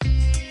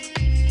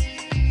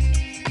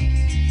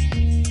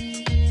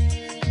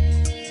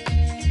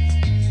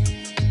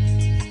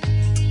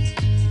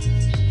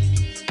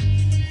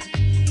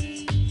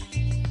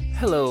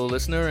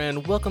listener,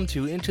 and welcome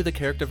to Into the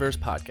Characterverse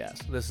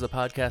podcast. This is a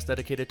podcast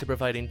dedicated to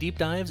providing deep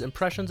dives,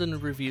 impressions,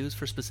 and reviews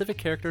for specific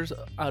characters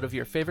out of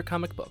your favorite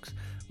comic books.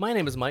 My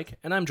name is Mike,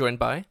 and I'm joined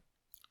by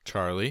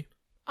Charlie,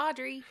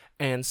 Audrey,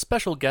 and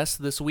special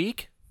guest this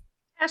week,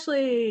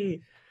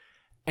 Ashley.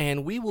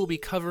 And we will be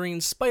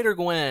covering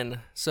Spider-Gwen.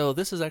 So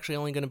this is actually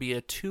only going to be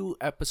a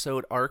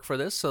 2-episode arc for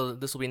this, so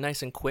this will be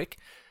nice and quick.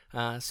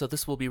 So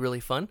this will be really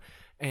fun.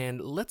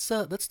 And let's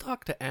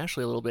talk to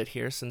Ashley a little bit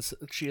here, since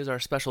she is our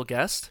special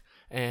guest.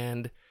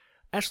 And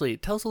Ashley,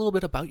 tell us a little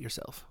bit about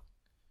yourself.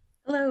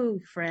 Hello,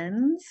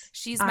 friends.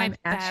 She's my I'm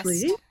best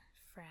Ashley.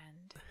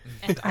 friend.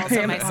 And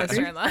also my Audrey's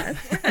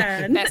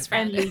sister-in-law. Best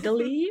friend. And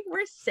legally,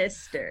 we're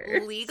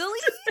sisters. Legally?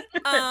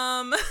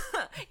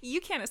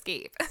 You can't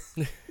escape.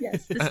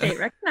 Yes, the state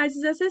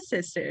recognizes us as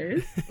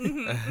sisters.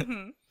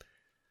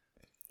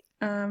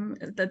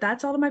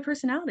 That's all of my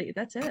personality.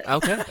 That's it.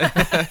 Okay.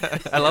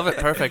 I love it.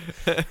 Perfect.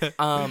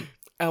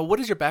 What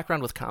is your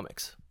background with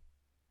comics?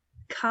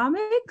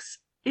 Comics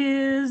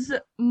is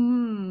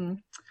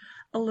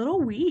a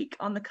little weak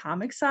on the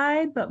comic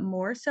side, but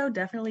more so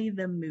definitely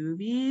the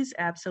movies.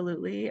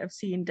 Absolutely. I've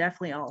seen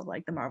definitely all of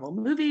like the Marvel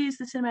movies,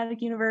 the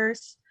cinematic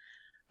universe,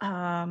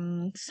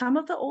 some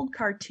of the old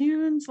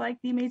cartoons like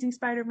The Amazing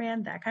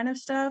Spider-Man, that kind of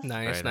stuff.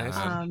 Nice.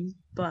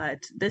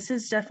 But this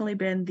has definitely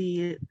been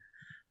the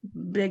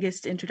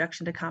biggest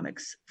introduction to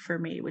comics for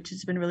me, which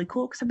has been really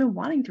cool because I've been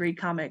wanting to read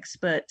comics,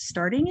 but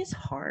starting is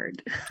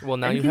hard. Well,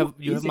 now you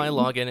have my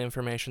login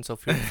information, so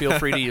feel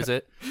free to use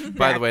it.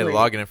 By the way, the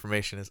login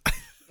information is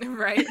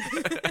right.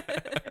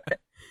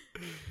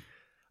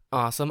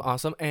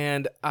 Awesome.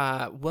 And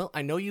well,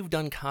 I know you've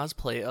done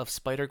cosplay of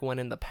Spider-Gwen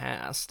in the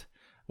past.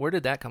 Where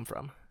did that come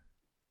from?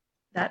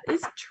 That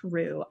is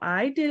true.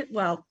 I did,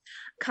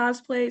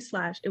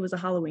 cosplay / it was a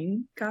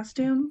Halloween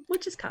costume,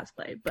 which is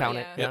cosplay. But Count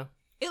it, yeah.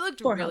 It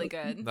looked For really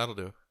Halloween. good. That'll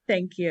do.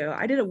 Thank you.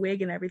 I did a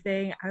wig and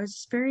everything. I was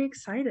just very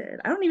excited.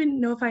 I don't even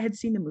know if I had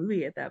seen the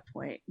movie at that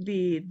point.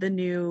 The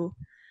new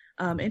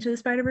Into the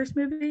Spider-Verse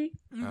movie.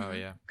 Oh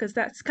yeah. Because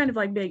that's kind of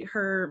like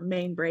her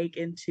main break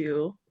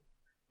into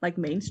like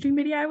mainstream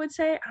media, I would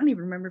say. I don't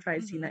even remember if I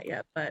had seen that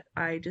yet, but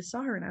I just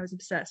saw her and I was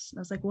obsessed. And I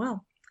was like,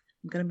 well,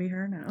 I'm going to be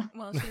her now.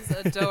 Well, she's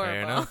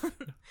adorable.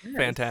 Yes.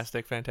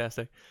 Fantastic.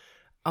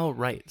 All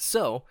right.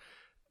 So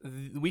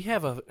we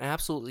have an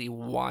absolutely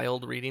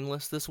wild reading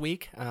list this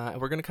week.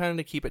 We're going to kind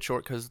of keep it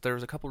short because there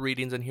was a couple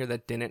readings in here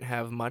that didn't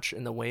have much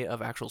in the way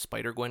of actual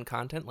Spider-Gwen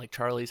content. Like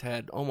Charlie's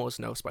had almost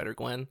no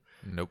Spider-Gwen.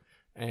 Nope.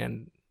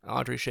 And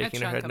Audrey's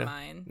shaking her head. Of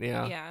mine.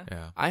 Yeah.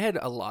 I had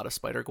a lot of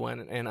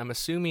Spider-Gwen, and I'm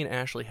assuming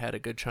Ashley had a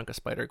good chunk of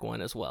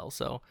Spider-Gwen as well.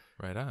 So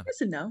right on.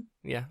 Yes and no.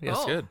 Yeah.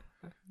 That's good.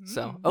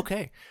 So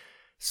okay.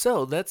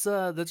 So let's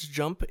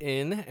jump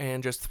in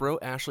and just throw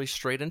Ashley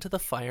straight into the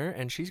fire,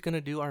 and she's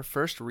gonna do our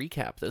first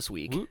recap this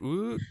week. Woot,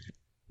 woot.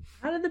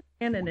 Out of the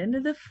pan and into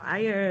the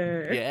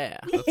fire. Yeah.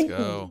 Let's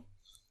go.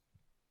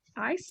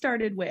 I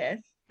started with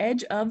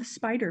Edge of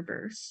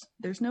Spider-Verse.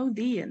 There's no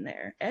 "the" in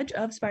there. Edge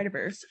of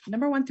Spider-Verse,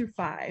 number 1 through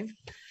 5.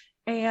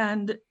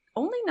 And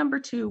only number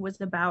 2 was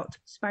about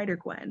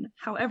Spider-Gwen.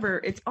 However,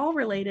 it's all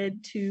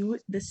related to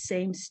the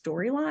same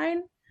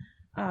storyline.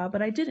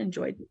 But I did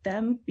enjoy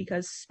them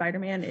because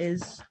Spider-Man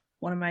is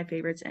one of my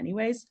favorites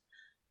anyways.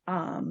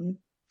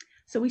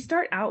 So we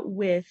start out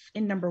with,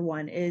 in number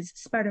 1 is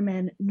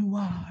Spider-Man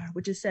Noir,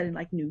 which is set in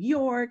like New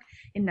York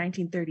in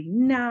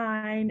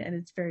 1939, and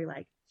it's very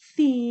like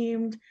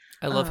themed.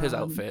 I love his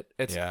outfit.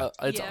 It's so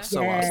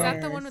awesome. Is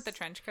that the one with the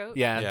trench coat?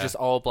 Yeah. Just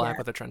all black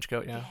with a trench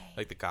coat. Yeah,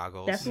 like the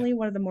goggles. Definitely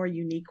one of the more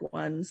unique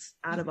ones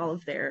out of all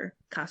of their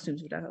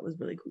costumes, which I thought was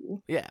really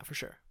cool. Yeah, for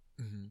sure.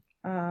 Mm-hmm.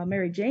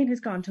 Mary Jane has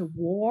gone to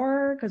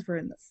war because we're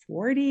in the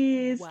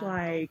 40s. Wow.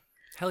 Like,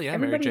 hell yeah,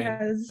 everybody Mary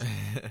Jane.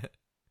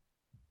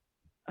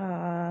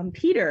 has.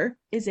 Peter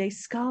is a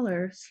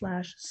scholar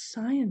 /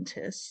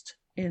 scientist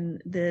in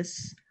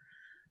this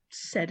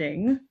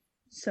setting,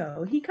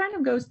 so he kind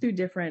of goes through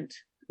different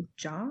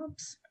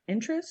jobs,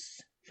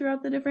 interests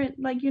throughout the different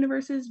like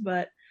universes.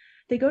 But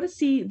they go to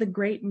see the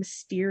Great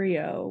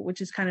Mysterio,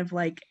 which is kind of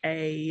like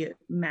a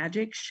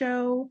magic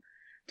show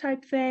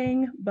type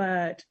thing,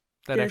 but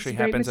that actually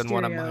happens in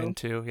one of mine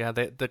too. Yeah,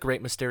 the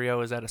Great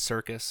Mysterio is at a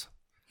circus.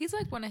 He's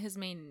like one of his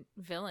main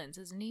villains,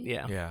 isn't he?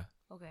 Yeah. Yeah.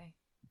 Okay.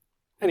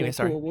 Anyway,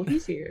 sorry. Cool. Well,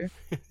 he's here,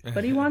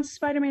 but he wants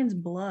Spider-Man's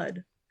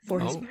blood for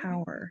his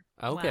power.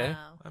 Okay.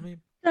 Wow. I mean,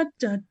 Da,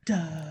 da,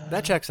 da.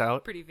 That checks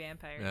out. Pretty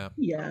vampire. yeah.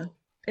 Yeah,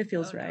 it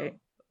feels Oh, no. right.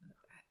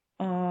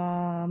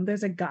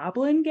 There's a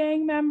Goblin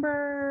Gang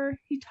member.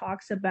 He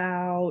talks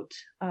about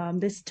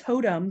this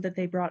totem that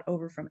they brought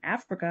over from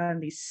Africa,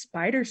 and these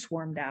spiders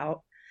swarmed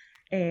out,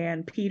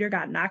 and Peter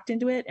got knocked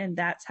into it, and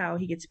that's how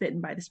he gets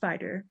bitten by the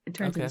spider. It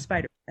turns into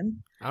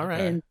Spider-Man. All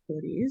right. In the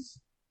 40s.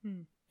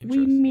 Hmm.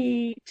 We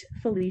meet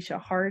Felicia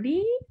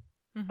Hardy.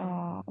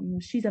 Mm-hmm.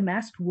 She's a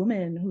masked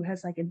woman who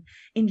has like an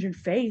injured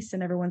face,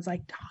 and everyone's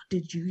like, oh,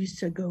 did you used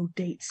to go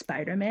date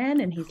Spider-Man?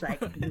 And he's like,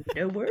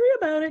 don't worry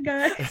about it,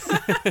 guys.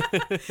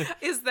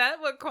 Is that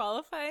what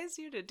qualifies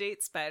you to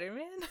date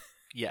Spider-Man?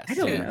 Yes. I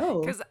don't Yeah. know.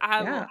 Because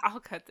Yeah. I'll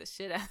cut the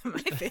shit out of my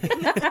face.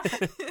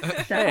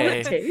 Is that all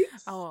it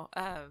takes? Oh,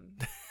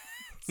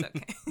 it's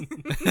okay.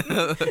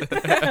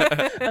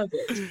 Of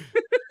it.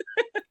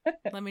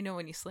 Let me know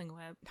when you sling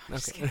web. No, I'm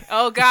just Okay. kidding.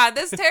 Oh God,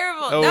 that's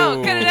terrible.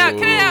 No, cut it out.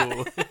 Cut it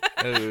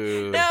out.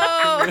 Ooh.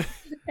 No.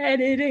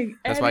 Editing.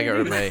 That's why I got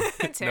rid of editing.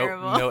 my.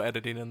 Terrible. No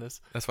editing on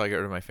this. That's why I got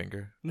rid of my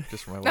finger,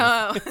 just for my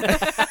wife.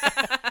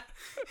 No.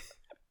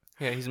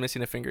 Yeah, he's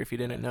missing a finger if you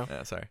didn't know.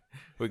 Yeah, sorry.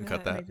 We can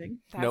cut that. Amazing.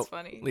 That's Nope.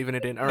 funny. Leaving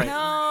it in. All right.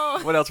 No.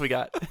 What else we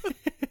got?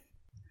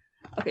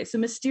 Okay, so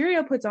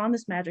Mysterio puts on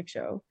this magic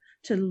show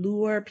to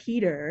lure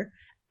Peter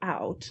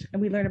out,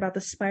 and we learn about the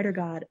spider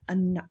god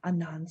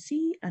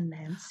Anansi.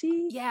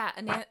 Yeah,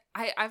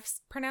 I've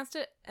pronounced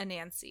it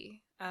Anansi.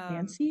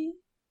 Nancy.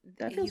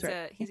 That feels he's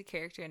right. he's a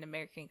character in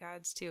American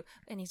Gods too,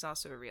 and he's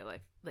also a real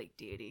life like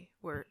deity.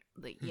 Where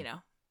like you know.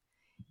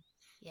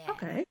 Yeah.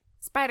 Okay.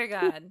 Spider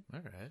God. All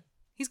right.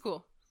 He's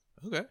cool.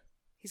 Okay.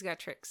 He's got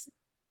tricks.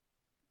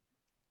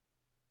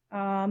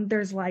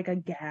 There's like a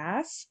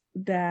gas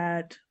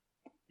that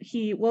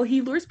he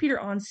lures Peter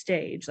on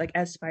stage like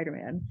as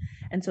Spider-Man,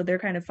 and so they're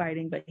kind of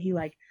fighting, but he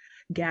like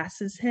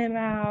gasses him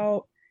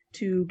out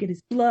to get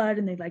his blood,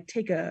 and they like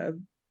take a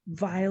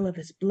vial of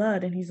his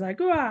blood, and he's like,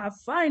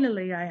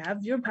 finally I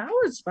have your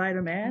powers,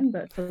 Spider-Man.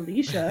 But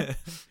Felicia,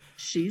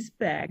 she's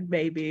back,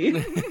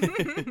 baby.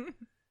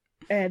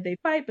 And they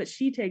fight, but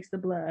she takes the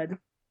blood,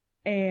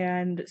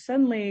 and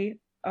suddenly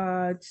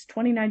it's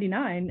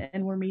 2099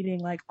 and we're meeting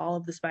like all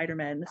of the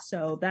Spider-Men.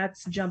 So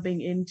that's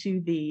jumping into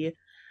the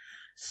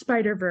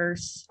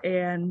Spider-Verse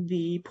and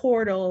the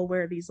portal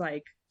where these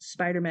like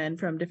Spider-Men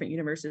from different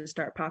universes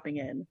start popping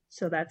in.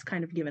 So that's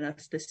kind of given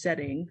us the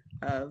setting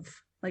of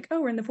like,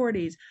 oh, we're in the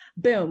 40s.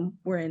 Boom,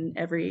 we're in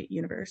every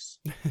universe.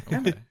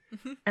 Okay.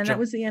 And that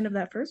was the end of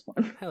that first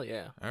one. Hell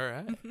yeah. All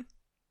right.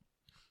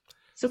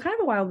 So kind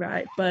of a wild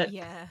ride, but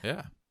Yeah.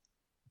 Yeah.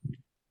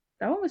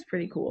 that one was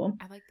pretty cool.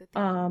 I like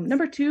the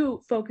Number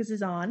 2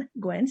 focuses on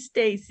Gwen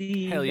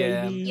Stacy. Hell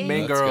yeah. baby. Yay.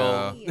 Main Let's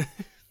girl. go.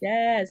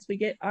 Yes, we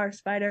get our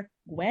Spider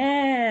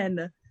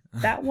Gwen.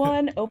 That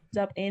one opens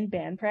up in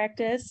band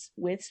practice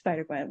with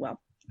Spider Gwen.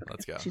 Well,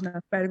 Let's go. she's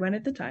not Spider Gwen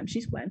at the time.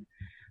 She's Gwen.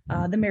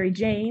 The Mary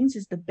Janes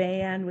is the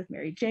band with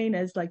Mary Jane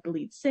as like the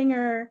lead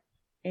singer,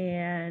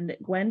 and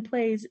Gwen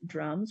plays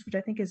drums, which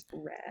I think is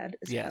rad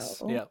as Yes.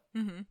 hell. Yep.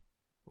 Mm-hmm.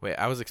 Wait,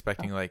 I was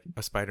expecting like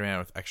a Spider-Man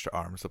with extra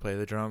arms to play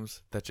the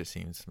drums. That just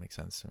seems to make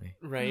sense to me.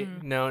 Right.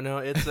 Mm. No,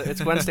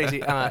 it's Gwen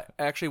Stacy.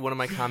 Actually, one of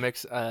my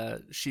comics,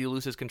 she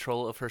loses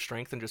control of her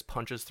strength and just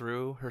punches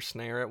through her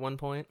snare at one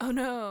point. Oh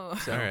no.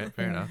 So, All right,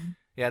 fair enough.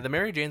 Yeah, the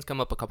Mary Janes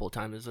come up a couple of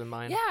times in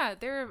mine. Yeah,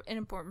 they're an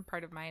important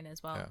part of mine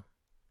as well. Yeah.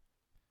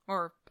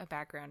 Or a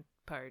background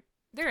part.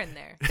 They're in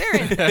there. They're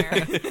in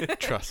there.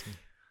 Trust me.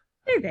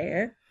 They're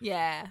there.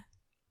 Yeah.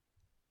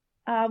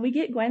 We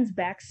get Gwen's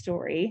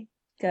backstory.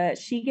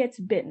 She gets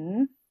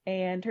bitten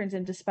and turns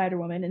into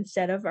Spider-Woman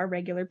instead of our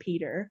regular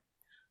Peter.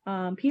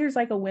 Peter's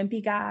like a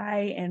wimpy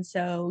guy, and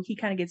so he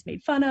kind of gets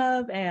made fun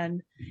of,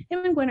 and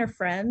him and Gwen are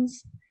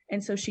friends,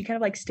 and so she kind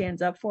of like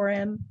stands up for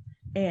him,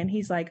 and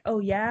he's like, oh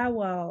yeah,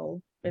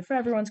 well, if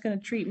everyone's going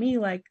to treat me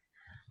like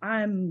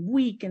I'm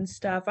weak and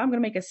stuff, I'm going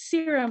to make a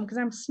serum because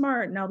I'm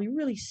smart and I'll be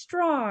really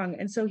strong.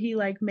 And so he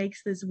like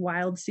makes this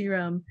wild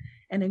serum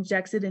and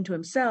injects it into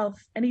himself,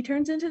 and he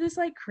turns into this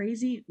like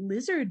crazy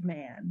lizard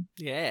man.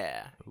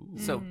 Yeah. Ooh.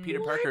 So Peter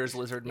What? Parker is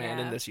Lizard Man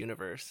in Yeah. this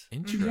universe.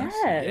 Interesting.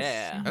 Yes.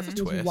 Yeah. That's a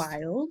It was twist.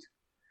 wild.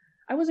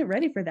 I wasn't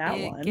ready for that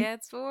It one.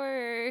 gets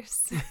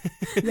worse.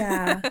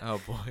 Yeah. Oh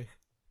boy.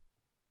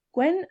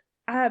 Gwen,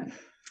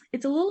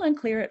 it's a little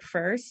unclear at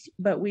first,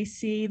 but we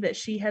see that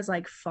she has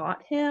like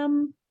fought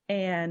him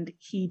and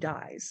he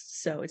dies.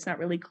 So it's not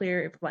really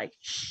clear if like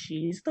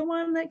she's the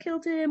one that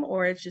killed him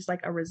or it's just like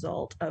a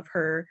result of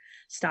her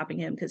stopping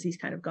him because he's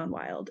kind of gone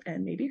wild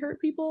and maybe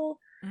hurt people.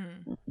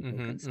 Mm,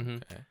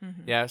 Mhm. Okay.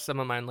 mhm. Yeah, some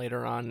of mine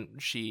later on,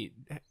 she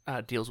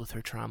deals with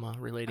her trauma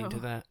relating to Oh.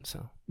 that.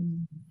 So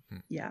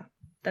Yeah.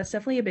 That's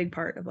definitely a big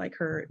part of like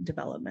her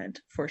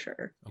development for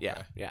sure.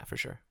 yeah, for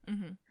sure.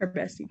 Mhm. Her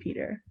bestie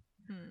Peter.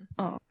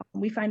 Mm.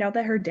 We find out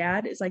that her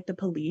dad is like the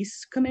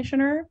police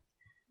commissioner.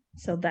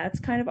 So that's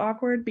kind of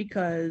awkward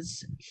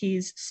because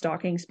he's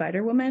stalking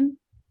Spider-Woman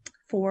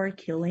for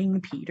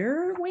killing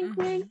Peter, wink Mhm.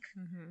 wink.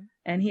 Mhm.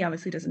 And he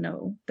obviously doesn't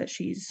know that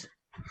she's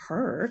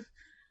her.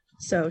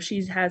 So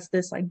she has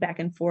this like back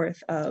and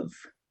forth of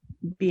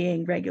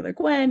being regular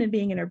Gwen and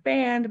being in her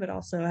band, but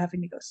also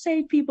having to go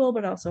save people,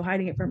 but also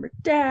hiding it from her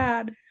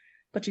dad.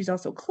 But she's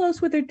also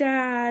close with her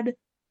dad.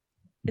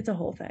 It's a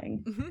whole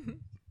thing. Mhm.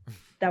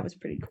 That was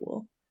pretty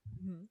cool.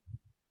 Mhm.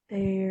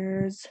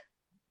 There's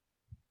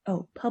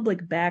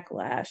public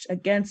backlash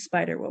against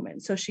Spider-Woman.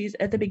 So she's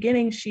at the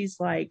beginning, she's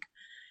like,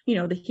 you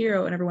know, the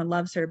hero and everyone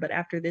loves her, but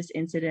after this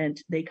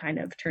incident, they kind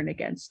of turn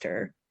against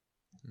her.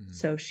 Mhm.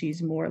 So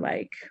she's more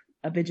like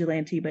a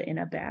vigilante, but in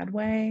a bad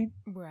way.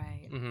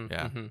 Right.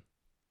 Yeah.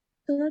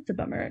 So that's a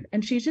bummer.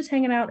 And she's just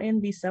hanging out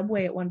in the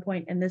subway at one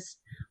point, and this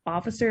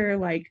officer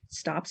like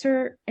stops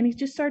her and he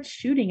just starts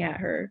shooting at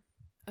her.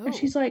 Oh. And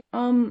she's like,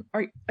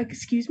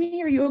 excuse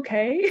me, are you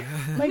okay?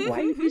 Like, why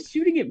are you just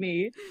shooting at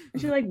me?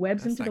 And she like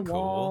webs That's into the not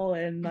cool. wall,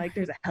 and like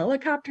there's a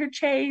helicopter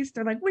chase.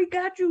 They're like, we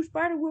got you,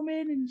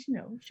 Spider-Woman,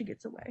 and she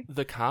gets away.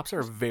 The cops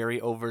are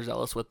very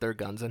overzealous with their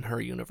guns in her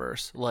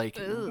universe. Like,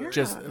 Ooh.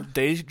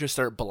 they just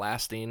start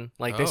blasting.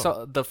 Like, they Oh.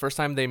 saw the first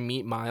time they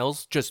meet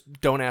Miles, just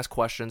don't ask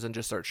questions and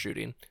just start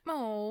shooting.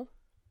 Oh.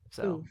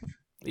 So,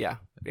 yeah,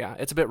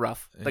 it's a bit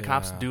rough. The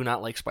cops Yeah. do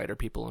not like spider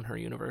people in her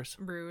universe.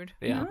 Rude.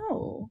 Yeah,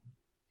 No.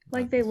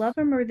 Like they love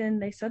him, or then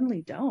they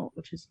suddenly don't,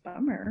 which is a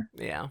bummer.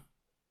 yeah.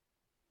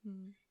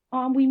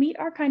 Hmm. We meet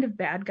our kind of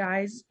bad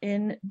guys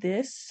in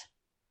this.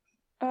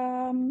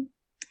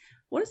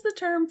 What is the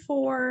term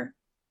for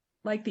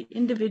like the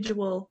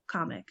individual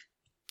comic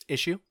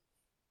Issue?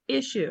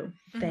 issue?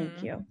 Thank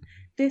Mhm. you.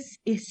 This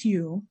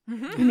issue,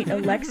 Mm-hmm. we meet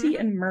Alexi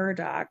and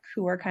Murdoch,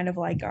 who are kind of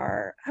like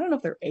I don't know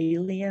if they're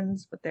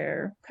aliens, but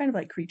they're kind of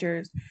like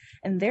creatures,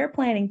 and they're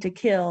planning to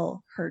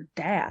kill her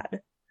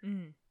dad.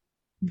 Mm.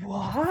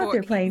 What?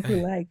 They're planning to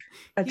like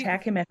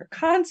attack him at her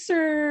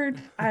concert.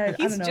 I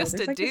He's don't know. just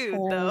There's, a like, this dude,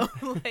 whole- though.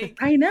 Like,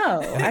 I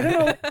know. I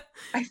don't know.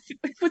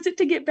 Was it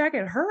to get back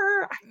at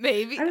her?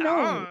 maybe. I don't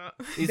know.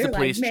 He's They're the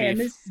police like, man, chief.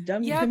 this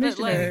dumb Yeah, but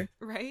commissioner. like,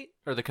 right?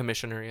 Or the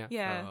commissioner, yeah.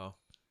 Yeah. Oh.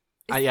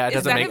 Yeah,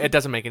 Is that it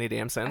doesn't make any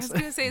damn I sense. was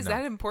gonna say, is No.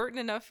 that important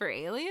enough for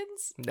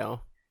aliens?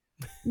 No.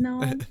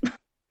 No.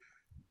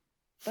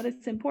 But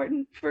it's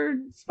important for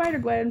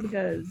Spider-Gwen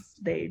because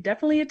they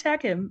definitely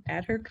attack him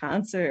at her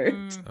concert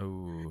Mm.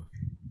 Oh.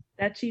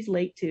 that she's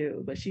late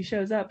to. But she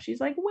shows up.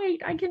 She's like,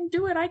 wait, I can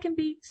do it. I can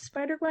be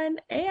Spider-Gwen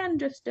and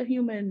just a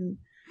human.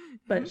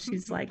 But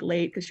she's like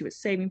late because she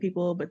was saving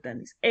people. But then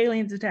these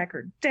aliens attack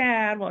her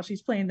dad while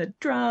she's playing the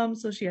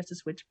drums. So she has to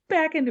switch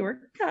back into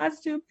her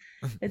costume.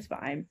 It's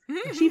fine.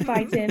 She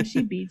fights him.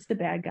 She beats the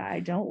bad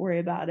guy. Don't worry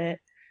about it.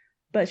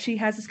 But she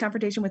has this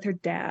confrontation with her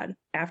dad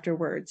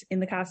afterwards in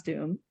the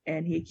costume.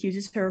 And he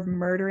accuses her of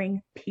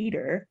murdering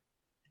Peter.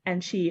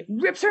 And she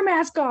rips her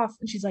mask off.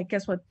 And she's like,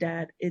 guess what,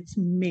 Dad? It's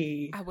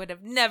me. I would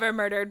have never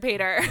murdered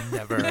Peter.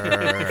 Never.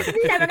 Never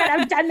could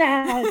have done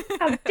that.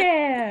 How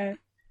dare.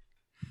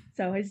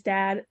 So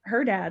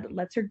her dad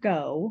lets her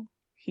go.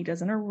 He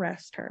doesn't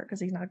arrest her because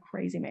he's not a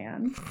crazy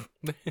man.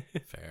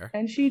 Fair.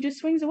 And she just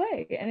swings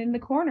away. And in the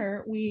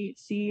corner, we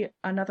see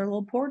another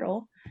little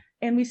portal.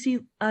 And we see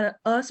a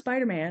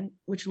Spider-Man,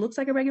 which looks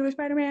like a regular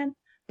Spider-Man,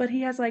 but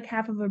he has like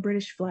half of a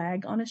British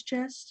flag on his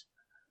chest.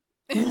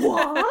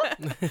 What?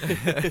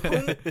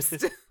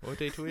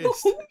 What a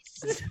twist.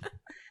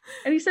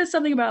 And he says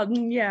something about,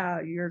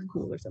 yeah, you're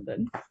cool or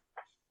something.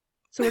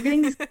 So we're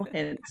getting these little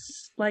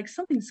hints, like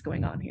something's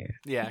going on here.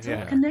 Yeah, It's all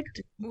yeah.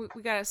 connected. We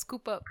gotta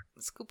scoop up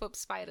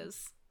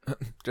spiders.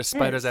 Just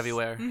spiders Yes.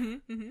 everywhere.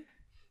 Mm-hmm, mm-hmm.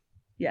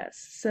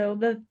 Yes. So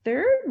the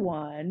third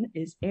one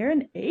is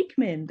Aaron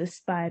Aikman, the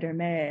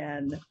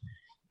Spider-Man.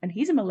 And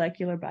he's a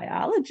molecular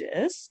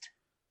biologist.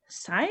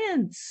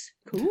 Science.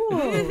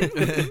 Cool.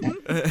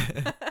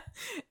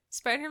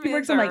 Spider-Man. He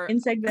works on like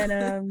insect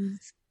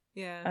venoms.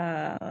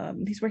 Yeah.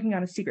 He's working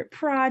on a secret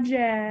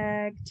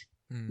project.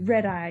 Hmm.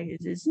 Red Eye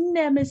is his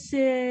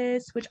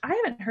nemesis, which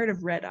I haven't heard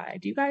of Red Eye.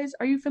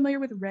 Are you familiar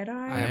with Red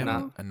Eye? I am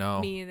not. No.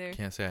 Me either.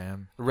 Can't say I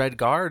am. Red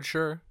Guard,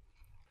 sure.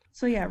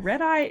 So yeah,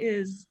 Red Eye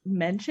is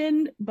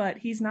mentioned, but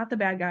he's not the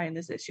bad guy in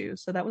this issue.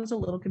 So that was a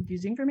little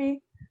confusing for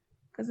me.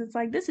 Because it's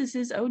like, this is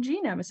his OG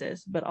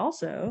nemesis, but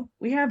also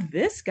we have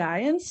this guy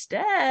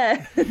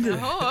instead.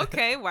 Oh,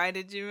 okay. Why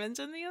did you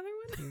mention the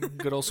other one?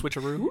 Good old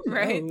switcheroo. Who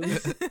Right.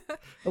 knows?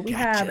 But we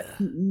have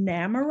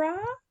Namora,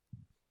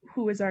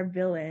 who is our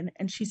villain,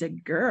 and she's a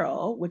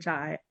girl, which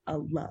I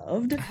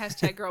loved.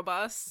 Hashtag girl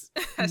boss.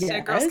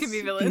 Hashtag girls can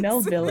be villains.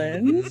 Female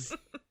villains.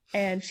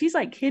 And she's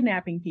like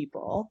kidnapping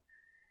people,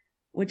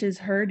 which is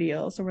her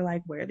deal. So we're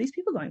like, where are these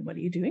people going? What are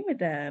you doing with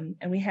them?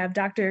 And we have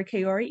Dr.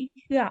 Kaori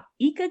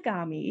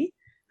Ikagami,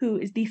 who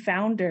is the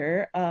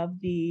founder of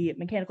the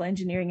mechanical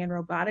engineering and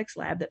robotics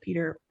lab that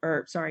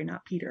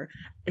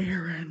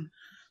Aaron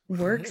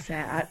works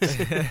at.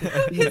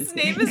 His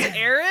name is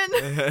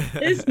Aaron?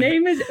 His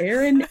name is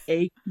Aaron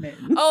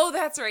Aikman. Oh,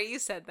 that's right. You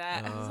said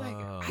that. I was Oh.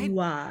 like,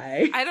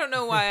 Why? I don't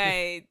know why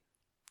I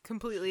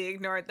completely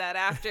ignored that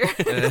after.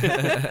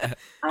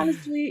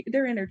 Honestly,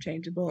 they're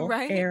interchangeable.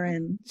 Right?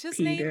 Aaron, just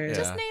Peter. name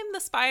Yeah. the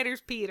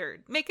spiders Peter.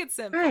 Make it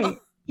simple. Right.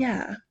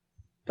 Yeah.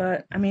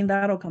 But I mean,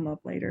 that'll come up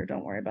later.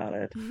 Don't worry about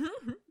it.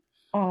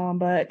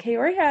 But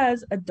Kaori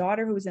has a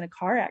daughter who was in a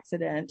car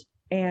accident,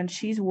 and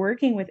she's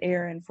working with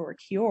Aaron for a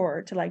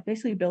cure to like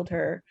basically build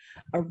her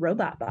a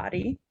robot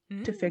body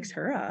to fix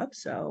her up.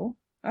 So,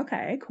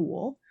 okay,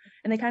 cool.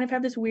 And they kind of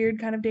have this weird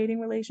kind of dating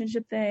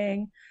relationship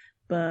thing,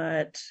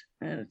 but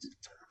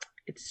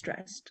it's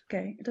stressed.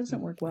 Okay, it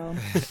doesn't work well.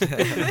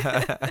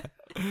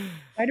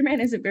 Spider-Man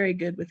isn't very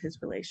good with his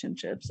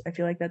relationships. I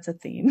feel like that's a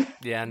theme.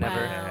 Yeah, never.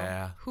 Wow.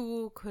 Yeah.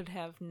 Who could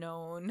have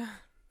known?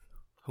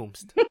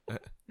 Whomst.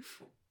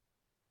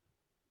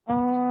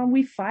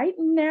 We fight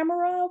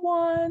Namora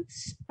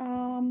once.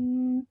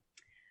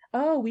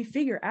 We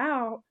figure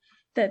out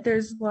that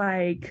there's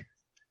like,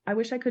 I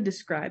wish I could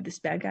describe this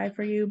bad guy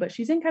for you, but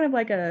she's in kind of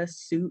like a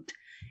suit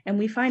And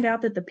we find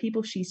out that the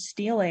people she's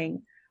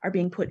stealing are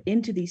being put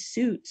into these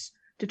suits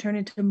to turn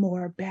into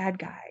more bad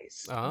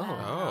guys. Oh.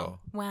 Wow.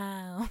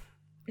 Wow.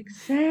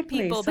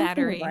 Exactly. People Something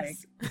batteries.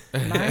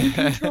 like mind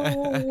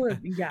control.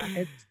 Yeah,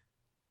 it's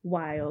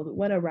wild.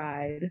 What a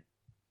ride.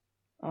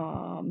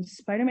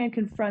 Spider-Man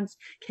confronts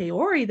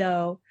Kaori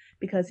though,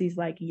 because he's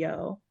like,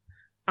 yo,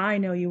 I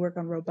know you work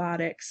on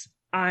robotics.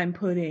 I'm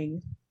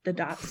putting the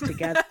dots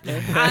together.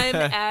 I'm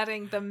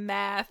adding the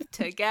math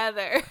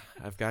together.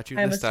 I've got you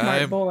I'm a this smart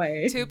time.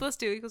 boy. 2 +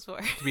 2 = 4.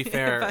 To be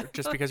fair,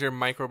 just because you're a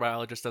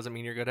microbiologist doesn't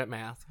mean you're good at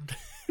math.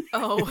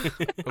 Oh,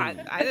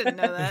 I didn't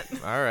know that.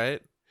 All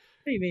right.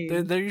 Maybe.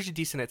 They're usually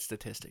decent at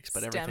statistics,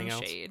 but STEM everything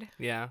else. shade.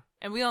 Yeah.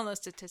 And we all know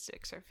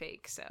statistics are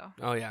fake, so.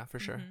 Oh, yeah, for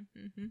sure.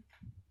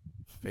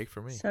 Fake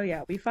for me. So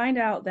yeah, we find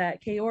out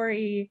that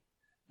Kaori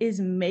is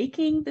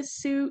making the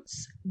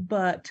suits,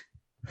 but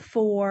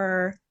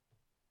for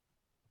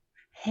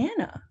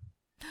Hannah.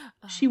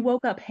 She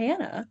woke up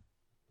Hannah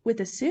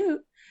with a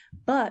suit,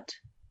 but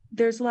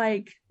there's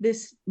like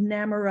this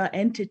Namora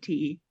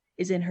entity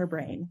is in her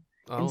brain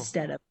Oh.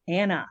 instead of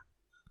Hannah.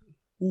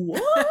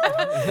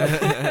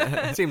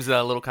 What? Seems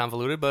a little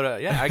convoluted,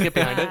 but yeah, I get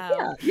behind it.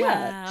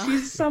 Yeah. Wow.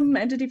 She's some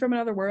entity from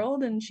another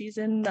world, and she's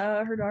in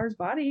her daughter's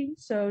body.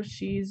 So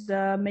she's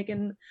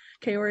making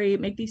Kaori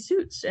make these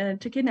suits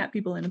and to kidnap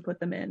people in and put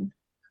them in.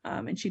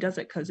 And she does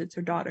it because it's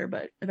her daughter.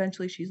 But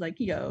eventually, she's like,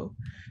 "Yo,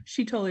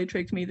 she totally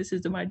tricked me. This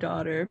isn't my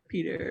daughter,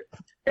 Peter.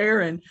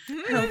 Aaron,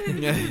 help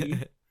me."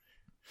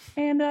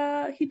 And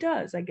he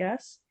does, I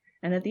guess.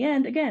 And at the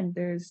end, again,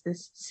 there's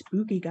this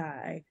spooky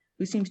guy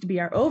who seems to be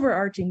our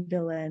overarching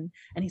villain,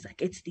 and he's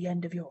like, "It's the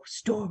end of your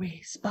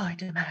story,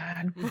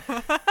 Spider-Man."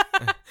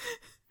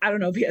 I don't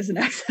know if he has an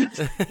accent.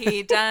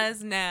 He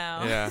does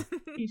now. Yeah.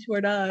 He sure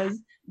does.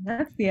 And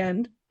that's the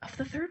end of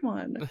the third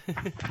one.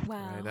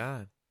 Wow. Right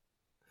on.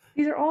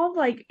 These are all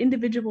like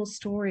individual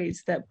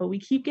stories but we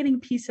keep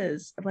getting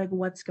pieces of like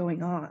what's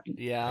going on,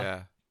 Yeah.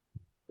 Yeah.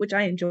 which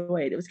I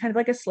enjoyed. It was kind of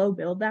like a slow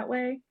build that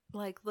way.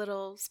 Like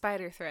little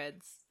spider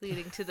threads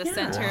leading to the Yeah.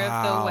 center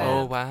Wow. of the web.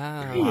 Oh,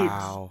 wow. Right.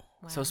 Wow.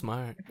 So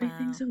smart.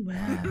 Everything's a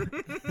web.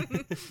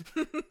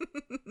 Wow.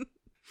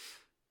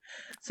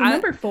 So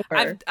number 4.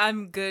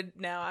 I'm good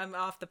now. I'm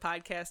off the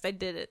podcast. I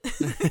did it.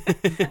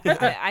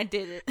 I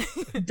did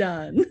it.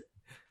 Done.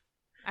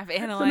 I've So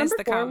analyzed number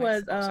the 4 comics.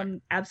 was Oh,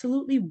 sorry.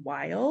 absolutely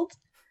wild.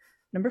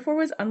 Number 4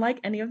 was unlike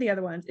any of the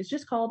other ones. It's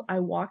just called I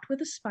Walked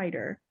with a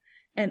Spider.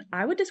 And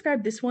I would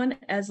describe this one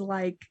as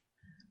like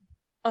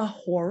a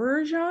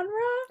horror genre.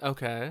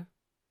 Okay.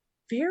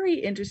 Very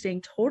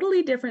interesting,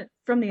 totally different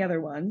from the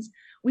other ones.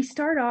 We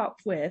start off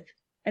with,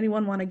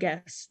 anyone want to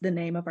guess the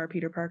name of our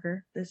Peter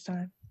Parker this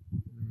time?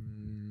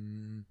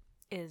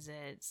 Is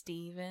it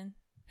Steven?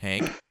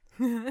 Hank?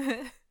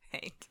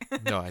 Hank.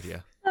 No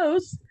idea.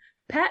 Close.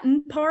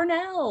 Patton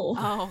Parnell.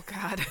 Oh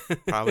God.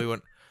 Probably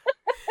wouldn't.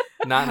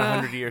 Not in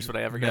 100 years would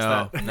I ever guess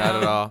No, that. not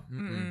at all.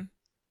 Mm-mm.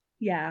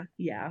 Yeah.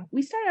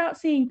 We start out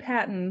seeing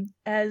Patton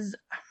as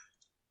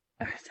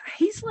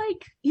he's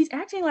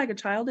acting like a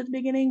child at the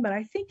beginning, but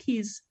I think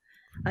he's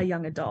a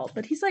young adult.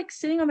 But he's like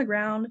sitting on the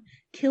ground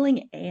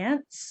killing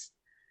ants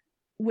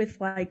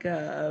with like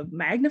a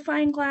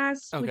magnifying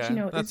glass, which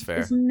Okay, that's fair.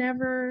 is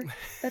never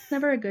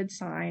a good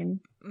sign.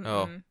 Oh,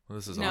 Mm-mm. well,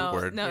 this is no,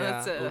 awkward. no,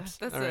 Yeah, that's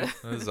oops. a All right.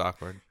 This is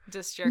awkward.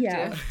 destructive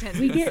Yeah, tendency.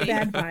 we get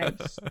bad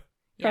vibes from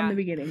Yeah, the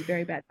beginning,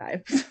 very bad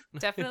vibes.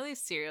 definitely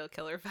serial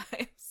killer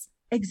vibes.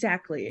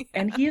 Exactly.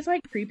 And he is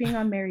like creeping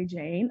on Mary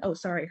Jane. Oh,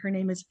 sorry, her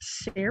name is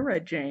Sarah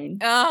Jane.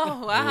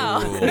 Oh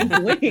wow.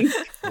 Ooh. Wink, wink.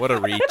 What a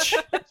reach.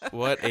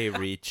 What a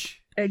reach.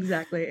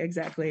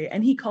 Exactly.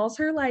 And he calls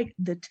her like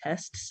the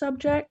test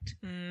subject,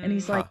 and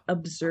he's like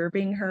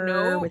observing her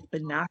Nope. with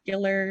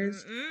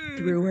binoculars Mm-mm.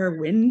 through her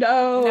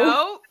window.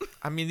 Nope.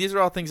 I mean, these are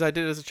all things I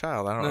did as a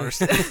child. I don't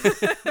understand.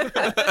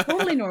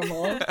 Totally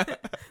normal.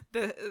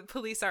 The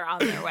police are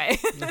on their way.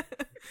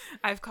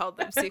 I've called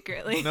them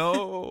secretly.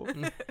 No.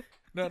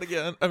 Not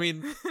again. I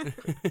mean,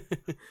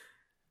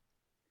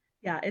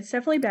 Yeah, it's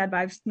definitely bad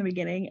vibes in the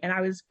beginning, and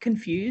I was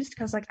confused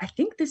because like I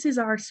think this is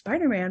our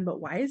Spider-Man, but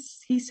why is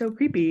he so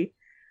creepy?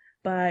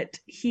 But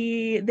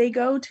they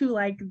go to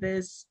like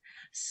this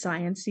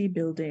science-y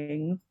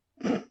building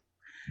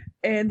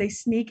and they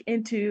sneak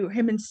into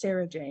him and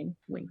Sarah Jane,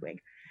 wink wink,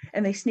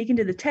 and they sneak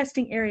into the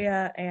testing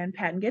area and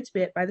Patton gets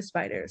bit by the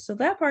spider. So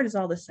that part is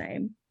all the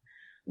same.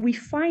 We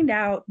find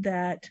out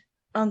that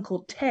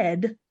Uncle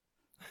Ted,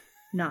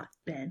 not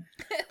Ben,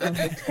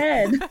 Uncle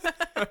Ted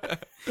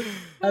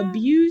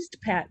abused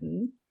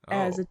Patton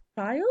as a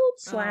child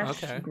 /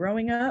 okay.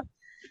 growing up.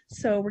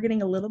 So we're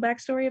getting a little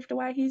backstory as to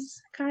why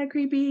he's kind of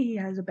creepy. He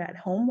has a bad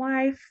home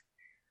life.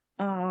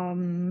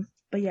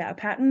 But yeah,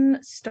 Patton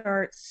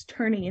starts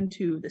turning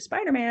into the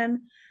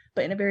Spider-Man,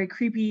 but in a very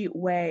creepy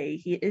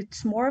way.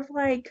 It's more of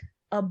like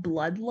a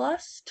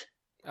bloodlust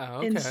Oh,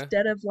 okay.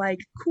 instead of like,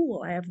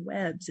 cool, I have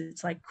webs.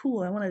 It's like,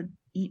 cool, I want to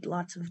eat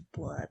lots of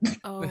blood.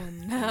 Oh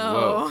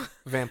no.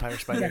 Vampire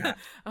spider. Yeah.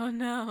 Oh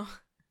no.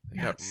 it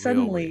Yeah, got real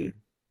suddenly weird.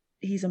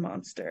 he's a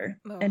monster.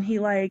 Oh. And he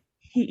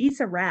eats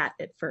a rat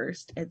at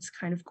first. It's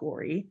kind of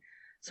gory.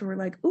 So we're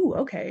like, ooh,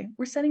 okay,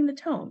 we're setting the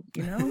tone,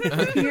 you know?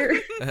 Here.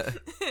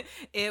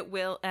 It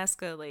will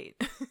escalate.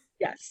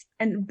 Yes.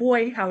 And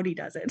boy, howdy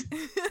does it.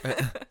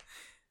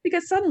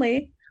 Because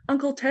suddenly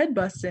Uncle Ted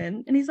busts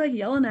in and he's like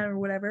yelling at her or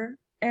whatever.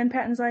 And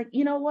Patton's like,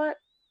 you know what?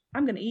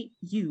 I'm going to eat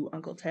you,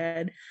 Uncle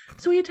Ted.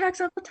 So he attacks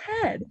Uncle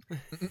Ted.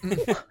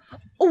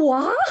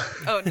 What?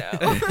 Oh no.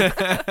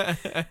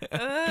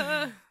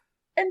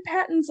 And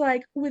Patton's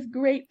like, with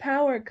great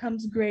power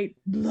comes great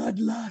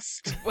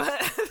bloodlust.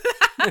 What?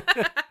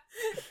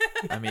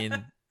 I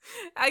mean,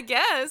 I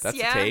guess. that's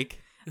yeah. a take.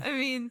 I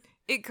mean,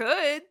 it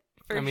could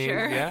for I mean,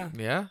 sure. yeah.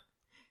 Yeah.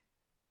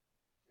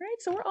 Right?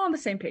 So we're all on the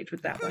same page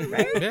with that one,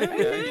 right?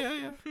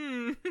 Yeah.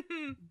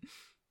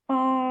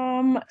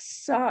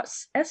 So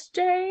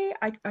SJ,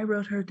 I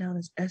wrote her down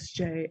as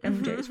SJ.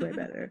 MJ is way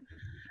better.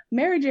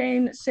 Mary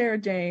Jane, Sarah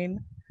Jane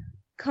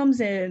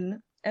comes in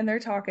and they're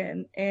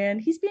talking and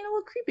he's being a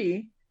little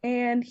creepy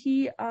and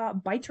he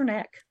bites her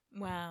neck.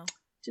 Wow.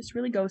 Just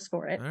really goes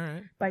for it. All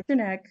right. Bites her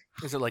neck.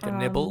 Is it like a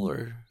nibble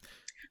or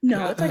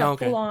No, it's like a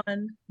Okay.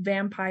 full-on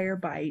vampire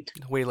bite.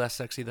 way less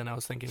sexy than I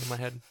was thinking in my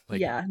head?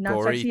 Like Yeah, not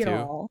gory sexy too. at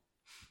all.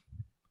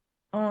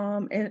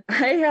 And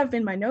I have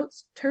in my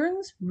notes,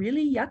 turns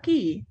really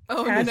yucky.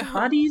 Oh, Has no.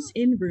 bodies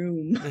in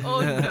room.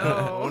 Oh,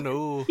 no. Oh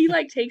no. He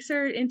like takes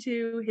her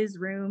into his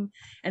room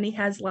and he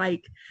has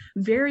like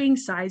varying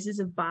sizes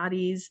of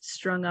bodies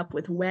strung up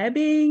with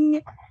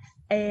webbing.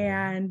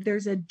 And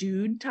there's a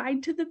dude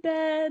tied to the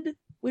bed,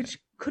 which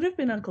could have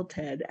been Uncle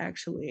Ted,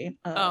 actually.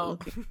 Oh,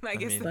 looking- I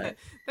guess mean- that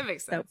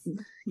makes that,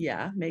 sense.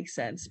 yeah, makes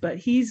sense. But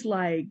he's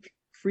like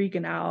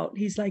freaking out.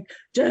 He's like,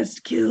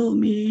 just kill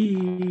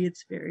me.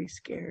 It's very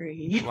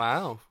scary.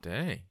 Wow.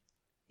 Dang.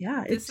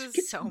 Yeah, This it is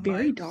gets so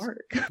very much.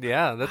 dark.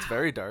 Yeah, that's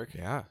very dark.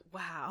 Yeah.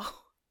 Wow.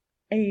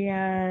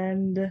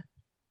 And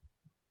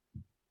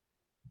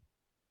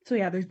so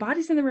yeah, there's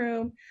bodies in the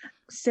room.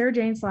 Sarah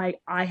Jane's like,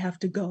 I have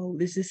to go.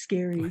 This is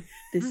scary.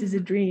 This is a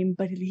dream.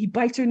 But he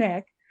bites her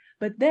neck.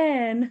 But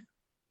then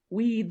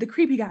the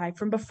creepy guy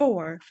from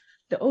before,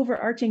 the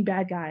overarching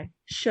bad guy,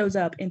 shows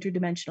up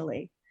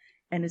interdimensionally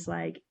and is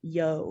like,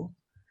 yo,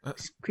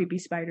 creepy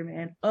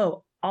Spider-Man.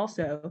 Oh,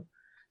 also,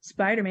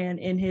 Spider-Man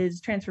in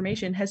his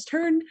transformation has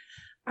turned,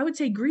 I would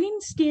say,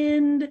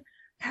 green-skinned,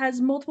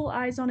 has multiple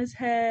eyes on his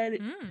head.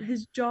 Mm.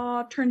 His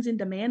jaw turns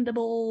into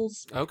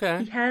mandibles.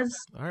 Okay. He has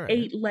All right.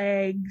 8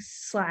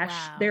 legs / Wow.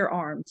 their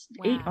arms.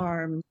 8 Wow.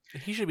 arms.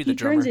 He should be He the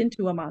drummer. turns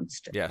into a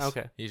monster. Yes.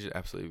 Okay. He should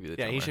absolutely be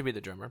the Yeah, he drummer. should be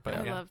the drummer. But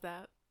I yeah. love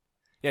that.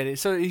 Yeah,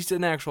 so he's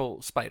an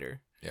actual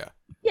spider.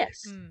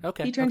 Yes. Mm.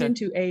 Okay. He turns okay.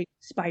 into a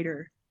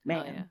Spider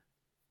Hell Man.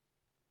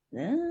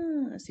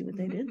 Ah, see what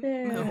they did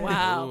there. Oh,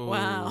 wow. Ooh.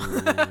 Wow.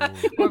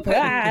 Word.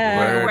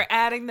 We're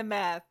adding the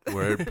math.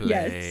 Wordplay.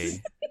 Yes.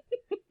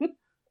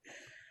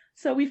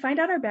 So we find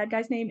out our bad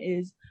guy's name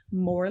is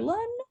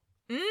Morlun.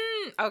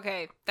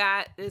 Okay,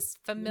 that is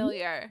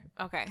familiar.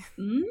 Okay.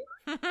 Mm?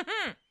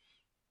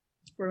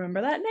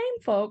 Remember that name,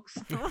 folks.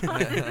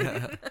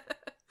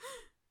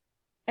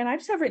 And I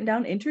just have written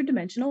down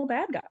interdimensional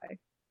bad guy.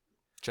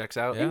 Checks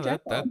out. Yeah,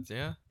 Jack that's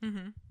yeah.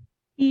 Mm-hmm.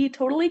 He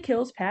totally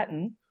kills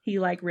Patton. He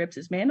like rips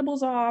his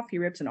mandibles off. He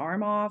rips an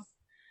arm off.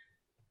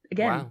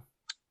 Again, Wow.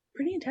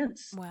 pretty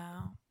intense.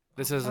 Wow.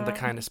 This isn't the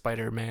kind of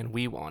Spider-Man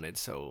we wanted,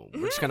 so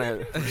we're just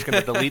gonna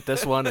delete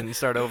this one and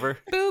start over.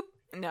 Boop.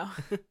 No.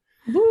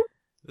 Boop.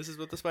 This is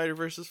what the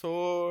Spider-Verse is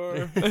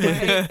for.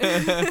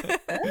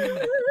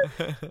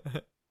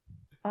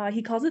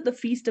 He calls it the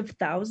Feast of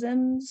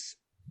Thousands,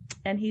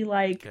 and he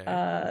like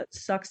Okay.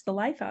 sucks the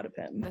life out of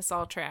him. This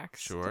all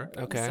tracks. Sure.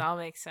 Okay. This all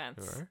makes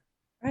sense. Sure.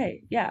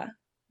 Right? Yeah,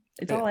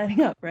 it's all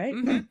adding up, right?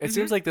 Mhm, It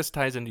seems like this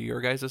ties into your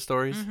guys'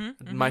 stories.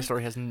 Mhm, My mhm.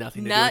 story has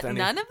nothing to do with any.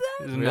 None of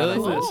that? None Really?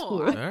 of this.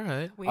 Oh, All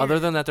right. Weird. Other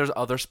than that, there's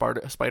other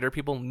spider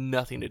people.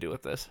 Nothing to do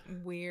with this.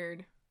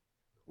 Weird.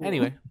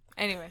 Anyway,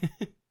 Anyway.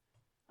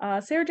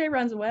 Sarah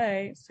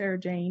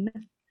Jane,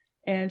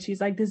 and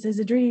she's like, "This is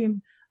a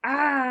dream."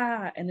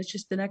 And it's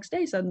just the next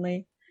day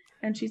suddenly,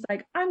 and she's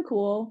like, "I'm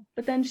cool,"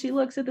 but then she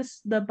looks at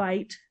the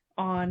bite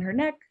on her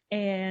neck,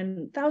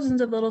 and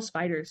thousands of little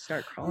spiders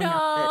start crawling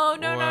out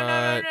of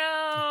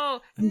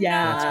No. What?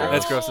 Yeah.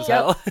 that's gross as Yep.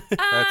 hell.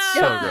 That's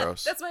so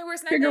gross. That's my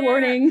worst it. Trigger nightmare.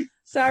 warning.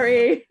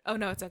 Sorry, Oh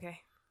no, it's okay.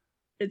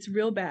 it's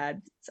real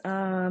bad.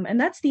 And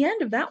that's the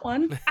end of that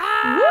one.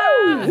 Ah!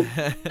 Woo!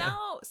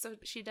 No. So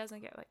she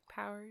doesn't get like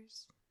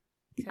powers.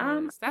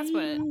 'Cause that's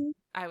what I'm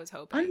I was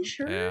hoping.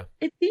 unsure. Yeah.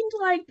 It seemed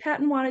like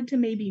Patton wanted to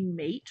maybe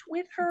mate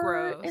with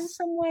her in Gross.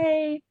 some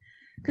way,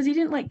 because he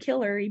didn't like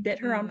kill her. He bit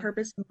her on Mm.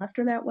 purpose and left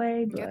her that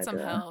way. Get but, some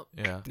help.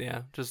 Yeah.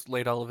 Yeah, just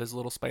laid all of his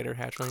little spider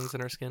hatchlings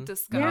in her skin.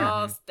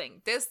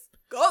 Disgusting.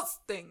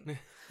 Disgusting.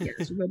 Yeah,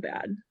 it's real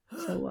bad.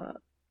 So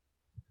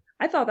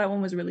I thought that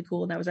one was really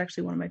cool, and that was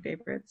actually one of my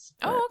favorites.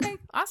 Oh, but- okay.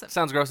 Awesome.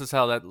 Sounds gross as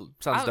hell. That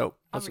sounds dope.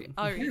 I'll read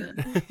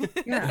it.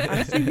 Yeah,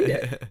 honestly, read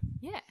it.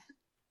 Yeah.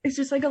 It's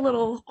just like a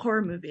little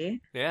horror movie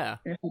Yeah.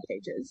 in a few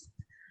pages.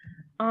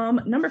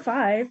 Number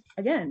 5,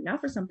 again, now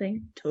for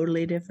something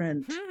totally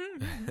different.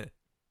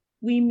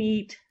 We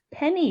meet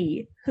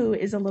Penny, who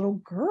is a little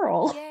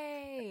girl.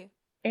 Yay.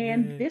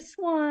 And Yay. this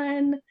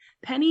one,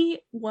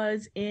 Penny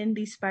was in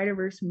the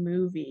Spider-Verse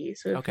movie.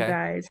 So if Okay. you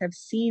guys have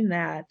seen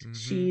that, Mhm.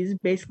 she's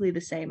basically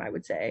the same, I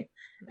would say,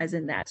 as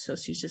in that. So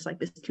she's just like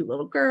this cute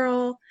little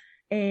girl.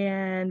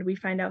 And we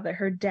find out that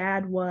her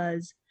dad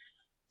was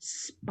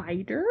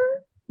Spider,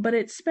 but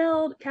it's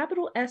spelled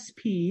capital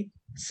SP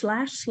 /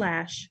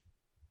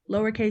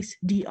 lowercase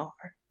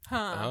dr.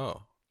 Huh.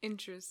 Oh,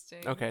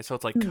 Interesting. Okay, so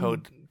it's like Hmm.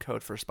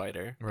 code for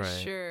spider, right.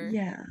 Sure.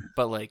 Yeah.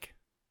 but like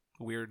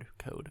weird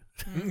code.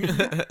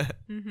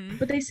 Mm-hmm.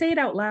 But they say it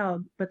out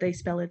loud, but they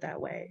spell it that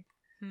way.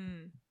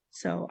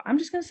 So I'm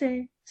just going to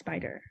say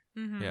Spider.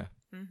 Mm-hmm. Yeah.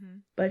 Mm-hmm.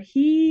 But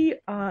he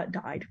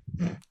died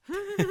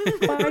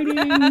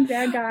fighting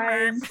bad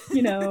guys,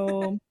 you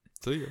know.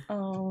 See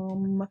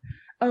ya.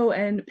 Oh,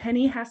 and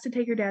Penny has to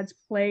take her dad's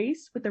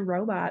place with the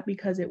robot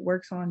because it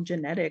works on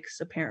genetics,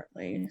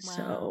 apparently. Wow.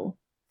 So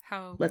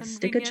How let's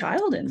stick a convenient.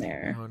 child in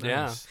there. Oh,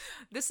 Yeah. nice.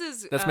 This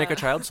is Let's make a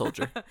child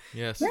soldier.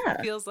 Yes.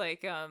 Yeah. Feels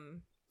like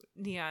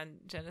Neon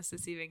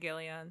Genesis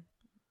Evangelion.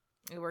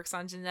 It works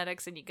on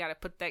genetics, and you got to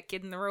put that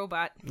kid in the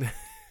robot.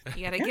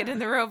 You got to get in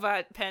the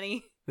robot,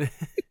 Penny.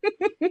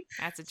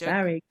 That's a joke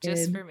Sorry,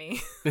 just kid. for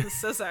me.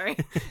 So sorry.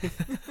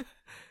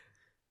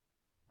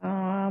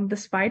 The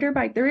spider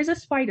bite. There is a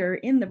spider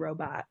in the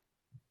robot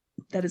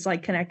that is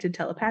like connected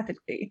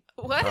telepathically.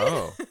 What?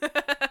 Oh.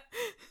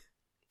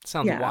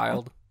 Sounds Yeah.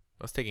 wild.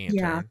 I was taking a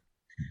Yeah. turn.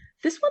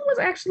 This one was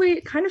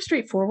actually kind of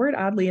straightforward,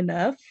 oddly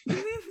enough.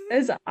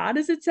 As odd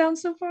as it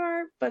sounds so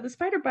far, but the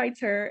spider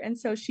bites her, and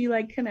so she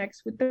like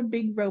connects with the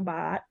big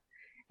robot.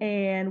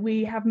 And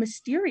we have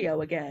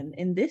Mysterio again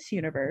in this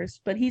universe,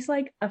 but he's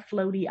like a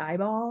floaty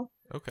eyeball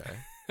Okay.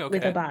 with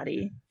a Okay.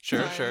 body.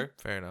 Sure, Fine. sure.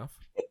 Fair enough.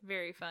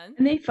 Very fun.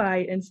 And they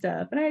fight and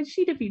stuff. And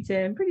she defeats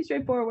him, pretty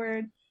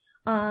straightforward.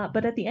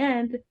 But at the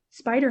end,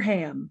 Spider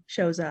Ham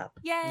shows up,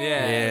 Yay!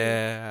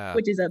 Yeah.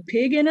 which is a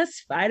pig in a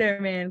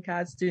Spider-Man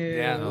costume.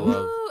 Yeah. I Woo!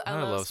 love.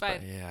 I love Spider.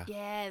 Spider. Yeah.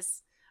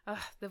 Yes. Ugh,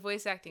 the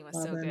voice acting was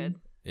Love so him. good.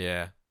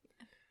 Yeah.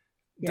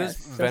 Yes,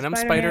 Does so Venom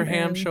Spider-Man Spider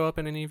Ham and- show up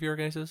in any of your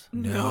guys's?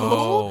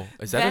 No.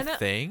 Is that a Venom-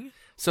 thing?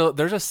 So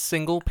there's a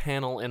single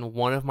panel in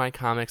one of my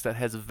comics that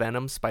has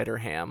Venom Spider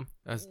Ham.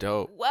 That's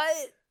dope.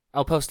 What?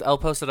 I'll post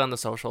it on the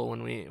social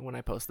when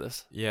I post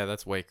this. Yeah,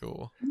 that's way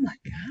cool. Oh my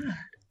god.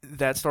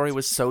 That story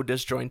was so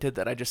disjointed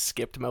that I just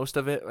skipped most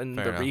of it in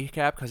Fair the enough.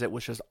 recap because it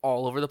was just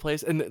all over the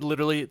place, and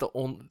literally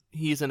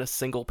he's in a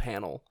single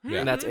panel, Yeah.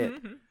 and that's it.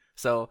 Mm-hmm.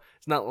 So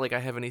it's not like I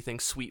have anything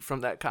sweet from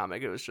that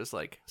comic. It was just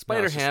like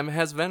Spider it's just- Ham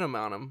has Venom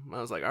on him. I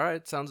was like, all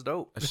right, sounds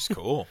dope. That's just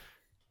cool.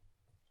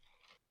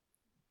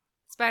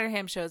 Spider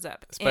Ham shows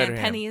up, Spider-Ham. and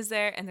Penny is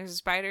there, and there's a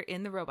spider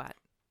in the robot.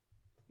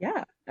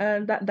 Yeah.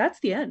 that's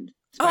the end.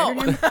 Oh.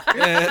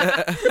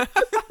 Spider-Ham.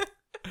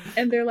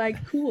 And they're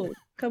like, cool,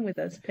 come with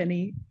us,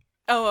 Penny.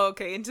 Oh,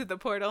 okay, into the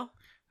portal.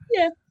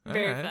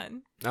 Very Alright.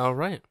 fun. All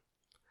right.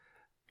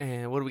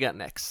 And what do we got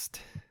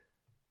next?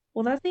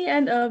 Well, that's the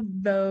end of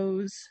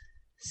those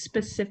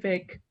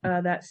specific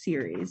that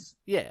series.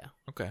 Yeah.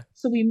 Okay.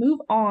 So we move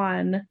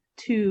on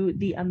to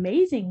the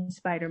Amazing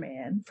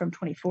Spider-Man from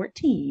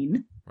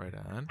 2014, Right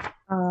on.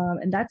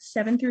 and that's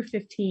 7 through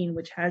 15,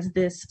 which has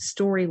this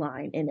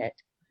storyline in it.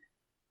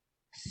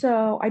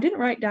 So I didn't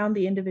write down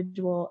the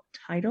individual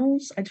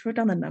titles. I just wrote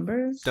down the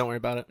numbers. Don't worry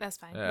about it. That's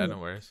fine. Yeah, no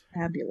worries.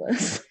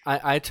 Fabulous.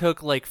 I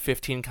took like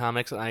 15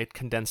 comics and I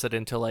condensed it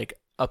into like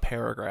a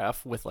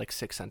paragraph with like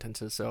 6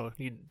 sentences. So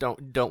you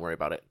don't worry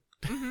about it.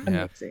 Mhm.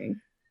 Yeah. Amazing.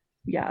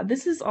 Yeah,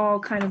 this is all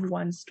kind of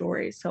one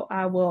story, so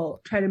I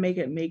will try to make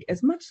it make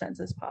as much sense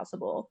as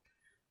possible.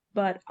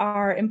 But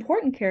our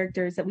important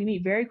characters that we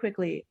meet very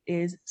quickly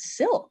is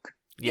Silk,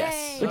 Yes.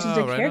 Yay. which is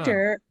Oh, a right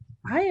character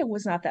I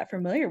was not that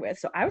familiar with,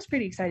 so I was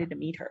pretty excited to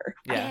meet her.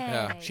 Yeah.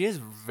 Yeah. Yay. She has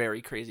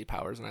very crazy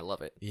powers and I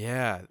love it.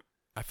 Yeah.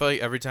 I feel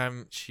like every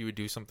time she would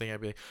do something, I'd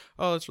be like,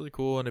 oh, that's really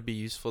cool. And it'd be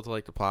useful to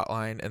like the plot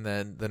line. And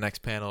then the next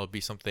panel would be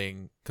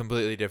something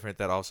completely different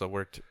that also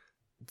worked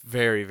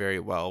very, very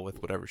well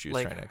with whatever she was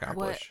Like, trying to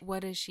accomplish. What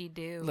does she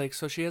do? Like,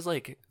 so she has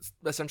like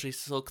essentially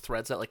silk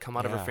threads that like come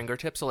out of her Yeah.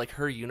 fingertips. So like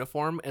her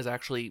uniform is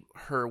actually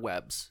her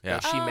webs Yeah.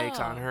 that she makes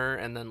on Oh. her,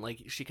 and then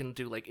like she can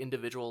do like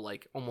individual,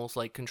 like almost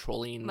like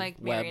controlling like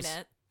webs.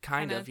 marionette.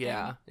 Kind kinda of,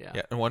 yeah, yeah.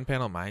 Yeah. In one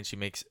panel of mine, she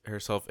makes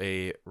herself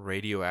a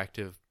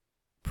radioactive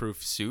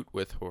proof suit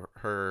with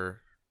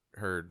her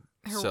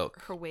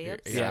silk. Her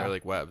webs. Yeah, Yeah. her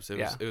like webs. It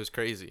Yeah. was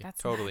crazy. That's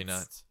totally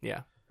nuts. nuts.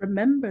 Yeah.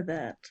 Remember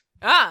that.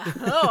 Ah.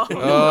 Oh.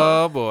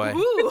 Oh boy.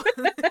 Woo.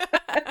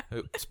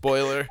 Oop,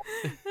 spoiler.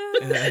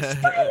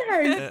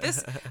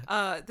 Spoilers!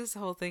 This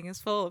whole thing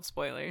is full of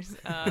spoilers.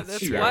 That's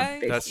True.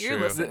 why That's you're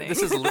true. listening.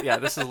 This is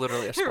this is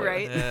literally a spoiler.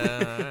 Right.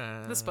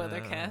 Yeah. The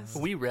spoiler cast.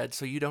 We read,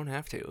 so you don't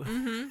have to.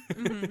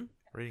 Mm-hmm, mm-hmm.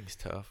 Reading's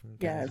tough. Okay.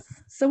 Yes.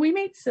 So we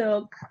meet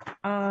Silk.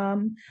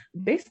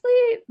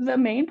 Basically, the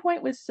main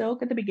point with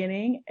Silk at the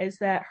beginning is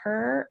that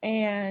her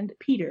and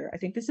Peter, I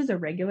think this is a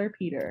regular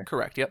Peter,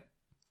 Correct. Yep.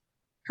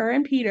 her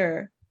and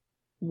Peter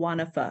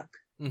wanna fuck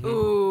Mhm.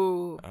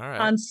 Ooh. All right.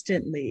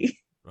 constantly.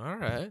 All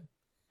right.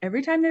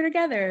 Every time they're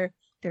together,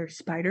 their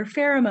spider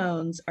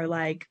pheromones are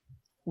like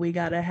we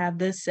gotta have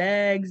the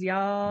segs,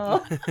 y'all.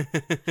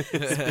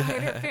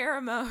 Spider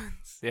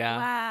pheromones. Yeah.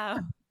 Wow.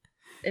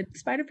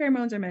 Spider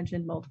pheromones are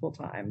mentioned multiple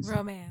times,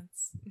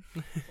 Romance.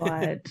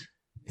 but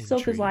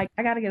Silk is Intrigue. like,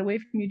 I gotta get away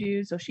from you,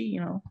 dude. So she,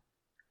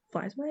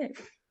 flies away.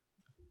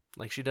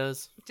 Like she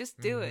does. Just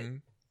do it.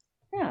 Mhm.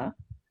 Yeah.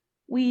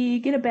 We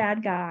get a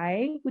bad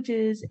guy, which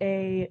is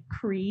a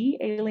Kree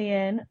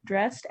alien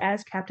dressed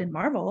as Captain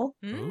Marvel.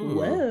 Mm. Ooh.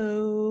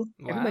 Whoa.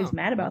 Everybody's Wow.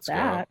 mad about Let's go.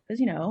 that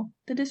because,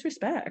 the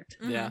disrespect.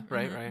 Yeah,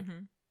 right, mhm, right.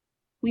 mhm.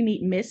 We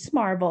meet Miss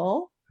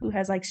Marvel, who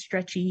has like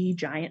stretchy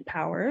giant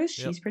powers.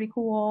 Yep. She's pretty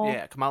cool.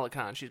 Yeah, Kamala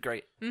Khan. She's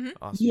great.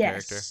 Awesome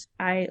Yes, character.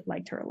 I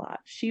liked her a lot.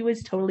 She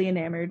was totally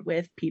enamored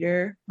with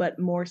Peter, but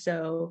more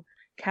so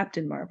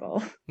Captain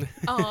Marvel.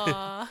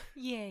 Aw,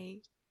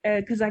 yay.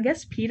 Because I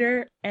guess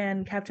Peter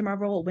and Captain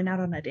Marvel went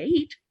out on a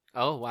date.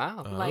 Oh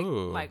wow.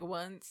 Oh. Like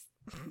once.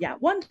 Yeah,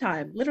 one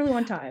time, literally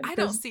one time. I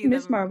don't 'Cause see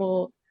Miss them-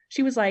 Marvel.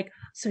 She was like,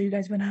 "So you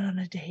guys went out on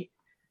a date?"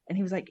 And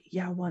he was like,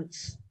 "Yeah,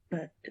 once,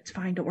 but it's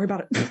fine. Don't worry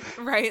about it."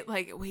 Right?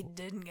 Like, we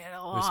didn't get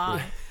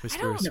along.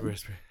 Whisper, don't- whisper,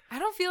 whisper. I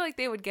don't feel like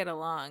they would get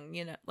along,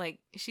 Like,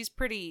 she's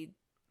pretty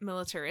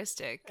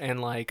militaristic.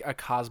 And like a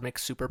cosmic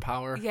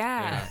superpower.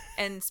 Yeah.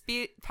 And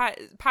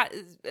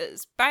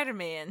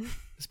Spider-Man.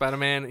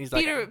 Spider-Man. He's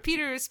like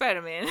Peter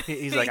Spider-Man.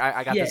 He's like,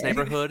 I got this Yeah.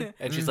 neighborhood,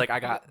 and she's like,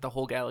 I got the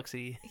whole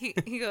galaxy. He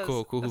goes,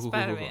 Cool, cool, cool, cool, cool,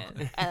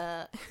 Spider-Man.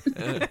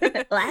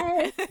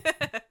 What?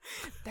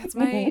 That's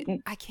my.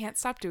 I can't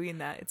stop doing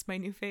that. It's my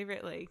new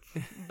favorite. Like,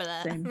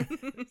 blah. Same.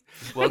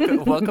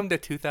 Welcome to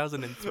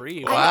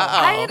 2003.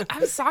 Wow.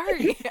 I'm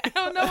sorry. I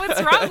don't know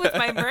what's wrong with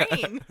my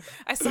brain.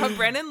 I saw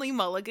Brennan Lee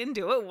Mulligan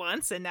do it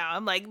once, and now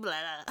I'm like, blah.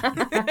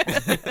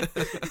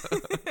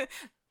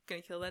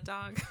 Gonna kill that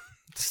dog.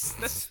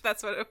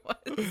 That's what it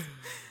was.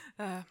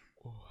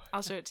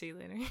 I'll show it to you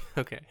later.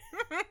 Okay.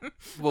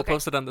 We'll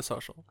post it on the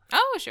social.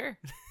 Oh, sure.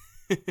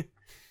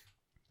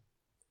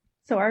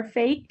 So our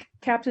fake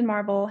Captain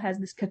Marvel has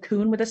this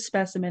cocoon with a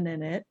specimen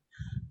in it.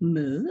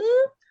 Moo.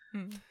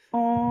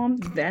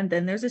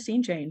 Then there's a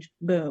scene change.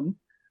 Boom.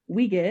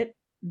 We get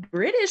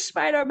British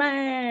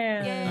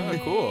Spider-Man. Yay.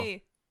 Oh, cool.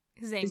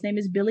 His name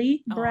is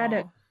Billy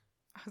Braddock. Oh,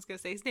 I was gonna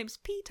say his name's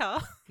Peter.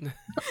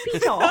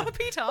 Peter.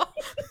 Peter.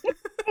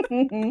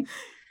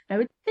 No,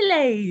 it's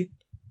Billy.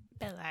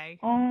 Billy.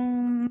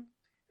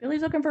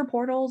 Billy's looking for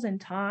portals in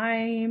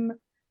time.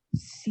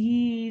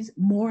 Sees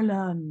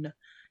Morlan.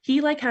 He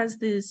has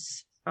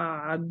this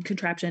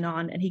contraption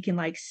on, and he can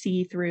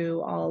see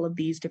through all of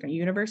these different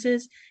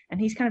universes, and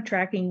he's kind of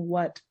tracking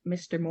what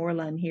Mr.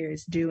 Morlan here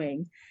is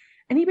doing.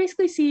 And he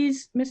basically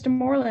sees Mr.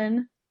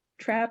 Morlan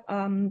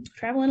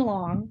traveling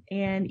along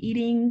and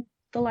eating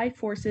the life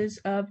forces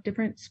of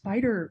different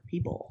spider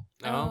people,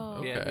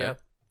 Oh, yeah, okay. yeah.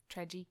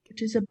 Tragic.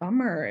 which is a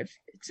bummer. It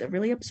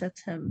really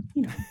upsets him,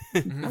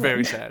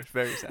 Very sad.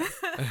 Very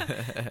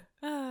sad.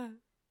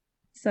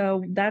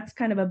 So that's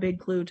kind of a big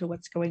clue to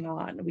what's going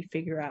on. We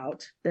figure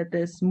out that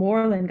this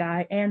Morlan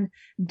guy and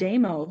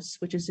Deimos,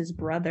 which is his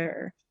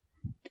brother,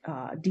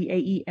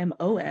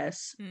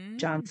 Daemos,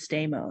 John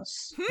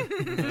Stamos.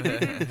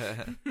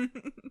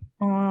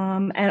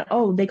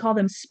 And they call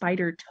them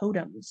spider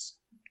totems,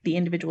 the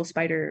individual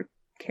spider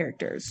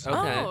characters.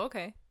 Okay. Oh,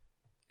 okay.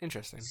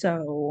 Interesting.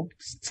 So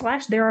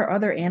 / there are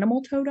other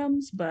animal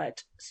totems,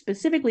 but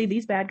specifically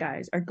these bad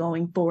guys are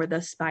going for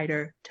the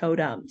spider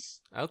totems.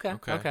 Okay.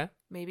 Okay. Okay.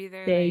 Maybe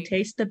they're They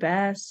taste the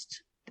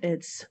best.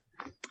 It's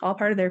all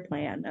part of their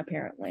plan, maybe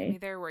apparently.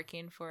 they're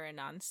working for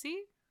Anansi.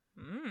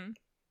 Mhm.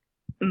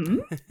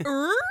 Ooh.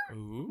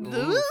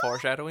 Ooh,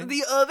 foreshadowing.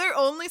 The other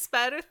only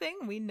spider thing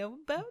we know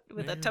about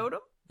with a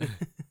totem.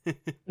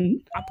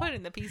 I'm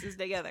putting the pieces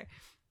together.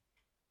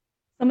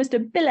 So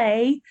Mr.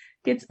 Billy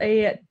gets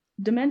a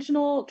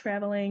dimensional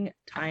traveling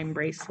time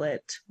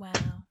bracelet. Wow.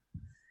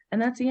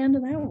 And that's the end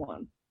of that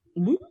one.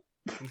 Woo.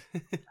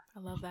 I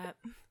love that.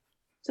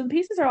 So the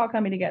pieces are all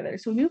coming together.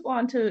 So we move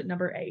on to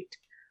number 8.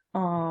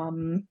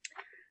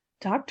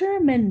 Dr.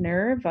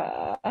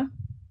 Minerva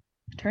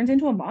turns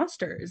into a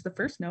monster is the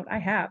first note I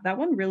have. That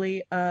one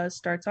really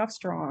starts off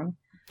strong.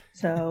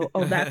 So,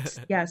 that's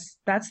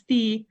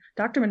the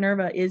Dr.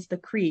 Minerva is the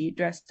Kree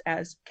dressed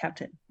as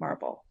Captain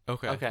Marvel,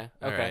 Okay. Okay.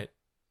 All Okay. right.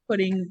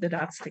 putting the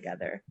dots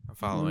together. I'm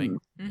following.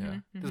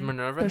 Mhm, Does mhm.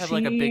 Minerva So have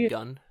like a she- big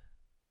gun?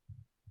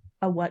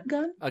 A what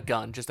gun? A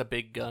gun, just a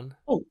big gun.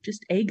 Oh,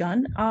 just a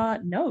gun?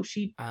 No,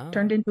 she Oh.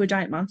 turned into a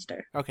giant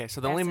monster. Okay,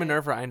 so the only That's it.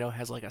 Minerva I know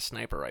has like a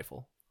sniper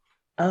rifle.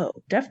 Oh,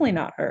 definitely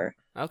not her.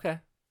 Okay.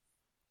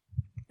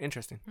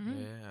 Interesting.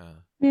 Mhm.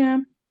 Yeah.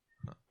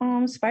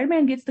 Yeah.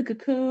 Spider-Man gets the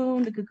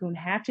cocoon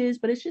hatches,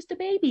 but it's just a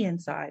baby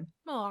inside.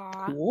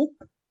 Aw. Cool.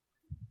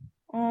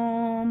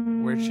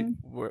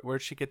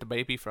 Where'd she get the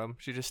baby from?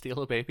 She just steal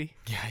a baby?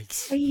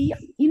 Yikes.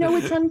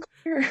 It's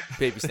unclear.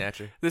 Baby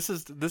snatcher. This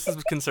is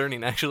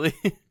concerning actually.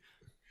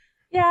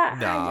 Yeah.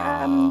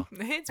 Nah.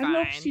 It's I don't know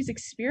fine. if she's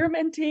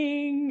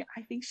experimenting.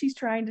 I think she's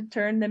trying to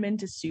turn them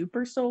into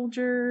super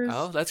soldiers.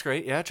 Oh, that's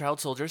great. Yeah,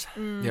 child soldiers.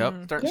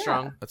 Mm. Starting Yeah.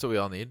 strong. That's what we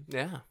all need.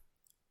 Yeah.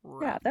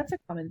 Yeah, that's a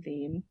common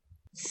theme.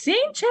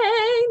 Scene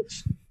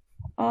change.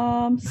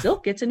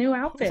 Silk gets a new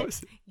outfit.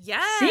 Scene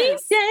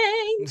Yes.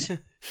 change.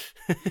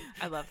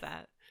 I love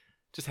that.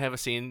 Just have a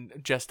scene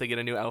just to get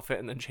a new outfit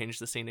and then change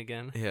the scene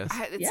again. Yes.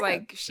 It's Yeah,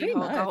 like pretty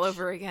She-Hulk all much.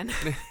 over again.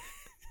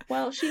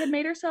 Well, she had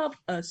made herself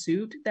a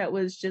suit that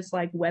was just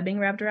like webbing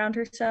wrapped around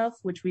herself,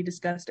 which we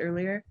discussed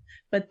earlier.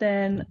 But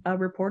then a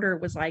reporter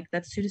was like,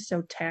 "That suit is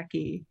so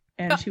tacky,"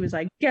 and she was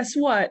like, "Guess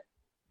what?"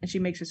 And she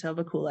makes herself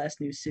a cool ass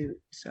new suit.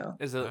 So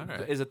Is it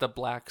Alright. is it the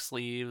black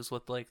sleeves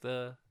with like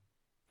the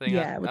thing?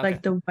 yeah, with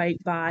like the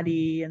white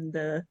body and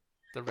the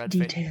the red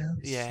face? details.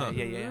 Yeah.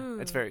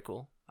 It's Ooh. very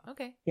cool.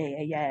 Okay.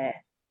 Yeah.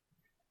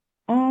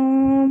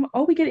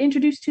 Oh, we get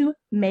introduced to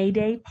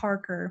Mayday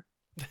Parker,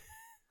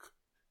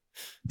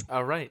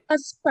 All right. a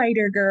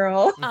spider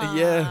girl. Aw,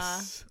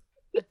 Yes.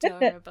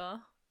 Adorable.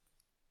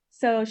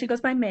 So she goes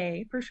by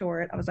May for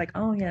short. I was like,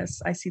 oh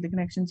yes, I see the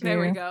connections here.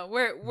 There we go.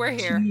 We're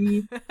here.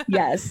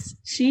 Yes,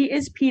 she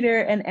is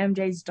Peter and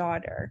MJ's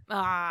daughter.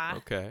 Ah.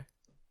 Okay.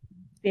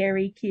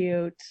 Very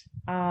cute.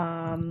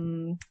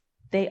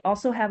 They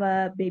also have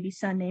a baby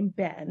son named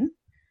Ben.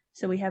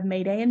 So we have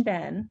Mayday and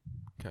Ben.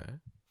 Okay.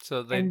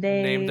 So they And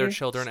named their they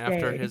children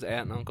after stay. his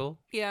aunt and uncle.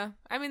 Yeah.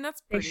 I mean,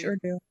 that's They pretty, sure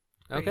do.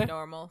 pretty Okay.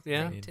 normal.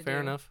 Yeah. thing to Fair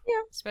do. enough.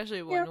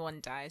 Especially when one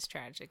dies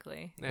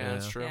tragically. Yeah,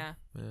 that's Yeah. true. Yeah.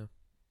 Yeah.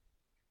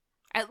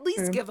 At least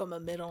True. give them a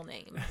middle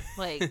name.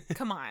 Like,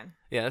 come on.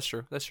 Yeah, that's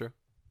true. That's true.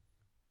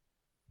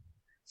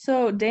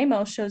 So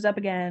Deimos shows up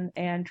again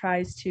and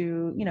tries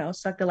to,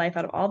 suck the life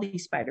out of all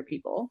these spider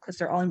people because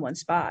they're all in one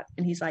spot.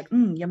 And he's like,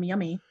 yummy,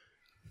 yummy.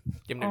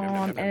 Yum, yum, yum, yum,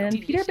 yum, yum. And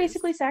Peter Delicious.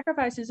 basically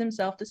sacrifices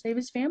himself to save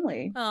his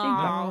family. Big Aw.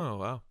 time. Oh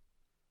wow.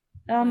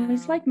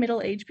 He's Wow. like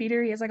middle-aged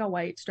Peter. He has like a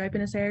white stripe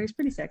in his hair. He's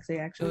pretty sexy,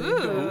 actually.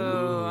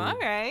 Ooh, all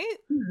right.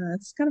 Yeah,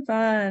 it's kind of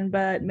fun.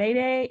 But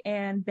Mayday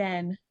and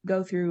Ben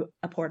go through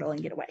a portal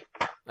and get away.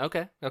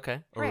 Okay.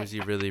 Okay. Or Right. was he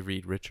really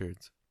Reed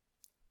Richards?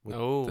 With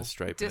Oh. the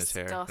stripe in his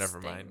hair. Never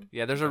Disgusting. mind.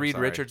 Yeah, there's a I'm Reed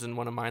sorry. Richards in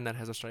one of mine that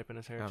has a stripe in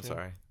his hair. I'm too.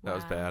 sorry. That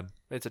was Wow. bad.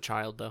 It's a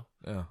child though.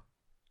 Oh.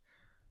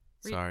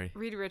 Sorry.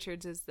 Reed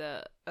Richards is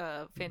the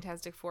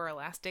Fantastic Four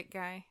elastic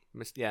guy.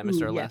 Yeah, Ooh, Mr.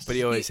 yes. Elastic. But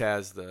he always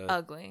has the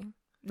Ugly.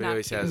 but he Not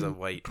always has cute. a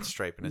white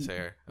stripe in his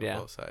hair on Yeah.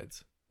 both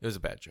sides. It was a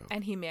bad joke.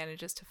 And he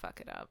manages to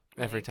fuck it up.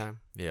 Every Like, time.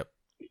 Yep.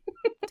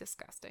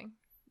 Disgusting.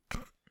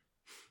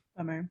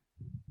 Bummer.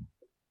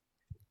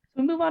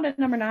 So we move on to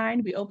number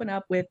 9. We open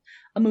up with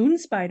a moon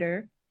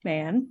spider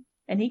man,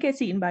 and he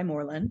gets eaten by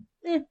Morlun.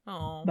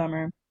 Oh.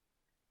 Bummer.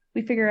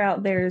 We figure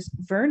out there's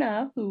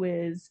Verna, who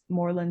is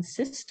Morlun's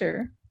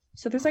sister.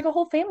 So there's like a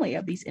whole family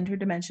of these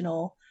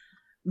interdimensional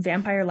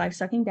vampire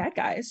life-sucking bad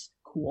guys.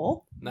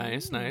 Cool.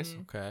 Nice, nice.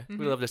 Mm. Okay.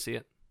 We love to see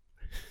it.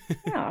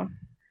 Yeah.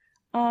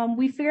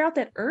 We figure out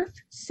that Earth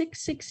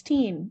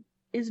 616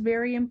 is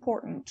very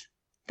important.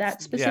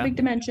 That specific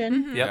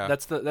dimension. Mhm. Yep,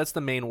 Yeah. that's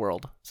the main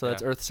world. So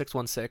that's Yeah. Earth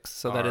 616.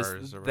 So that Mars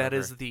is or that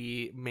is whatever.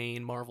 the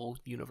main Marvel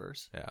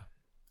universe. Yeah.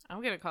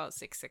 I'm gonna call it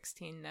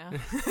 616 now.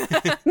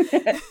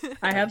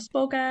 I have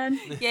spoken.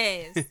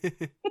 Yes.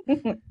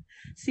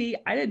 See,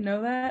 I didn't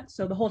know that.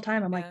 So the whole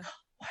time I'm like, Yeah.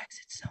 why is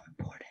it so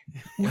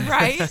important?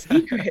 Right? What's the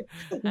secret?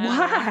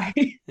 Why?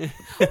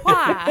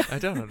 Why? I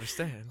don't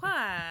understand.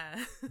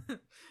 Why?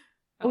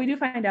 But we do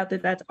find out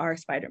that that's our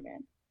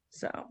Spider-Man.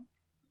 So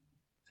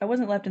I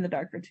wasn't left in the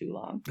dark for too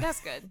long. That's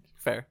good.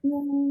 Fair.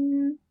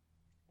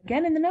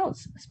 Again, in the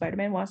notes,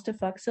 Spider-Man wants to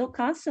fuck Silk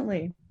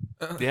constantly.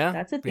 Yeah.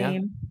 That's a yeah.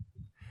 theme.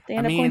 They I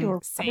end up going to mean,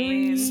 a same.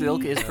 robbery.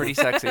 Silk is pretty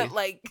sexy.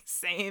 Like,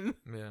 same.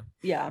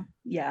 Yeah.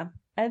 Yeah.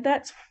 And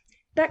that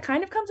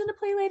kind of comes into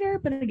play later,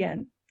 but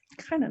again,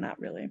 kind of not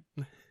really.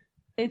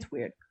 It's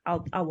weird.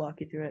 I'll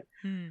walk you through it.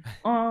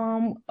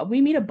 Hmm.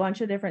 We meet a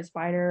bunch of different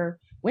Spider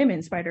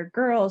women, Spider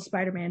Girls,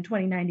 Spider-Man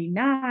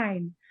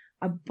 2099.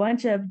 A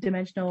bunch of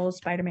dimensional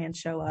Spider-Man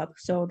show up.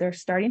 So they're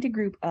starting to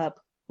group up,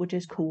 which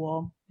is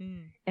cool. Hmm.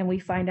 And we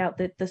find out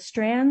that the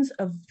strands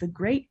of the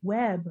Great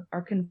Web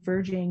are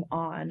converging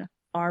on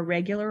our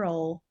regular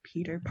old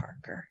Peter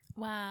Parker,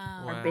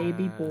 Wow. Our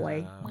baby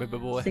boy. Wow. Baby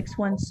boy.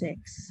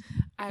 616.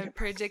 I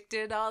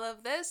predicted all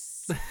of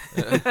this.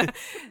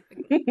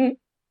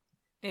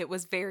 It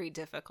was very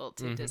difficult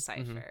to Mhm,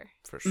 decipher.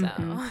 For So, sure.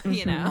 Mhm,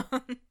 you know.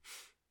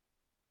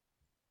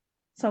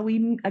 So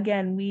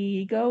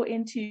we go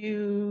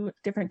into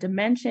different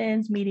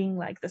dimensions, meeting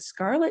like the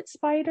Scarlet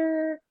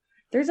Spider.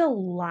 There's a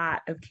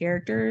lot of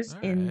characters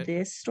in Alright.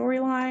 this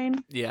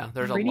storyline. Yeah,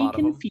 there's Pretty a lot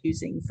of them.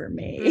 confusing for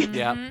me.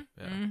 Yeah. Mhm,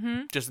 Yeah.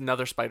 mhm. Just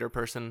another spider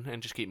person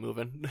and just keep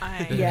moving.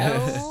 I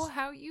Yes. know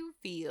how you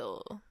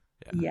feel.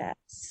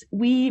 Yes.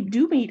 We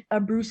do meet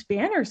a Bruce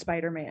Banner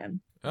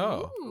Spider-Man.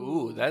 Oh.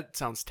 Ooh, that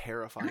sounds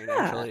terrifying Yeah.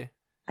 actually.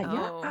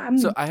 Oh.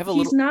 So I have a he's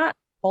little not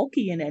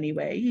bulky in any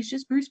way. He's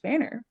just Bruce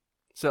Banner.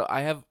 So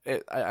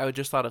I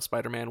just thought of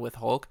Spider-Man with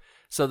Hulk.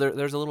 So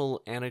there's a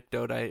little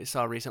anecdote I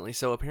saw recently.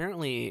 So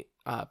apparently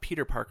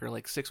Peter Parker,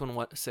 like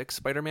 616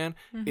 Spider-Man,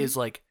 Mhm. is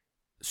like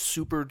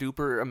super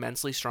duper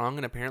immensely strong,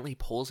 and apparently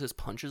pulls his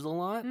punches a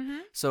lot. Mm-hmm.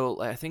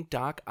 So I think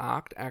Doc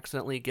Ock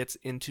accidentally gets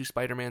into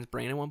Spider-Man's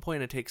brain at one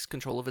point and takes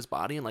control of his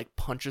body and like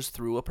punches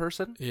through a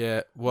person.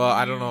 Yeah, well,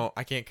 I don't know.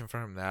 I can't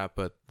confirm that,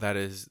 but that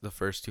is the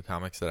first 2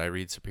 comics that I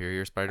read,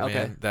 Superior Spider-Man.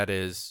 Okay. That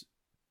is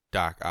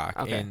Doc Ock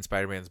Okay. in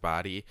Spider-Man's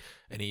body,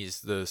 and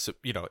he's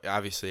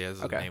obviously, as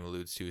the Okay. name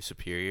alludes to,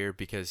 superior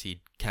because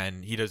he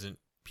doesn't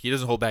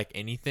hold back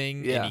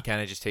anything, Yeah. and he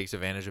kind of just takes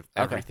advantage of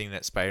Okay. everything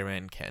that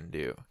Spider-Man can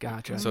do.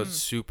 Gotcha. So it's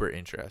super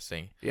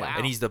interesting. Yeah. Wow.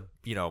 And he's the,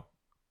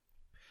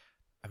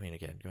 I mean,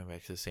 again, going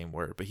back to the same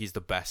word, but he's the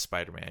best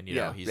Spider-Man.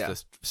 He's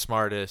the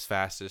smartest,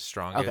 fastest,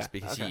 strongest Okay,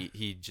 because okay.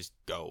 he just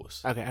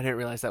goes. Okay, I didn't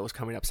realize that was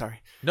coming up.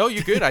 Sorry. No,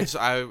 you're good. That's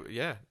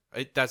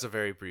a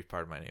very brief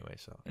part of mine anyway.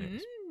 So,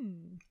 anyways.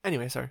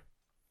 Anyway, sorry.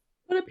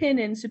 Put a pin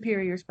in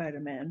Superior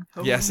Spider-Man.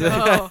 Oh, Yes.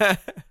 no.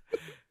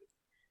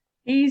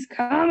 He's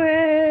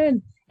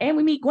coming, and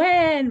we meet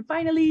Gwen.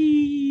 Finally,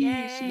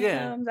 Yay. she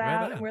Yeah, comes right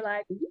out, on. and we're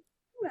like, "Ooh,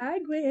 hi,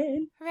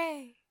 Gwen."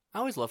 Hooray. I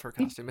always love her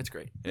costume. It's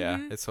great. Yeah,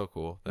 Mhm. it's so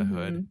cool. The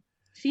hood. Mhm.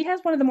 She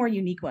has one of the more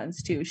unique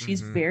ones too.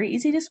 She's Mhm. very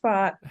easy to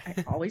spot.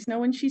 I always know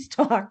when she's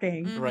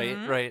talking. Right,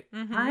 Mhm. right.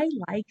 Mhm. I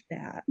like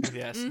that.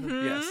 Yes,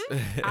 Mhm.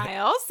 yes. I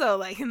also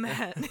like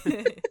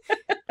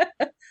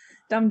that.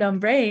 Dumb dumb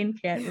brain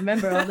can't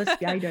remember all the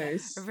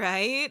spiders.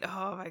 Right?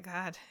 Oh my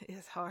god,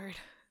 it's hard.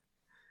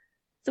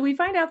 So we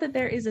find out that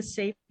there is a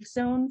safe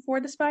zone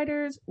for the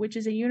spiders, which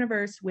is a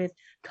universe with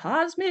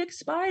cosmic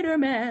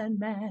Spider-Man,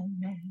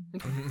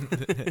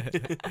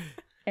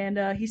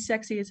 and he's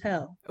sexy as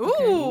hell.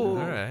 Ooh.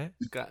 All right.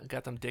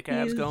 got them dick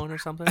abs He's- going or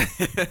something.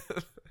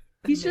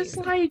 He's just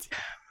Amazing. like,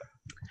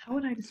 how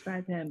would I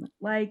describe him?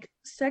 Like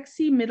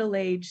sexy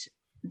middle-aged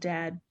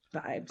dad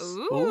vibes.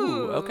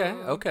 Ooh,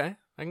 okay.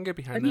 I can get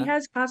behind But he that.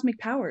 has cosmic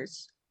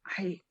powers.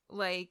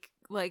 Like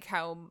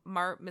how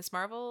Miss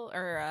Marvel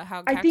or how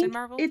I Captain think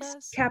Marvel it's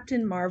does.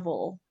 Captain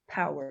Marvel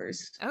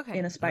powers Okay.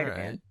 in a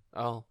Spider-Man.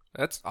 Oh,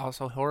 that's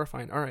also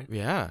horrifying. All right.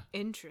 Yeah.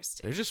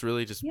 Interesting. They're just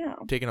really Yeah,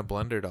 taking a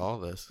blender to all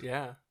this.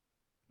 Yeah.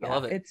 I yeah,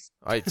 love it. It's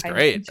It's I'm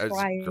great. It's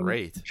trying-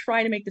 great.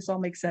 trying to make this all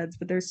make sense,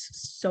 but there's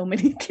so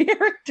many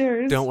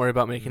characters. Don't worry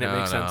about making it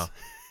No, make no. sense.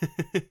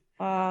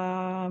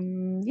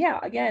 Yeah,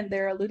 again,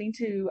 they're alluding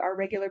to our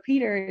regular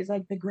Peter is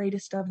like the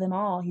greatest of them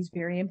all. He's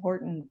very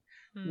important.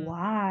 Hmm.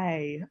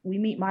 Why? We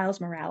meet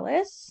Miles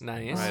Morales.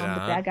 Nice. Right The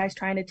on. bad guys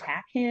trying to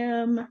attack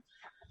him.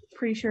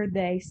 Pretty sure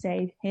they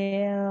save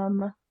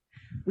him.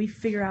 We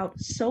figure out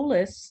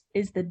Solus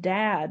is the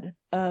dad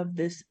of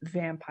this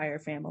vampire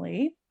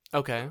family.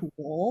 Okay.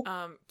 Cool.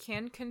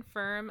 Can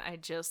confirm. I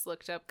just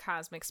looked up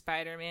Cosmic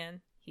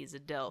Spider-Man. He's a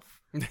Delph.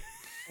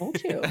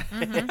 Told you.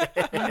 Mhm.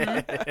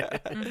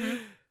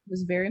 It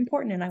was very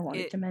important, and I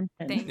wanted It- to mention.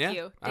 Thank Yeah,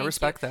 you. I Thank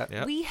respect you. that.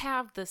 Yep. We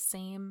have the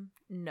same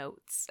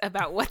notes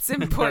about what's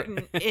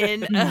important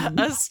in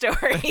a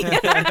story.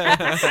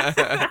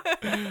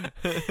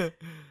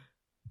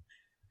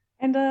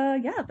 And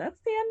yeah, that's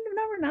the end of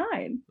number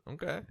 9.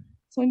 Okay.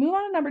 So we move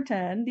on to number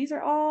 10. These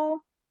are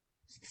all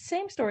the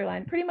same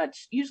storyline. Pretty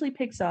much usually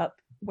picks up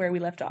where we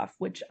left off,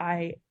 which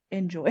I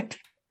enjoyed.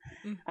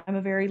 Mm. I'm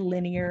a very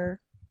linear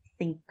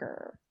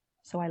thinker,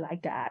 so I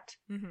like that.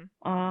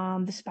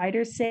 Mhm. The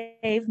spiders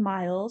save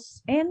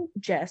Miles and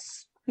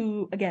Jess,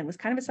 who again was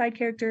kind of a side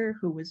character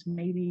who was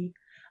maybe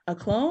a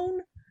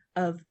clone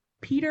of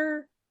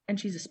Peter, and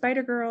she's a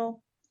Spider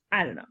Girl.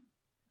 I don't know.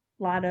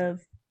 A lot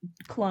of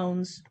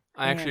clones.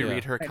 I actually and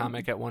read her Spider-Man.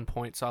 comic at one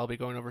point, so I'll be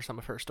going over some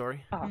of her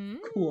story. Oh,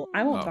 cool.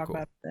 I won't Oh, talk cool.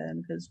 about it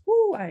then because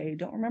I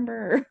don't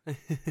remember.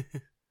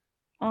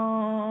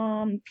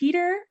 Our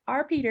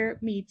Peter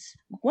meets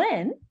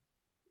Gwen,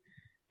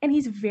 and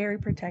he's very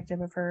protective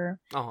of her.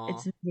 Aw.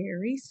 It's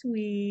very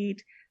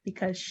sweet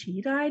because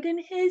she died in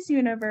his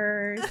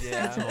universe.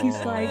 Yeah. And so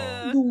he's like,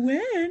 Aw.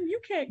 Gwen, you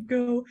can't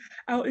go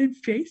out and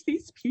face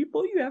these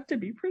people. You have to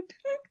be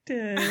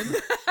protected.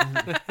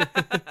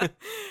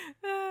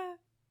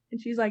 And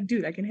she's like,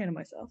 dude, I can handle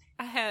myself.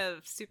 I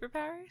have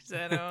superpowers.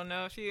 I don't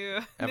know if you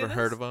Ever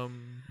heard of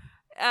them?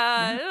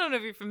 I don't know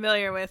if you're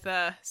familiar with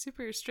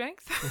super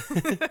strength,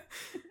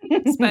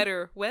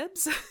 spider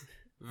webs.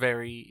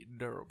 Very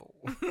durable.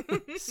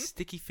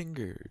 Sticky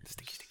fingers.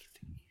 Sticky.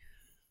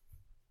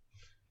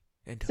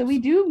 And So we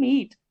do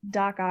meet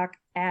Doc Ock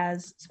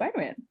as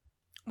Spider-Man.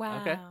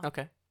 Wow.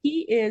 Okay.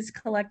 He is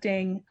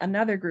collecting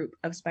another group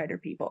of spider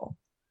people.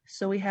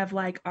 So we have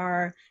like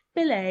our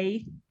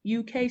Billy,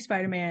 UK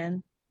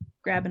Spider-Man,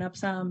 grabbing up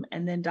some,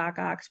 and then Doc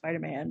Ock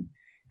Spider-Man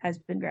has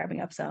been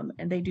grabbing up some,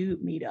 and they do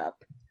meet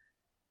up.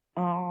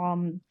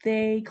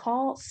 They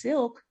call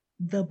Silk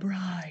the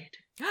bride.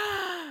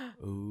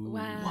 Ooh.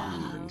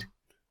 Wow.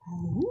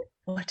 Ooh,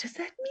 what does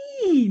that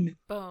mean?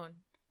 Bone.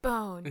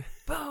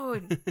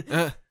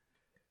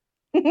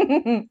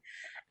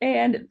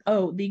 And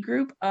the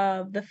group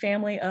of the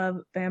family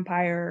of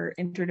vampire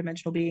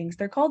interdimensional beings,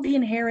 they're called the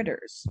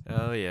Inheritors.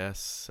 Oh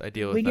yes, I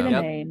deal with We get them. a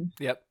Yep. name.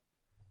 Yep.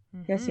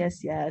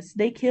 Yes.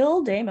 They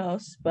kill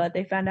Deimos, but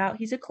they found out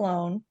he's a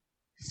clone,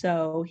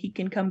 so he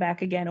can come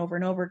back again over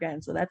and over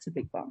again. So that's a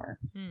big bummer.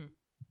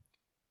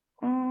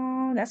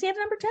 That's the end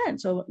of number 10.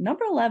 So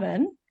number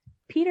 11,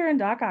 Peter and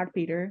Doc Ock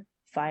Peter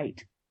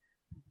fight.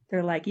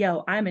 They're like,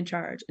 yo, I'm in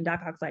charge. And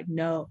Doc Ock's like,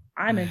 no,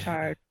 I'm in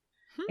charge.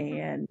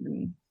 And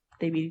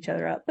they beat each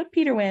other up. But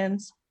Peter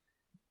wins.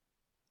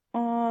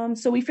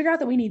 So we figure out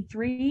that we need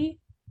three,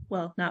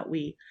 well, not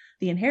we,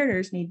 the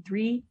inheritors need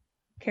three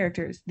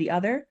characters, the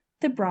other,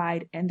 the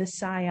bride, and the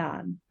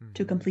scion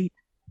to complete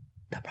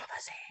the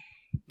prophecy.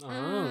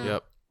 Oh.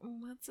 Yep.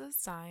 What's a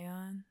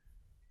scion?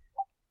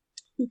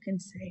 Who can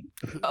say?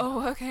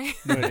 Oh, okay.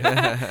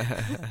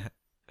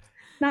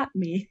 Not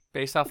me.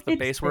 Based off the It's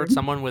base word, them.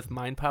 someone with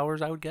mind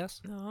powers, I would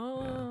guess.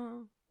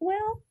 Oh.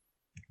 Well,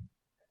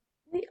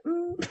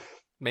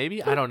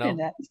 Maybe? I don't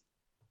know.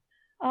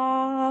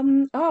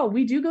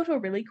 We do go to a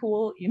really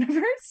cool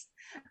universe.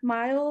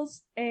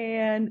 Miles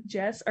and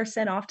Jess are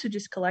sent off to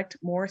just collect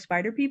more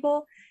spider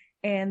people,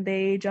 and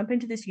they jump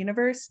into this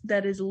universe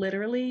that is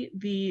literally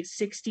the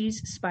 60s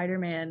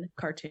Spider-Man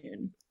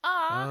cartoon.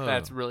 Aw.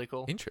 That's really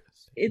cool.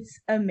 Interesting. It's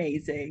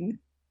amazing.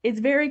 It's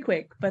very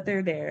quick, but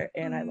they're there,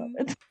 and I love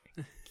it.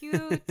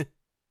 Cute.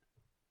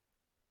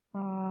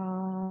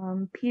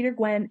 Peter,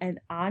 Gwen, and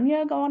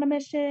Anya go on a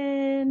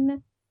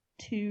mission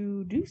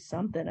to do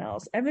something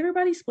else.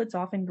 Everybody splits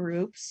off in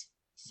groups.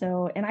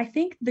 So, and I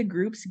think the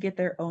groups get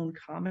their own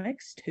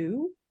comics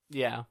too.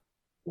 Yeah.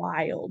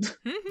 Wild.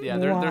 Yeah,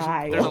 there's a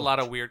Wild. lot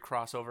of weird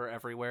crossover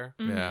everywhere.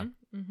 Yeah.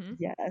 Mm-hmm.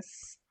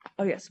 Yes.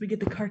 Oh, yes. We get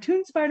the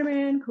cartoon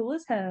Spider-Man, cool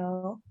as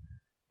hell.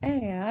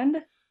 And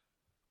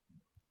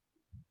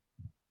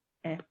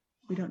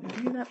we don't need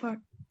to do that part.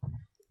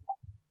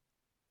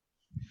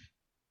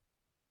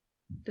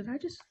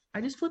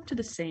 I just flipped to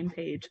the same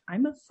page.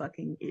 I'm a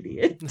fucking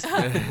idiot.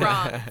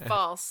 Wrong.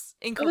 False.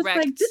 I was Incorrect.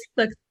 like, this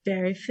looks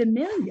very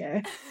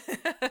familiar.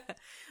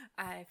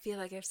 I feel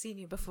like I've seen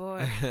you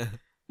before.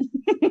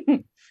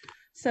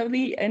 So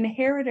the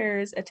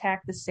inheritors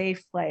attack the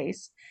safe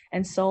place,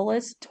 and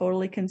Solus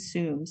totally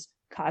consumes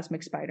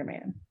Cosmic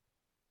Spider-Man.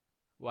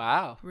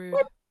 Wow. Rude.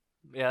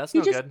 Yeah, that's He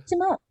no just good. eats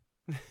him up.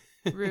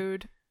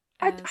 Rude.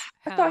 I as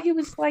hell. thought he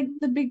was like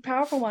the big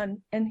powerful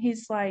one, and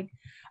he's like,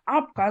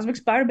 I'm Cosmic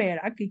Spider-Man,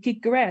 I could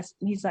kick your ass.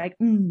 And he's like,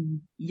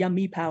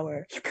 yummy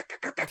power.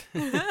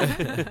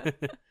 And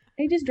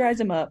he just dries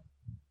him up.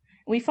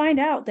 We find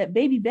out that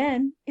Baby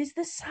Ben is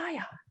the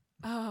scion.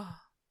 Oh.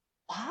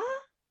 What?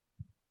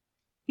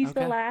 He's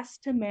the Okay.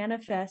 last to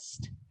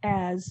manifest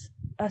as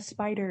a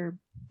spider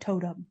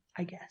totem,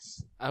 I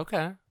guess.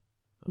 Okay.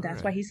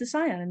 That's why he's the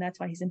scion, and that's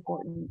why he's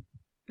important.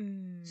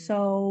 Mm.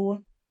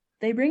 So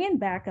they bring in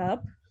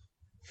backup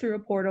through a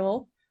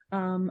portal,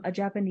 a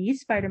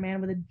Japanese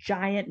Spider-Man with a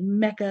giant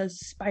mecha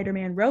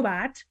Spider-Man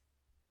robot.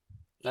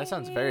 That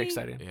sounds very Yay.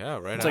 exciting. Yeah,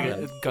 right. It's on. like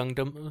a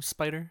Gundam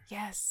spider.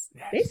 Yes.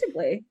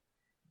 Basically.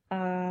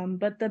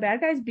 But the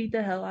bad guys beat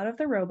the hell out of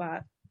the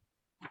robot.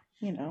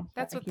 You know.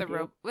 That's what like he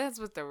did. that's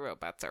what the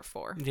robots are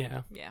for.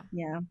 Yeah. Yeah.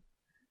 Yeah.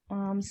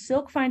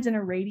 Silk finds an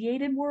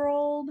irradiated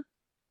world,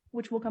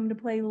 which will come to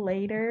play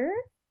later.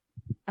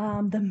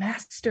 The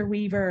Master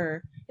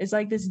Weaver is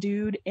like this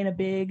dude in a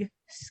big,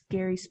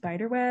 scary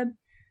spider web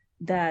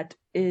that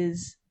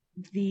is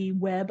the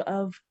web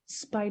of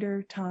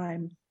spider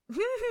time.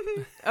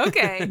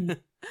 Okay.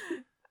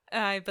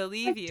 I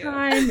believe Like you.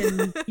 time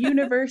and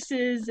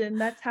universes, and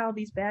that's how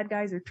these bad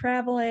guys are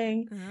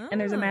traveling. And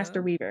there's a Master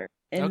Oh, Weaver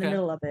in Okay. the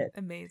middle of it.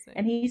 Amazing.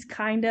 And he's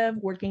kind of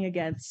working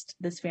against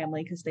this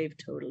family because they've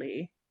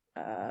totally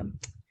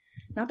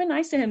not been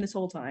nice to him this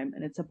whole time,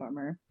 and it's a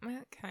bummer.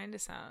 That kind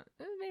of sound.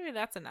 Maybe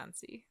that's a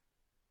Nancy.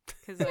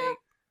 Because like,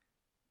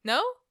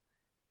 no.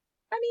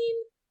 I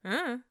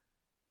mean,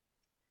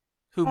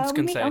 Whom we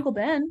can meet say? Uncle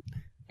Ben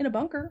in a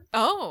bunker.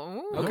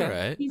 Oh. Okay. All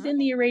right. He's in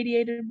the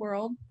irradiated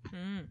world.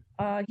 Mm.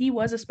 He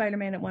was a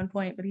Spider-Man at one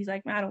point, but he's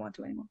like, I don't want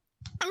to anymore.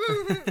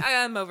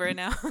 I'm over it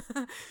now.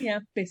 Yeah,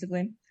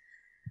 basically.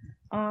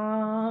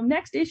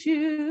 Next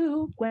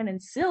issue, Gwen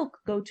and Silk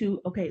go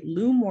to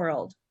Loom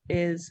World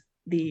is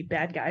the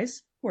bad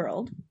guys'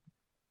 world.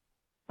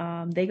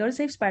 They go to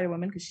save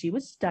Spider-Woman because she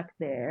was stuck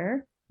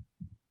there.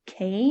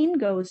 Kane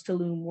goes to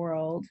Loom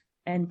World,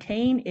 and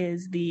Kane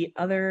is the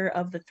other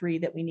of the three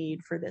that we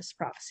need for this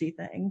prophecy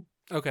thing.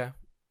 Okay.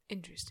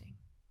 Interesting.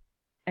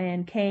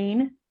 And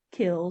Kane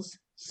kills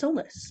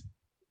Solus.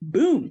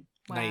 Boom.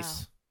 Wow.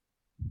 Nice.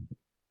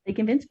 They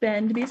convince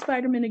Ben to be a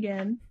Spider-Man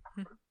again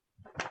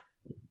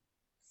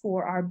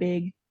for our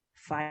big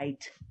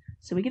fight.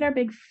 So we get our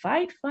big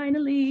fight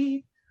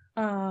finally.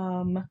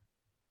 Karn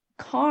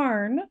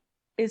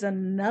is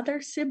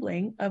another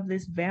sibling of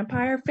this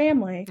vampire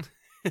family,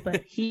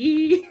 but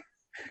he's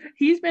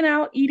been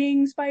out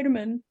eating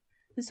Spider-Man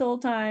this whole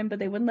time, but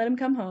they wouldn't let him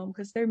come home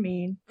because they're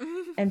mean.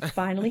 And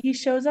finally he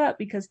shows up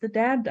because the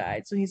dad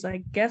died. So he's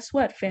like, guess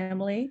what,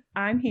 family?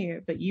 I'm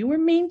here, but you were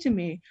mean to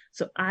me.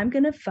 So I'm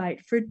going to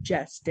fight for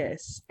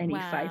justice. And he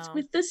fights Wow.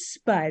 with the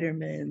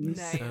Spider-Mans.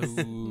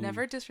 Nice. Ooh.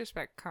 Never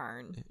disrespect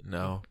Karn.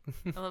 No.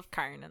 I love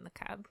Karn in the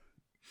cab.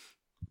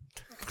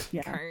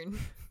 Yeah. Karn.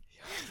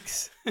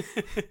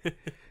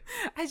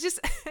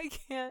 I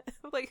can't.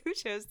 Like, who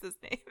chose this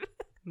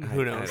name?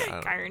 Who knows? I don't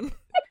know. Karn.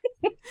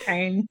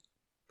 Karn.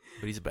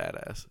 But he's a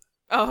badass.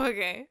 Oh,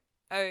 okay.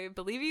 I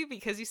believe you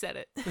because you said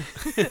it.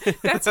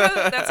 That's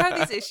how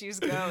these issues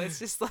go. It's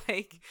just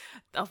like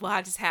a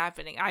lot is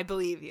happening. I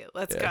believe you.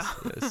 Let's Yes,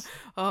 go. yes.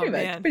 Oh pretty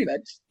man. much, pretty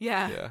much.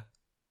 Yeah. Yeah.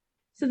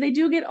 So they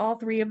do get all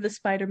three of the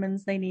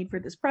Spider-Mans they need for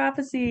this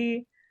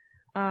prophecy.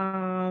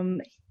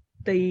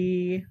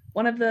 The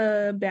one of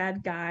the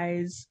bad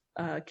guys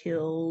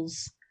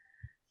kills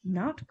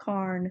not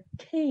Karn,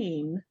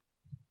 Kane,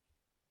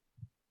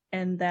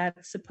 and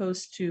that's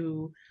supposed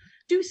to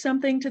do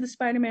something to the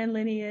Spider-Man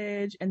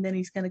lineage, and then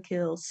he's gonna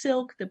kill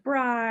Silk, the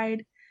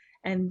bride,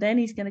 and then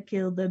he's gonna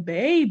kill the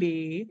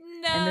baby,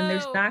 No. and then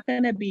there's not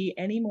gonna be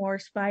any more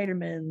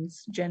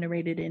Spider-Mans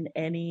generated in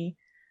any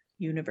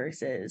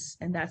universes,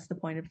 and that's the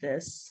point of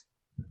this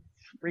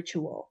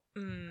ritual.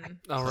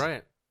 All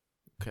right.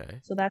 Okay.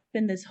 So that's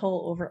been this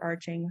whole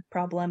overarching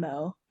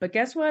problemo. But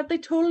guess what? They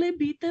totally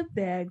beat the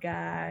bad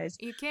guys.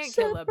 You can't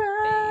kill a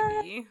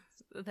Surprise! baby.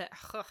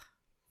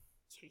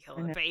 You kill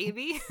I a know.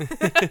 baby?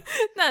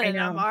 Not I in a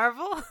know.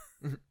 Marvel.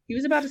 He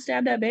was about to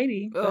stab that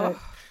baby, but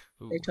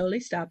Ugh. they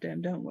totally stopped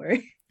him. Don't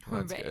worry.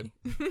 Well, that's good.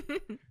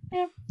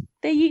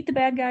 They yeet the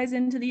bad guys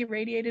into the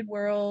irradiated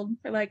world.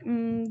 They're like,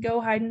 go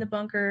hide in the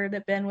bunker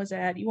that Ben was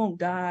at. You won't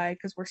die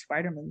because we're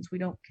Spider-Mans. We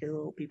don't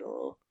kill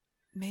people.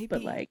 Maybe,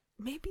 But, like,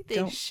 maybe they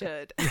don't-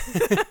 should.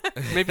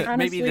 Maybe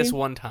Honestly- this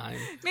one time.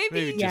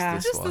 maybe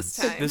just just this one. this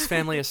time. This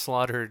family has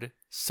slaughtered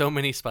so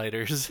many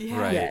spiders Yeah.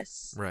 Right.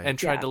 Yes. Right. and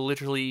tried Yeah. to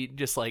literally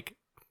just like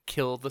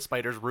kill the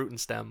spider's root and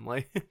stem.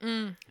 Like,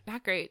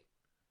 Not great.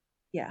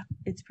 Yeah,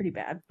 it's pretty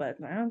bad, but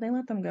they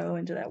let them go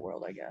into that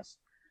world, I guess.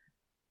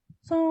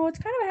 So it's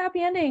kind of a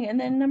happy ending. And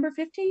then number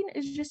 15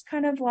 is just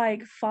kind of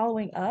like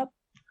following up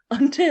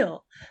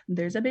until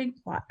there's a big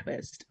plot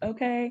twist.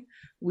 Okay.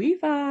 We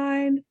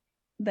find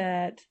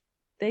that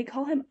they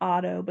call him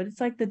Otto, but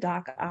it's like the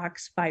Doc Ock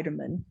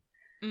Spider-Man.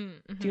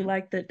 Mm-hmm. Do you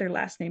like that their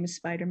last name is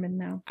Spider-Man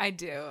now? I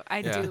do. I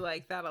Yeah. do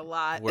like that a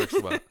lot. Works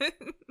well.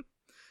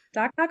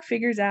 Doc Ock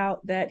figures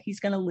out that he's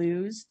going to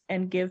lose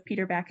and give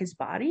Peter back his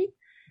body.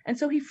 And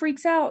so he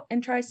freaks out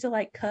and tries to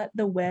like cut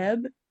the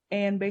web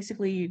and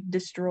basically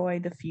destroy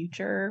the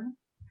future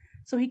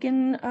so he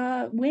can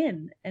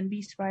win and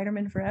be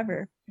Spider-Man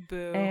forever.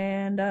 Boo.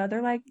 And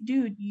they're like,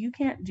 dude, you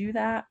can't do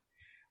that.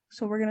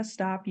 So we're going to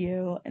stop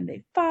you. And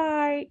they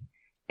fight.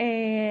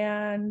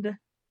 And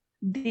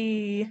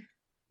the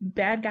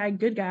bad guy,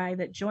 good guy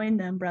that joined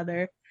them,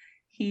 brother,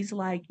 he's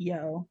like,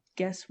 yo,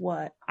 guess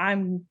what?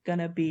 I'm going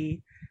to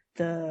be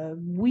the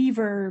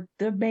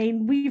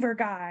main Weaver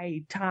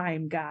guy,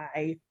 time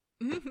guy,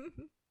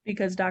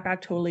 because Doc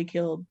Ock totally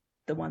killed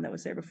the one that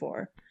was there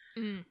before.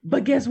 Mm.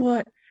 But guess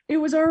what? It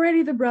was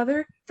already the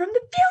brother from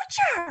the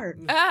future.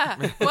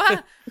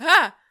 What?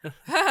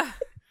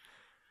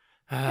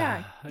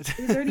 Yeah. It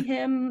was already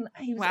him.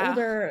 He was Wow.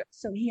 older,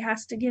 so he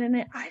has to get in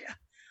it.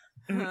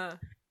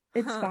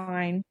 It's Huh.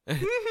 fine.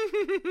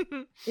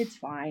 It's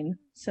fine.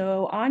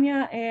 So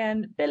Anya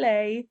and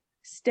Billy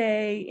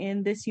stay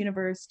in this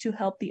universe to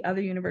help the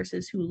other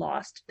universes who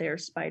lost their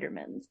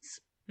Spider-Mans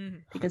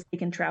Mhm. because they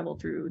can travel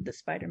through the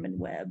Spider-Man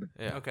web,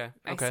 Yeah. okay.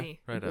 I Okay. see.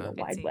 Right. the I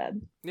wide see.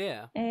 web.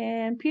 Yeah.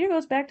 And Peter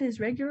goes back to his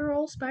regular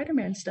old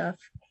Spider-Man stuff.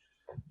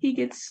 He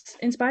gets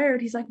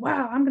inspired. He's like,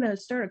 wow, I'm going to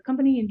start a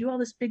company and do all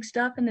this big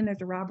stuff. And then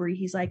there's a robbery.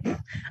 He's like,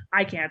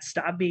 I can't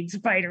stop being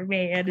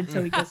Spider-Man. And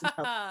so he goes and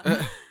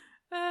helps.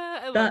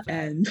 I The love that.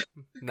 end.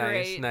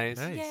 Nice. Great. Nice.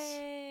 Nice.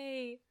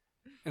 Yay.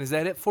 And is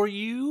that it for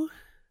you?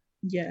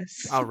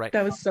 Yes. All right.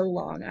 That was so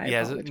long. I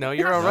Yes. apologize. No,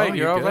 you're all No, right. You're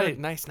you're all good. right.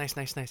 Nice.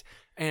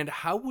 And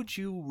how would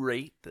you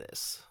rate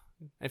this?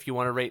 If you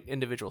want to rate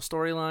individual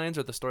storylines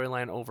or the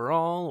storyline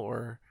overall,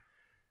 or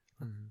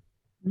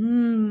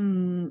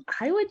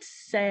I would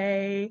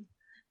say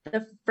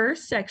the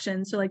first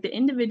section, so like the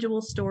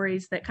individual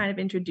stories that kind of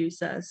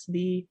introduce us,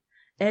 the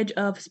Edge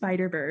of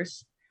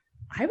Spider-Verse,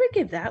 I would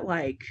give that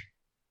like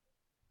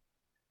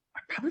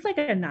probably like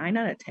a 9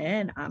 out of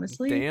 10,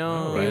 honestly.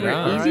 damn, They right were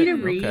on. easy to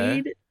Okay.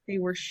 read. They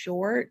were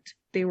short.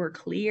 They were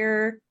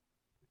clear.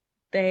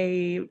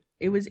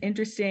 It was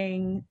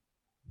interesting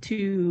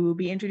to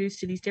be introduced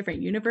to these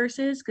different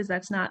universes because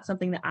that's not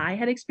something that I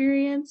had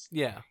experienced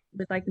Yeah.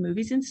 with like the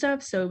movies and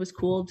stuff. So it was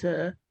cool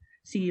to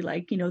see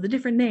like, the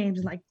different names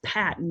and like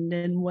Patton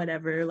and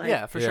whatever. Like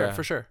Yeah, for sure, Yeah.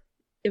 for sure.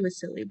 it was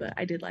silly, but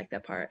I did like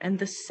that part. And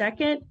the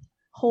second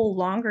whole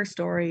longer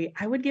story,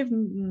 I would give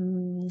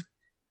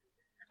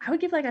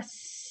like a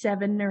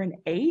 7 or an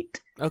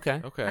 8.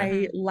 Okay. Okay.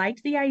 I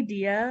liked the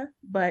idea,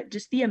 but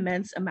just the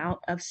immense amount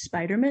of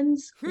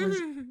Spider-Mans was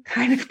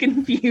kind of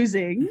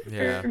confusing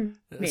Yeah. for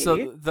me. So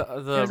It the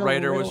was a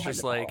writer was little hard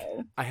just to like,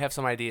 follow. I have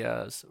some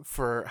ideas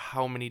for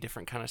how many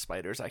different kind of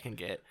spiders I can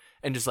get,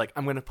 and just like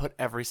I'm gonna put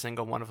every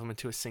single one of them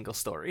into a single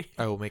story,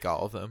 I will make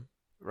all of them.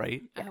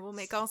 right? I will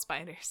make all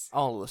spiders.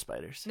 All of the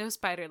spiders. No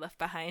spider left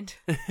behind.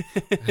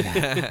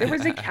 There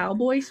was a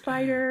cowboy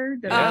spider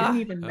that Ah. I didn't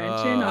even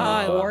mention Oh, on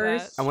I a love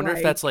horse. that. I wonder if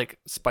like, that's like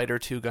Spider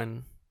Two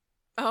Gun.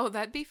 Oh,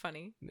 that'd be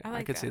funny. I I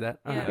like could see that.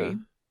 Yeah. Uh-huh. maybe.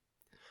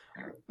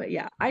 But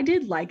yeah, I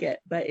did like it,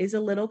 but is a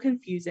little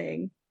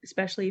confusing,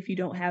 especially if you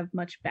don't have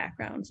much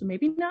background. So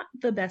maybe not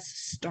the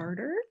best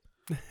starter.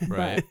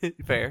 Right.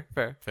 Fair.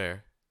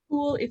 Fair.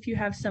 Cool if you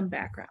have some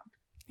background.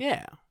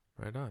 Yeah.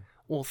 Right on.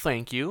 Well,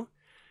 thank you.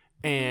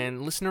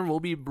 And listener, we'll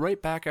be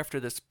right back after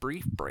this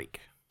brief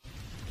break.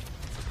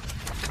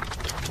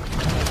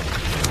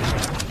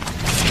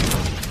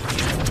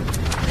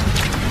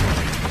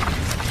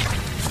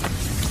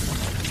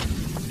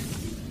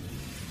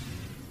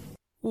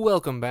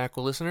 Welcome back,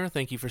 listener.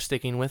 Thank you for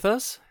sticking with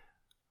us.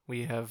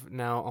 We have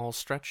now all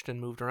stretched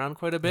and moved around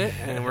quite a bit,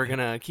 and we're going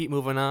to keep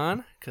moving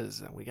on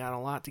because we got a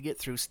lot to get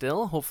through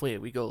still. Hopefully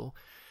we go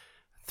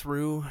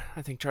through.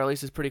 I think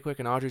Charlie's is pretty quick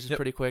and Audrey's is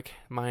pretty quick.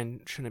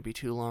 Mine shouldn't be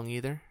too long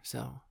either,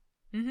 so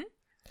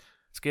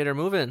let's get her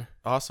moving.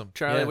 Awesome.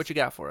 Charlie, Yeah. what you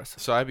got for us?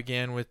 So I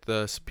began with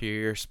the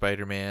Superior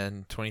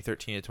Spider-Man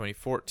 2013 to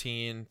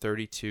 2014,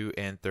 32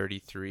 and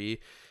 33.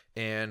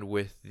 And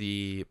with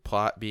the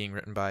plot being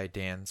written by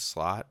Dan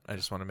Slott, I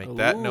just want to make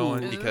that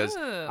known because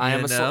I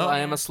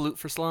am a salute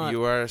for Slott.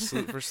 you are a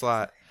salute for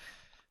Slott.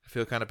 I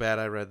feel kind of bad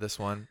I read this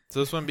one. So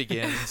this one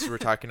begins, we're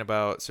talking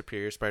about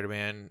Superior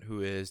Spider-Man,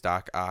 who is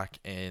Doc Ock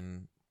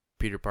in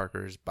Peter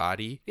Parker's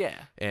body. Yeah.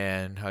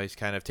 And how he's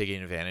kind of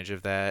taking advantage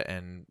of that.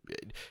 And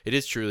it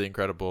is truly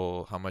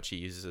incredible how much he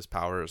uses his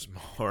powers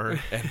more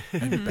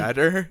and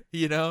better,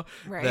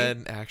 Right.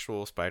 than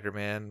actual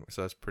Spider-Man.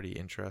 So that's pretty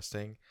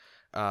interesting.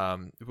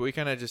 But we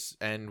kind of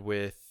just end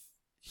with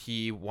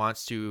he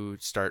wants to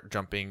start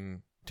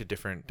jumping to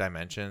different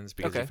dimensions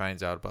because he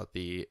finds out about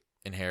the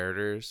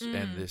inheritors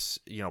and this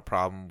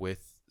problem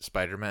with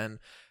Spider-Man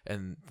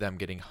and them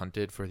getting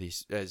hunted for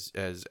these, as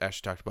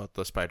Ashley talked about,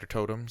 the spider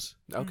totems.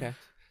 Okay.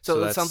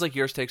 So it sounds like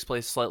yours takes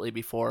place slightly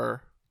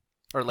before,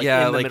 or in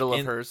the middle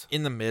of hers.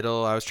 In the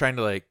middle, I was trying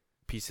to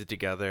piece it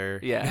together.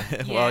 Yeah.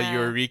 While you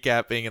were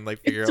recapping and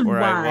figure out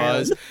where I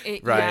was.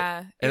 Right.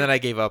 Yeah. And then I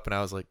gave up and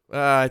I was like,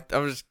 I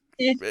was just.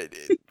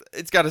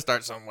 It's got to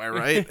start somewhere,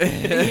 right?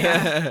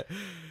 Yeah.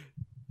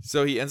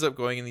 So he ends up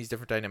going in these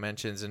different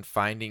dimensions and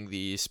finding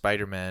these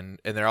Spider-Men,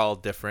 and they're all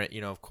different,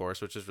 of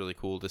course, which is really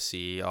cool to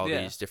see all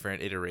these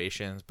different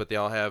iterations, but they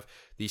all have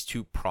these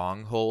 2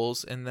 prong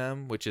holes in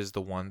them, which is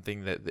the one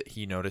thing that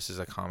he notices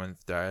a common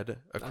thread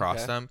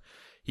across them.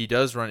 He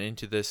does run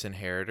into this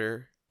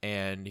inheritor,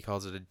 and he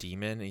calls it a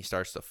demon, and he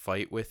starts to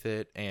fight with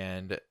it,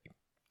 and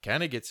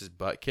kind of gets his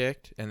butt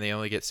kicked, and they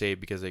only get saved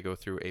because they go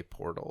through a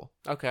portal.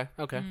 Okay.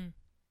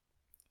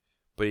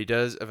 But he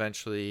does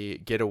eventually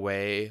get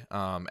away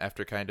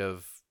after kind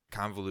of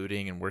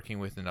convoluting and working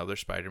with another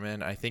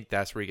Spider-Man. I think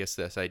that's where he gets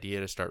this idea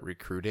to start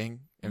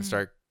recruiting and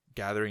start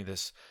gathering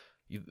this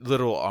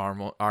little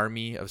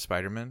army of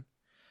Spider-Man.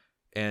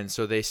 And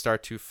so they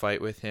start to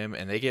fight with him,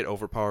 and they get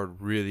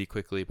overpowered really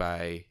quickly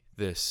by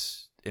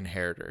this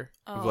inheritor.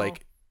 I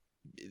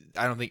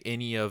don't think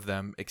any of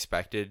them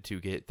expected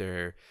to get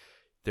their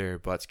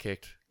butts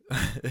kicked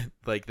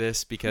like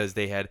this because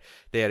they had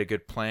a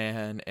good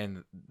plan,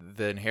 and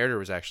the inheritor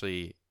was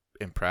actually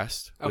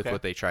impressed with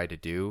what they tried to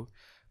do,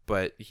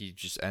 but he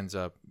just ends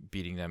up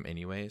beating them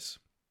anyways.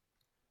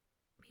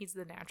 He's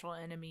the natural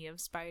enemy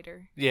of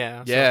Spider.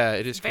 Yeah. Yeah,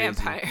 it is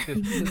Vampire.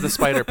 crazy. The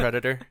spider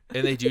predator.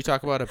 And they do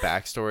talk about a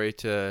backstory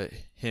to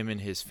him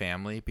and his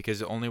family, because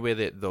the only way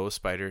that those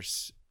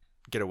spiders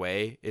get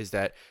away is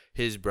that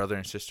his brother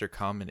and sister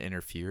come and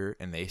interfere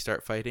and they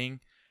start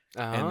fighting.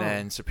 And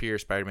then Superior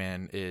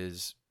Spider-Man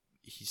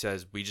he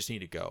says, we just need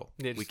to go.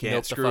 Yeah, we just can't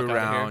milk the screw fuck outta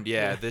around. here.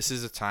 Yeah, this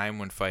is a time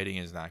when fighting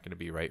is not going to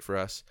be right for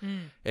us.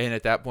 And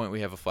at that point,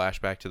 we have a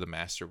flashback to the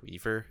Master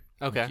Weaver.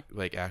 Okay.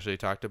 Like Ashley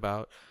talked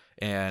about,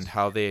 and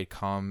how they had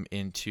come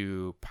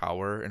into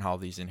power and how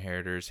these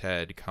inheritors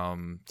had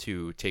come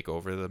to take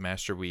over the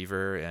Master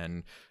Weaver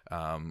and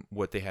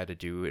what they had to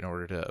do in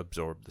order to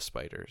absorb the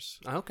spiders.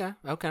 Okay.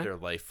 Their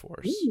life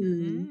force.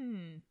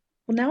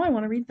 Well, now I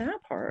want to read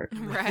that part.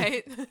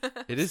 Right.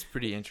 It is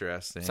pretty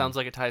interesting. Sounds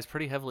like it ties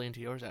pretty heavily into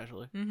yours,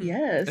 Ashley.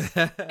 Yes.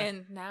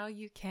 And now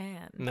you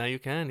can. Now you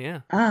can,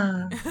 yeah.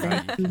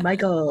 Thank you,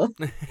 Michael.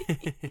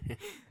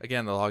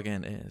 Again, the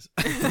login is.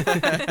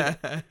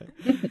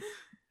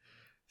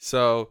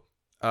 So,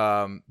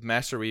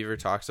 Master Weaver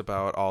talks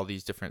about all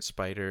these different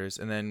spiders,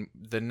 and then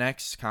the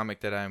next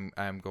comic that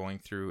I'm going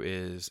through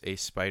is a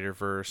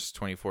Spider-Verse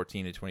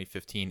 2014 to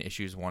 2015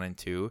 issues 1 and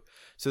 2.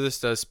 So this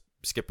does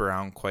skip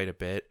around quite a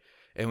bit,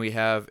 and we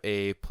have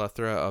a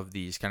plethora of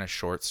these kind of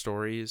short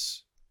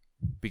stories,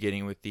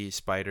 beginning with these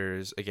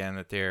spiders. Again,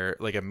 that they're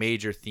like a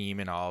major theme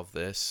in all of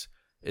this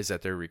is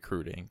that they're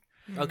recruiting.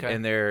 Okay.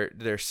 And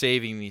they're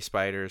saving these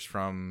spiders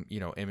from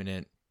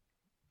imminent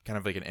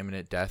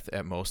death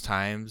at most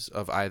times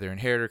of either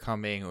inheritor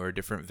coming or a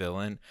different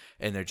villain,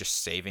 and they're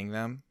just saving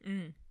them.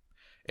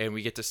 And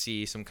we get to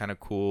see some kind of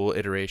cool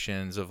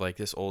iterations of like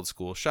this old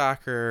school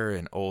Shocker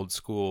and old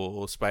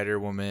school Spider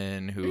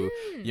Woman who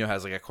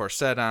has like a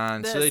corset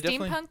on. The so they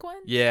steampunk one?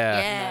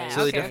 Yeah.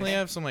 So they okay. definitely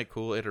have some like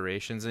cool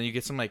iterations, and you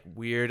get some like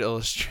weird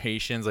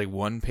illustrations, like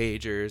one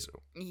pagers.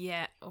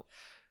 Yeah. Oh.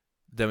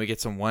 Then we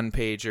get some one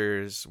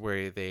pagers where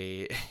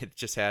it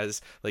just has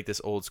like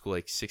this old school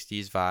like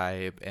 60s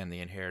vibe, and the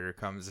inheritor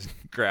comes and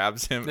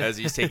grabs him as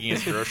he's taking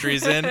his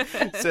groceries in.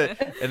 So,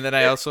 and then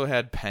I also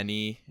had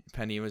Penny.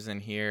 Penny was in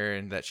here,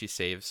 and that she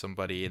saves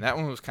somebody, and that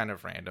one was kind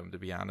of random, to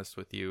be honest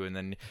with you. And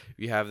then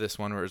you have this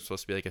one where it's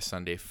supposed to be like a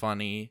Sunday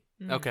funny.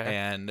 Okay.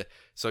 And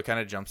so it kind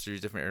of jumps through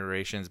different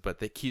iterations,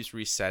 but it keeps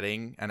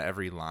resetting on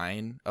every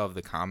line of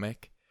the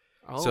comic.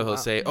 Oh, So he'll wow.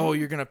 say, "Oh,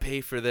 you're gonna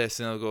pay for this,"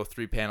 and he'll go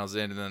 3 panels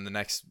in, and then the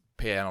next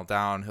panel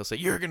down, he'll say,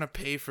 "You're gonna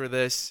pay for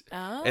this."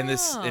 Oh. And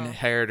this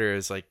inheritor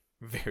is like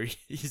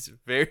he's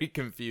very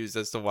confused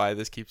as to why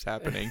this keeps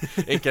happening.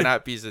 It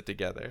cannot piece it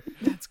together.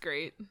 That's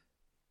great.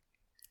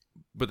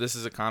 But this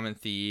is a common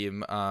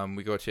theme.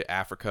 We go to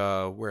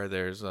Africa where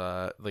there's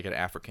like an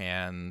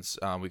Afrikaans.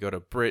 We go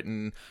to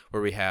Britain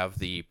where we have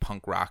the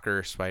punk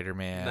rocker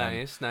Spider-Man.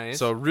 Nice.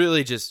 So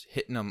really just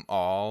hitting them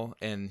all,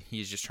 and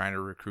he's just trying to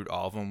recruit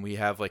all of them. We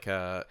have like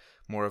a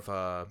more of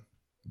a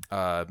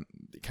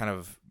kind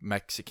of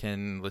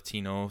Mexican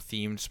Latino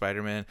themed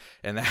Spider-Man,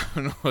 and that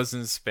one was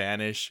in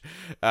Spanish.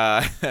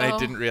 I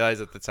didn't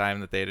realize at the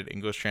time that they had an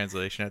English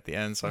translation at the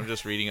end, so I'm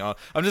just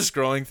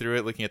scrolling through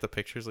it, looking at the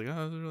pictures, like,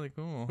 oh, this is really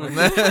cool. And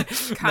then not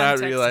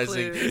Context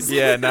realizing, clues.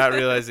 not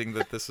realizing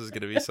that this was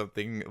going to be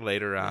something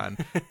later on.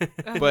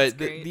 Oh, But that's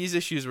great. these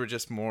issues were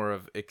just more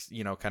of,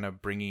 kind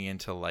of bringing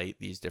into light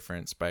these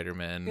different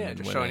Spider-Men. Yeah, and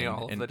just showing you women,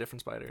 all of and the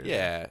different spiders.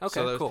 yeah. Okay,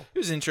 So cool. it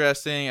was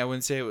interesting. I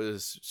wouldn't say it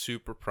was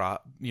super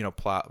plot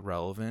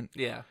relevant.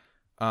 Yeah.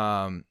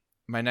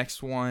 My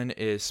next one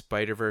is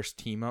Spider-Verse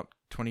Team Up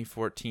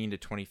 2014 to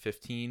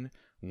 2015,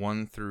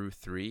 1 through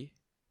 3.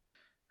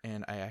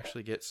 And I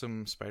actually get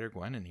some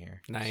Spider-Gwen in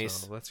here. Nice.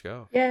 So let's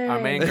go. Yay. Our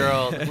main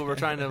girl, who we're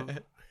trying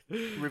to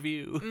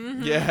review.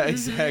 Mhm, Yeah, mhm.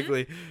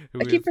 exactly.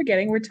 I keep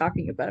forgetting we're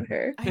talking about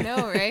her. I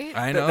know, right?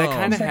 I know. That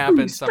kind of It's like,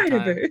 happens ooh, sometimes.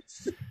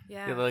 Spider-Verse.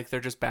 Yeah. Yeah, like they're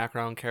just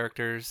background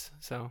characters.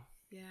 So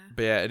Yeah.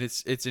 But yeah, and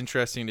it's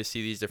interesting to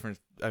see these different.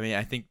 I mean,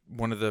 I think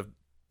one of the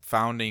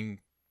founding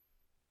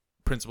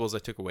principles I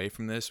took away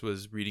from this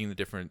was reading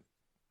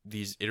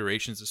these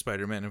iterations of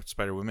Spider-Man and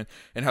Spider-Woman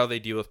and how they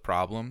deal with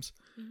problems.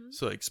 Mhm.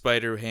 So like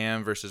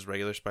Spider-Ham versus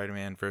regular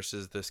Spider-Man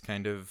versus this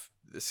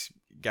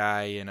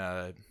guy in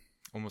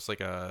almost like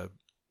a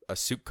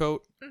suit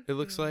coat, it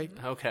looks like.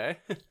 okay.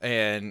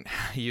 And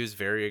he was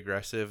very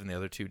aggressive, and the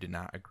other two did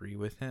not agree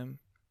with him.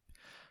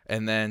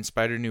 And then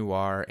Spider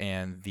Noir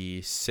and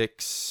the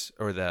six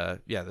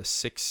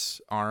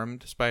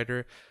armed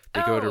spider,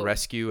 they go to Oh.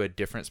 rescue a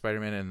different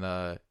Spider-Man in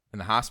the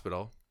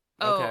hospital.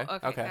 Oh, Okay,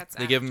 okay. okay. That's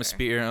They give him a after.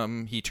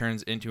 serum. He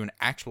turns into an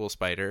actual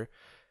spider.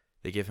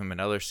 They give him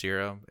another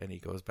serum, and he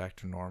goes back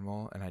to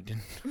normal. And I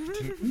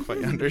didn't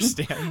quite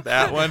understand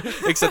that one,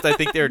 except I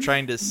think they were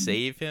trying to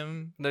save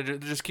him. They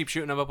just keep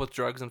shooting him up with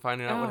drugs and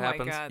finding out Oh what my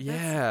happens. God.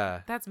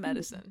 Yeah, That's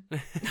medicine.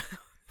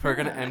 We're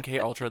gonna MK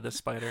Ultra this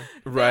spider.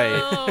 right.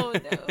 No,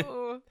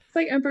 no. It's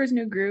like Emperor's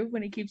New Groove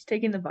when he keeps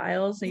taking the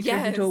vials and he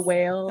turns into a Yes.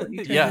 whale, and he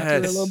turns into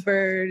Yes. a little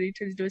bird, he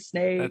turns into a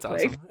snake. That's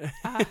like,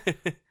 awesome.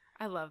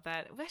 I love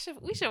that.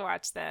 We should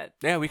watch that.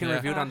 Yeah, we can Yeah.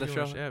 review it on the We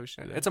show. should- yeah, we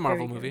should do that. It's a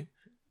Marvel Very movie.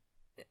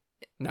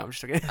 No, I'm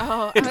just kidding.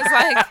 Oh, I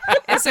was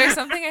like, is there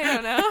something I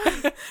don't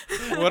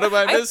know? What am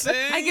I missing?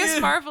 I guess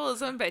Marvel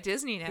is owned by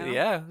Disney now.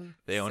 Yeah,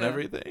 They own So-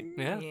 everything.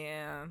 Yeah.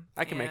 Yeah.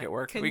 I can make yeah. it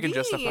work. We can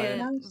justify it.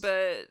 Convenient,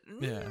 But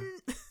Yeah.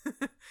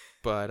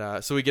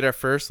 But so we get our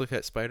first look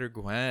at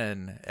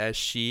Spider-Gwen as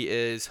she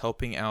is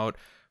helping out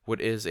what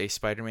is a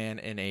Spider-Man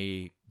in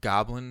a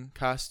goblin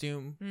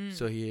costume. Mm.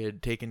 So he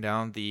had taken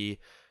down the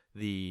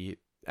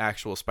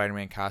actual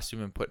Spider-Man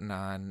costume and putting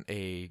on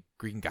a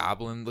Green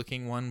Goblin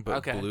looking one, but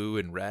Okay. blue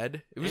and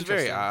red. It was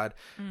very Interesting. odd.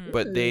 Mm.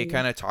 But they Ooh.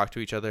 kind of talk to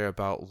each other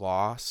about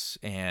loss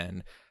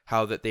and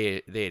how that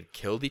they had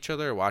killed each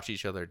other, watched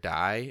each other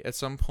die at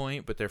some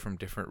point, but they're from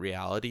different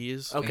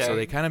realities. And Okay. so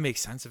they kind of make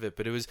sense of it.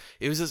 But it was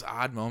this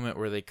odd moment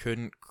where they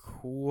couldn't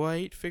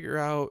quite figure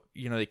out,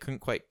 they couldn't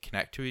quite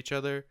connect to each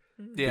other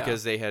Yeah,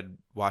 because they had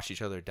watched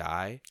each other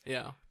die.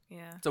 yeah.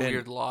 Yeah. It's a And-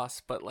 weird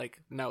loss, but like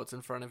now it's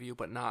in front of you,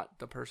 but not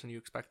the person you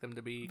expect them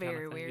to be. kind of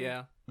Very thing. weird.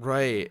 Yeah.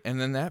 Right. And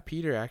then that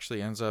Peter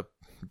actually ends up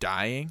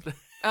dying.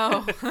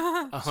 Oh.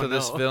 Oh, So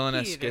this no.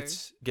 villainess Peter.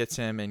 gets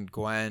him, and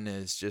Gwen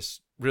is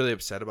just really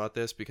upset about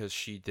this because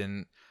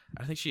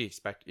I think she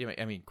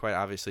quite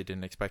obviously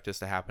didn't expect this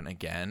to happen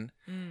again.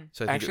 Mm.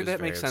 So I think Actually, it was that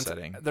very makes sense.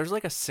 upsetting. There's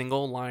like a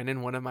single line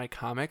in one of my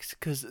comics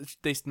because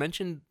they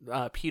mentioned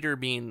Peter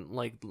being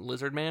like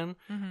Lizard Man,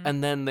 Mhm.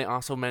 and then they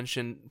also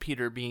mentioned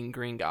Peter being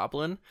Green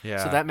Goblin.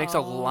 Yeah. So that makes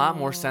a lot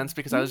more Oh. sense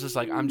because I was just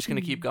like, I'm just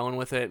gonna keep going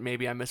with it.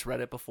 Maybe I misread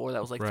it before.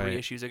 That was like 3 Right.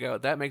 issues ago.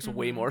 That makes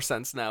way Mhm. more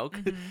sense now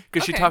because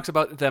Mhm. she Okay. talks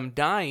about them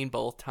dying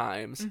both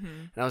times, Mhm.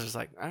 and I was just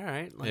like, all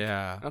right, like,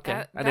 yeah. okay.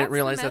 That- I didn't that's the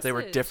realize that they were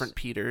message. different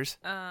Peters.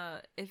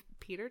 If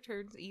Peter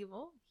turns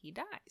evil, he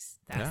dies.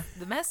 Yeah. That's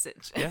the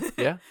message. Yeah,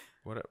 yeah,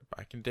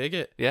 I can dig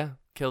it. yeah.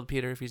 Killed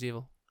Peter if he's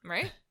evil.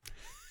 Right?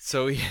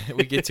 So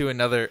we get to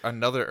another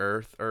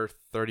Earth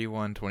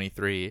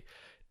 3123.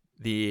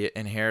 The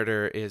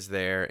inheritor is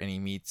there, and he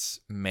meets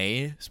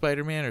May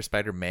Spider-Man or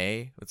Spider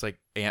May. It's like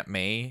Aunt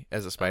May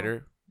as a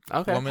spider.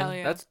 Okay, woman. Hell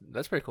yeah.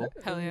 that's pretty cool.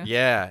 Hell yeah.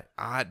 Yeah,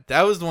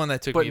 that was the one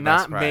that took But me by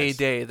not surprise. May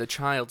Day, the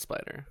child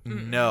spider.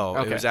 No,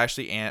 Okay. it was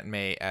actually Aunt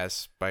May as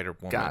Spider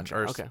Woman. Gotcha.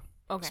 Or Okay.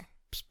 Okay.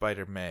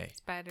 Spider May.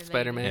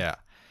 Spider Man. Yeah.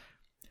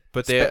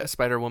 But they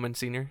Spider Woman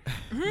Senior.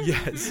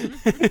 yes.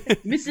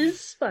 Mrs.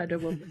 Spider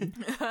Woman.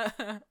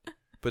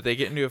 But they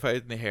get into a fight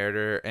with the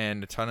inheritor,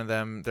 and a ton of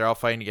them, they're all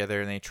fighting together,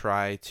 and they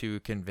try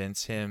to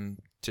convince him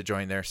to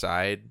join their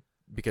side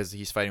because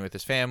he's fighting with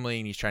his family,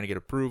 and he's trying to get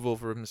approval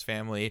from his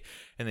family.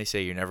 And they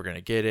say, "You're never going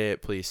to get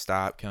it. Please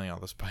stop killing all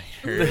the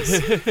spiders."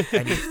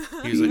 And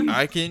he was like,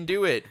 "I can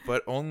do it,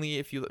 but only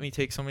if you let me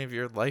take some of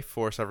your life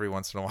force every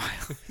once in a while."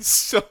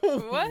 So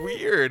What?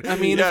 weird. I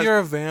mean, Yeah. if you're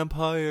a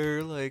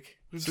vampire, like,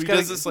 So he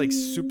does this like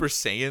Super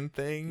Saiyan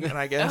thing, and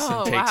I guess,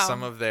 Oh, and takes wow.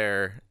 some of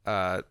their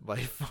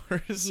life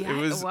force. Yeah, It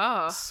was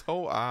wow.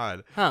 so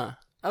odd. huh?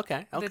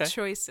 Okay, okay. The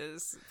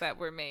choices that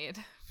were made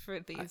for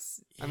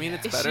these. I mean,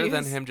 it's Yeah. better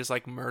than Issues. him just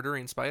like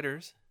murdering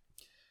spiders.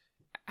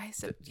 I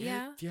said,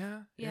 yeah.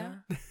 Yeah. Yeah.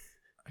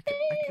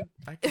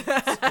 I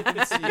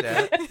can see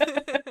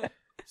that.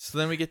 So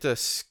then we get to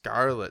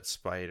Scarlet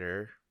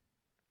Spider.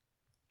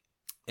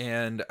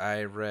 And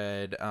I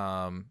read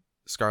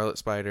Scarlet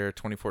Spider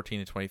 2014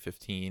 to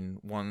 2015,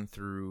 1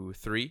 through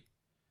 3.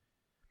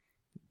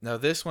 Now,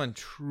 this one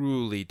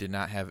truly did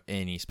not have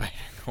any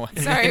Spider-Gwen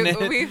in Sorry, it.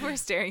 we were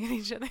staring at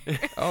each other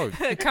Oh,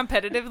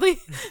 competitively.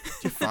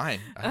 you're fine.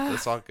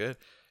 That's all good.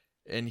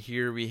 And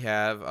here we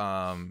have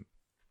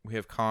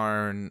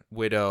Karn,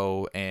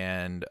 Widow,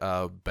 and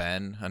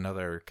Ben,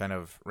 another kind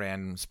of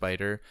random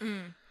spider.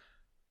 Mm.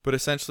 But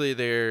essentially,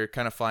 they're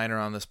kind of flying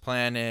around this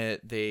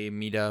planet. They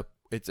meet up.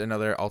 It's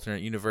another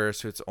alternate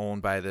universe. It's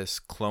owned by this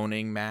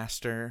cloning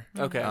master.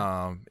 Okay.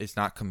 It's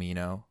not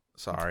Camino.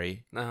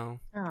 Sorry. No.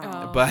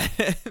 Oh. But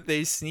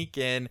they sneak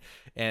in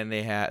and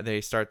they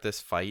start this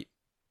fight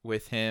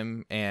with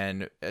him,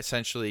 and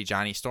essentially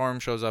Johnny Storm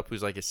shows up,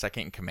 who's like his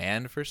second in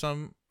command for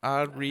some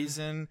odd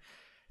reason.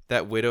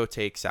 That Widow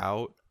takes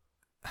out.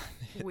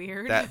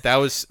 Weird. That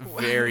was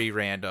very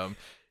random.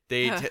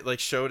 They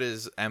showed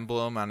his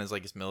emblem on his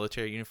his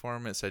military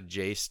uniform. It said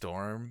J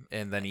Storm,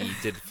 and then he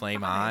did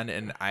Flame On,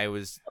 and I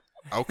was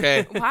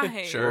okay.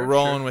 Why? Sure. We're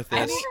rolling with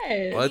I this.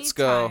 mean, Let's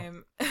go.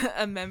 anytime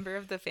a member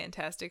of the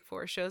Fantastic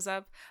Four shows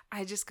up,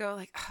 I just go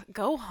like, "Ugh,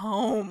 go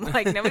home.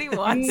 Like nobody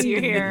wants you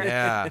here.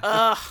 Yeah.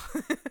 Ugh.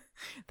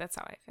 That's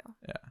how I feel.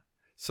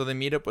 So they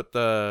meet up with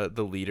the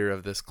leader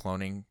of this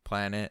cloning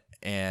planet,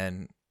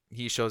 and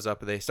he shows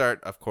up. They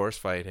start, of course,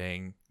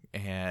 fighting,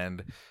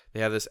 and they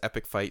have this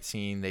epic fight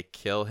scene. They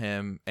kill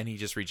him, and he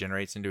just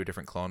regenerates into a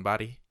different clone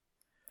body.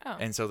 Oh.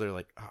 And so they're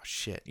like, "Oh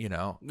shit,"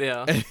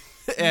 Yeah.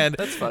 and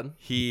That's fun.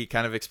 he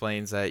kind of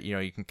explains that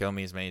you can kill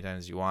me as many times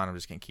as you want. I'm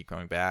just gonna keep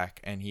coming back.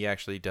 And he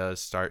actually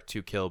does start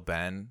to kill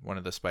Ben, one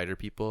of the spider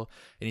people,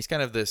 and he's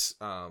kind of this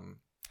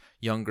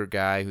younger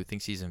guy who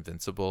thinks he's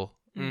invincible.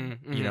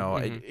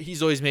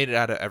 He's always made it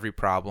out of every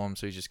problem,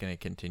 so he's just going to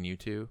continue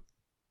to.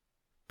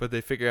 But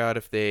they figure out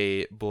if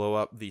they blow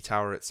up the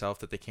tower itself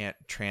that they can't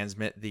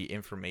transmit the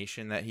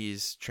information that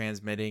he's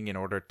transmitting in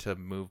order to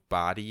move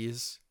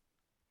bodies.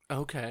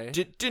 Okay.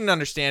 Didn't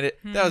understand it.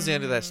 That was the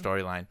end of that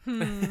storyline.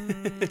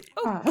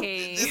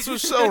 Okay. This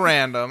was so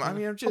random. I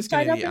mean, I'm just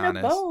going Tied to up be in a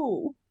honest.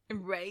 bow.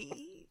 Right.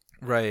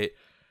 Right.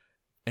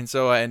 And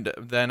so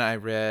then I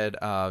read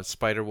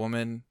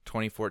Spider-Woman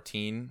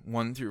 2014,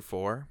 1 through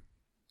 4.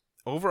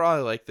 Overall, I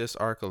like this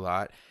arc a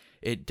lot.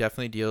 It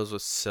definitely deals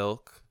with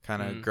Silk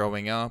kind of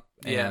growing up,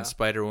 and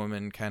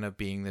Spider-Woman kind of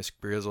being this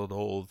grizzled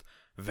old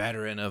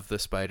veteran of the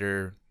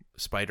spider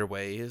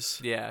ways.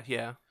 Yeah,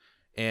 yeah.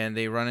 And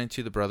they run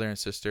into the brother and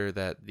sister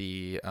that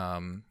the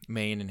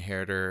main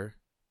inheritor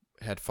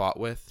had fought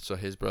with. So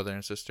his brother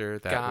and sister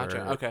that Gotcha.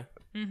 were Okay.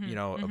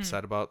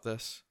 upset about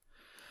this.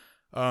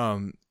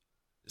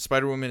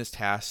 Spider-Woman is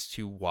tasked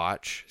to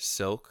watch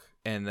Silk,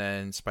 and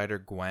then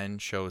Spider-Gwen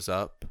shows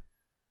up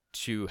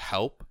to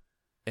help,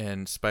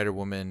 and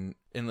Spider-Woman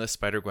enlists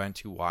Spider-Gwen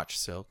to watch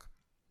Silk.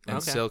 And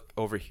Okay. Silk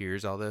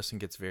overhears all this and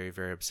gets very,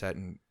 very upset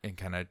and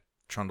kind of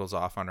trundles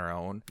off on her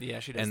own. Yeah,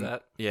 she does And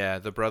that. yeah,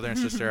 the brother and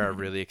sister are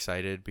really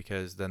excited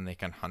because then they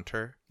can hunt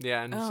her.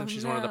 Yeah, and Oh, since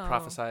she's one of the no.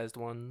 prophesized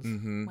ones.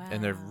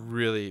 And they're Wow.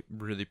 really,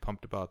 really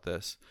pumped about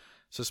this.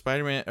 So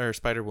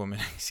Spider-Woman,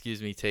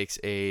 excuse me, takes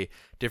a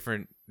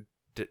different.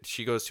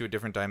 She goes to a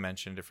different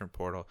dimension, different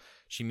portal.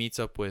 She meets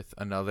up with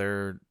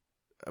another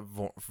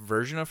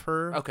version of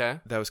her. Okay.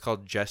 That was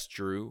called Jess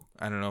Drew.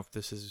 I don't know if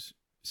this is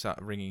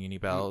ringing any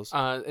bells.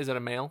 Is it a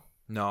male?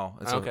 No,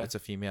 Okay. it's a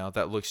female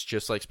that looks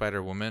just like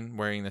Spider-Woman,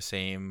 wearing the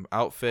same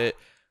outfit,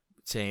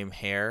 same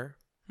hair.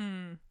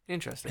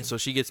 Interesting. And so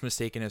she gets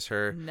mistaken as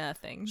her.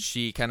 Nothing.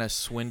 She kind of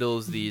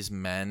swindles these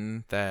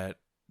men that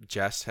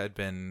Jess had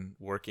been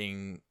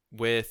working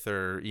with,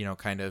 or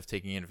kind of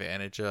taking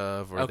advantage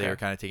of, or Okay. they were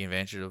kind of taking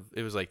advantage of.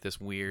 It was like this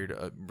weird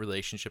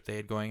relationship they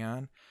had going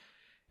on,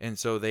 and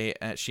so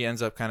she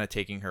ends up kind of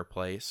taking her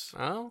place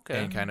Oh,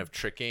 okay. and kind of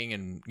tricking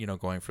and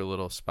going for a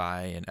little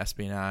spy and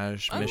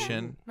espionage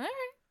mission. All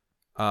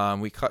right.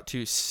 We cut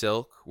to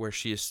Silk, where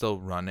she is still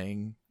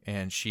running,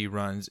 and she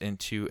runs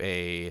into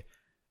a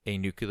a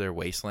nuclear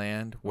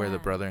wasteland where the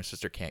Wow. brother and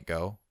sister can't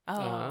go.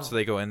 Oh. So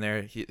they go in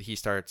there.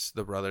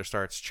 The brother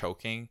starts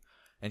choking,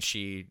 and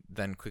she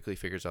then quickly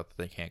figures out that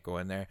they can't go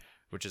in there,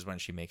 which is when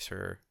she makes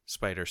her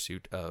spider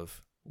suit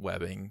of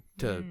webbing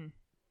to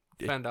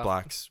it Fend off.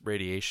 blocks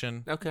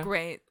radiation. Okay.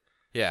 Great.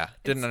 Yeah,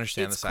 didn't It's-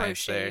 understand the it's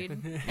science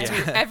crocheted. there.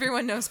 Yeah.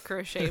 Everyone knows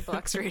crochet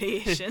blocks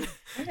radiation.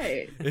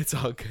 Hey, It's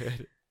all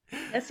good.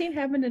 that scene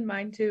happened in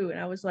mine too, and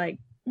I was like,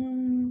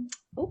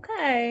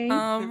 okay.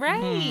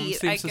 Right.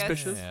 Seems I guess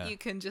suspicious. Yeah. you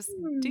can just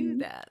do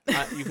that.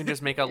 You can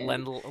just make a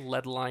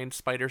lead-lined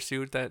spider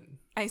suit that.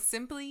 I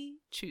simply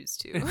choose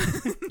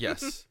to.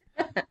 Yes.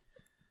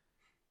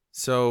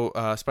 So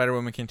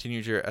Spider-Woman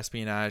continues your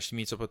espionage. She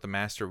meets up with the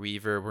Master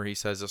Weaver, where he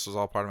says, "This was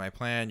all part of my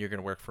plan. You're going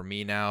to work for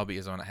me now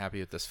because I'm not happy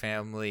with this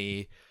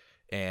family."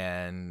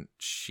 And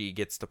she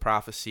gets the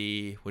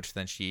prophecy, which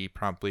then she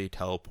promptly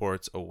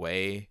teleports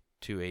away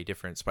to a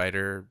different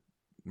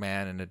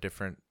Spider-Man in a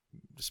different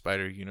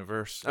Spider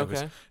universe.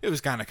 Okay. It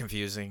was kind of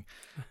confusing.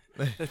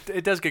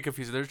 It does get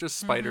confusing. There's just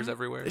spiders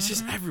everywhere. It's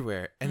just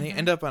everywhere. And they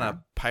end up on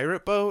a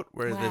pirate boat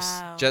where this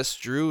Wow. Jess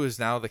Drew is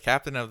now the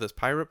captain of this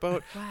pirate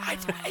boat. Wow.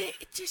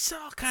 It just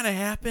all kind of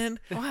happened.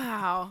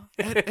 Wow.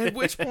 At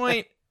which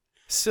point,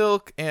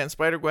 Silk and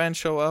Spider-Gwen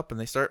show up and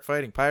they start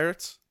fighting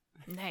pirates.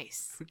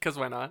 Nice. Because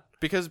why not?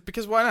 Because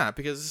why not?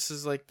 Because this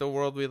is like the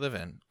world we live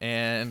in.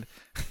 And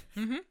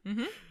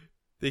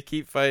they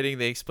keep fighting.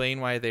 They explain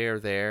why they are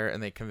there,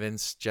 and they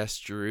convince Jess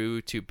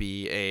Drew to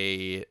be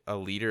a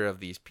leader of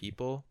these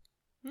people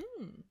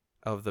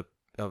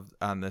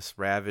on this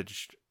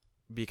ravaged,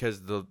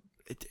 because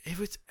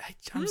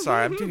I'm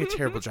sorry, I'm doing a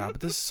terrible job,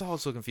 but this is all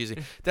so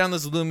confusing. Down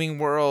this looming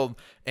world,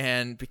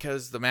 and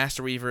because the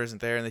Master Weaver isn't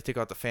there, and they take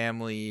out the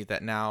family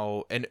that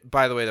now, and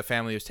by the way, the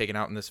family was taken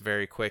out in this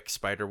very quick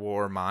Spider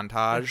War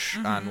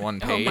montage on one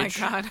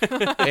page. Oh my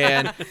god.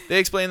 And they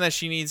explain that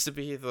she needs to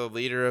be the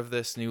leader of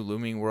this new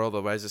looming world,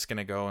 otherwise it's going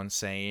to go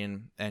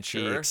insane. And she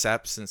Sure.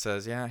 accepts and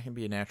says, yeah, I can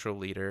be a natural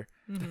leader.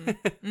 I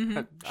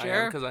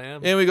am because I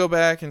am. And we go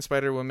back, and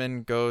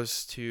Spider-Woman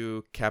goes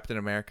to Captain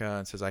America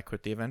and says, I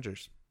quit the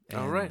Avengers. And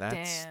All right.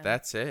 Damn.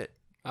 that's it.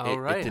 All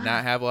right. It did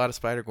not have a lot of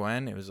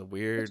Spider-Gwen. It was a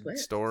weird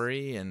twist.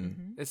 story,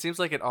 and It seems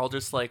like it all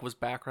just like was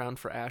background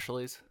for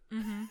Ashley's.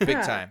 big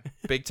Yeah. time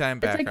It's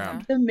background.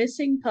 like the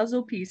missing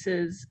puzzle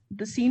pieces,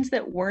 the scenes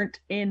that weren't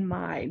in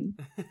mine.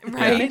 I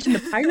Right. mentioned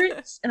the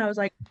pirates, and I was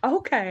like,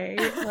 okay.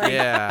 Like,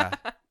 Yeah.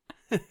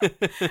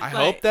 I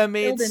hope that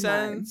made filled in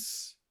mine.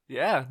 sense.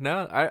 Yeah,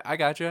 no, I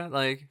got you.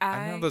 Like,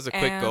 I know there's a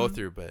quick am go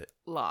through, but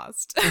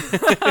Lost.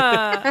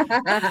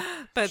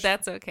 But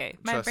that's okay.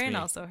 My Trust brain me.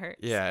 also hurts.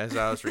 yeah, as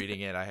I was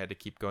reading it, I had to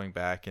keep going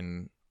back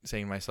and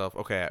saying to myself,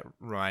 okay,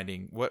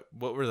 reminding what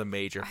were the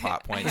major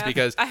plot points,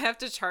 because I have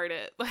to chart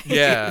it. Like,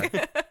 Yeah.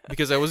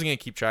 because I wasn't gonna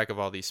keep track of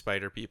all these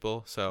spider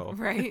people, so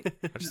Right.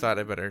 I just thought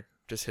I better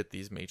just hit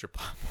these major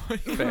plot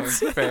points.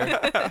 fair.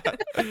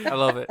 I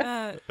love it.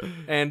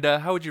 And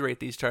how would you rate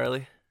these,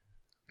 Charlie?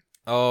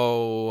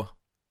 Oh,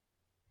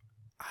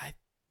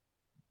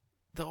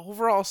 the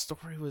overall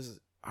story was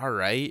all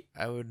right.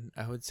 I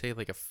would say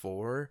like a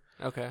 4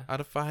 Okay. out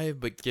of 5,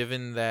 but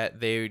given that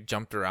they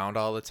jumped around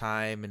all the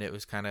time and it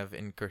was kind of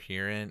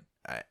incoherent,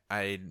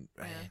 I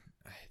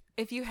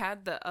If you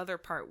had the other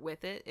part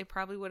with it, it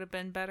probably would have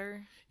been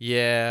better.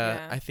 yeah,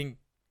 Yeah. I think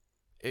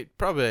it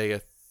probably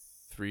like a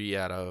 3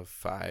 out of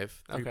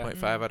 5, Okay.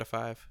 3.5 out of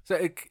 5.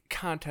 So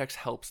context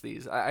helps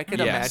these. I could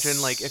Yes.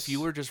 imagine like if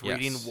you were just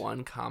reading Yes.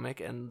 one comic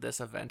and this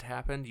event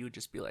happened, you would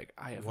just be like,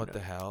 I have What no- the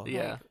hell?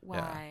 Yeah. Like,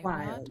 why?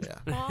 Wild. What?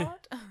 Yeah.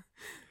 What?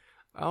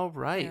 All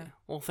right. Yeah.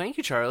 Well, thank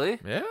you, Charlie.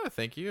 Yeah,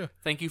 thank you.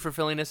 Thank you for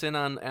filling us in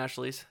on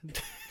Ashley's.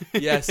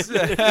 Yes.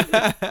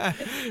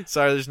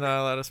 Sorry, there's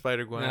not a lot of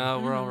Spider-Gwen. No,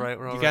 we're all right.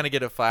 We're all You right. kind of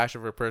get a flash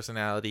of her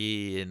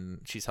personality,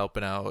 and she's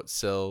helping out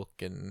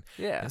Silk and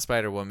Yeah.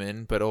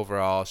 Spider-Woman, but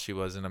overall, she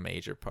wasn't a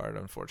major part,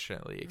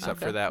 unfortunately, except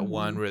for Okay. that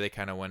one where they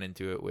kind of went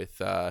into it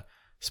with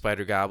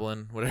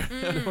Spider-Goblin,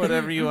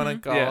 whatever you want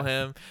to call Yeah.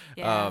 him.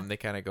 Yeah. They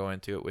kind of go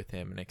into it with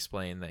him and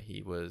explain that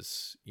he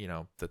was,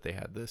 that they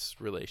had this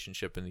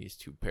relationship in these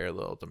two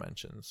parallel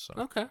dimensions. So,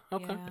 Okay.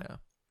 Okay. Yeah. yeah.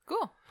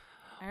 Cool.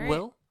 All right.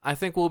 Well, I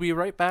think we'll be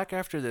right back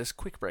after this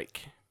quick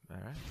break. All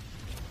right.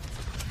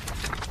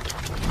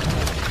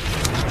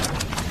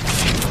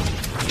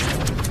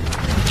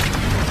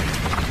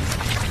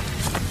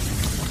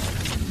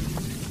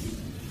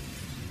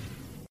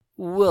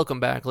 Welcome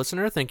back,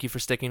 listener. Thank you for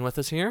sticking with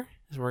us here.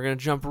 So we're going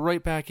to jump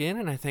right back in,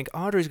 and I think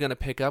Audrey's going to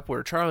pick up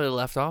where Charlie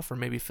left off, or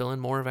maybe fill in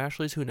more of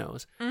Ashley's. Who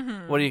knows?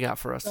 What do you got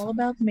for us? It's all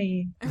about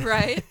me.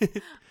 right.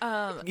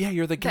 Yeah,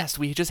 you're the guest.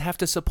 We just have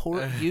to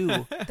support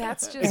you.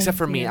 That's just Except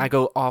for me, Yeah. I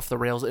go off the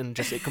rails and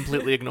just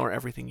completely ignore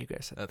everything you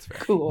guys said. That's fair.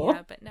 Cool.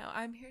 Yeah, but no,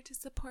 I'm here to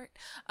support.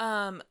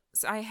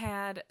 So I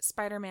had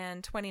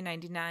Spider-Man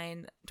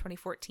 2099,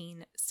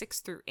 2014, 6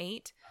 through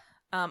 8.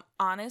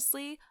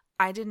 Honestly,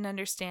 I didn't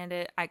understand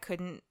it. I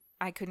couldn't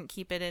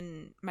keep it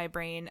in my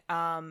brain.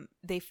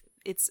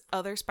 It's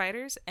other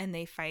spiders, and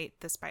they fight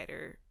the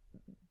spider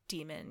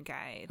demon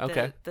guy,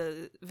 Okay.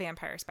 the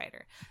vampire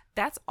spider.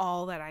 That's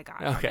all that I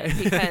got. Okay. From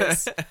it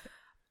because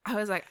I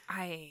was like,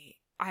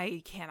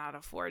 I cannot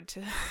afford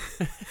to.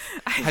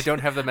 I don't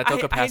have the mental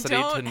capacity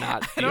to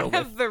not I deal don't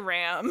have with. the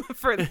RAM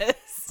for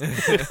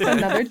this.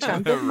 Another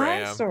chunk of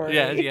my Ram. story.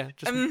 Yeah,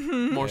 just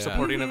Mhm. more Yeah.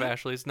 supporting of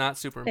Ashley's, not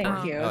super Thank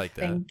important. you. I like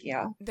that. Thank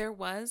you. There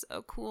was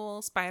a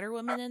cool Spider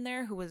Woman in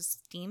there who was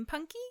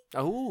steampunky.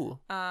 Oh,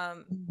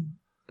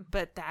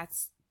 But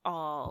that's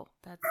all.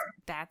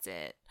 That's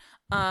it.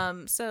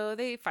 So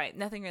they fight.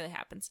 Nothing really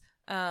happens.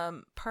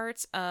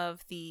 Parts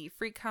of the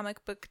Free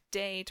Comic Book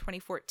Day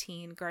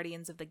 2014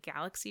 Guardians of the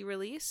Galaxy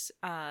release,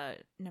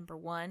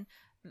 #1.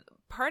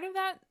 Part of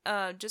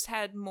that just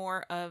had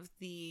more of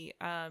the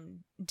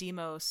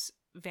Demos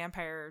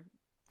vampire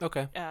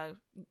okay.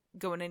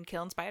 going and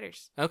killing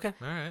spiders. Okay.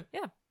 All right.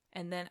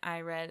 And then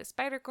I read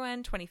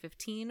Spider-Gwen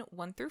 2015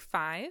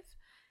 1-5.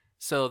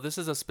 So this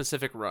is a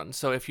specific run.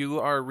 So if you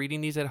are reading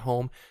these at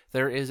home,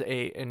 there is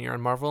and you're on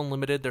Marvel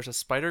Unlimited, there's a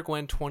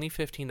Spider-Gwen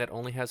 2015 that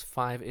only has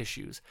 5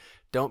 issues.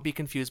 Don't be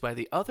confused by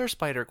the other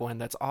Spider-Gwen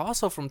that's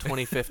also from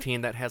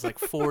 2015 that has like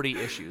 40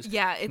 issues.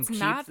 Yeah, it's keep,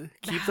 not.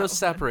 Keep that those one.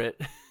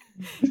 separate.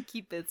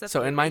 Keep it separate.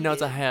 So in my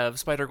notes, I have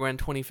Spider-Gwen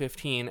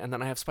 2015, and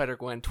then I have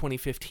Spider-Gwen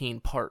 2015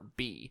 Part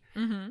B.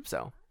 Mm-hmm.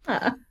 So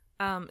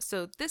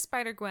So this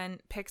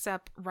Spider-Gwen picks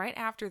up right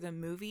after the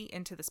movie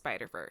Into the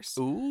Spider-Verse,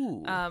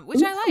 ooh,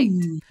 which I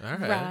liked. All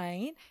right.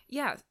 Right?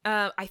 Yeah.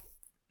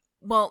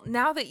 Well,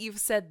 now that you've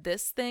said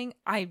this thing,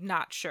 I'm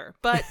not sure,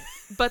 but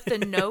the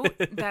note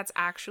that's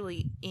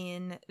actually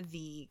in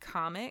the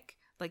comic,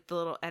 like the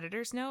little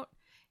editor's note,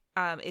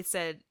 it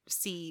said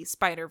 "See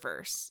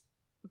Spider-Verse,"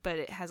 but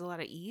it has a lot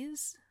of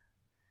E's.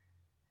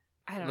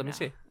 I don't know. Let me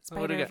see.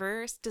 What do you got?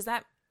 Spider-Verse. Does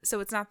that? So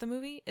it's not the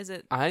movie? Is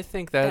it I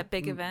think that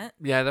big event?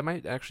 Yeah, that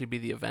might actually be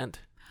the event.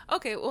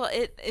 Okay, well,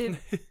 it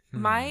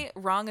my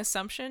wrong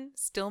assumption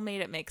still made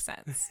it make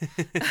sense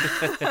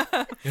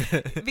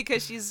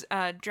because she's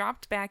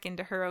dropped back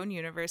into her own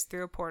universe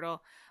through a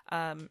portal.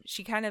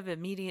 She kind of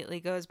immediately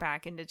goes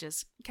back into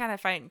just kind of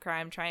fighting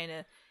crime, trying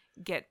to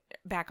get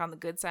back on the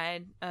good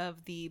side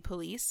of the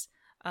police.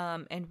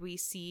 And we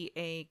see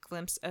a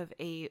glimpse of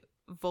a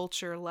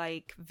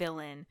vulture-like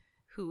villain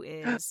who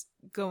is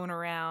going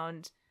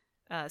around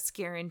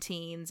scaring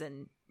teens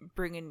and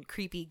bringing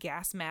creepy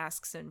gas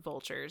masks and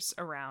vultures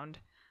around.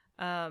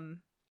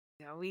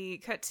 We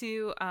cut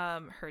to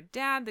her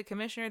dad, the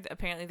commissioner.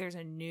 Apparently there's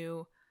a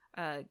new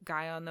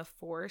guy on the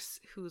force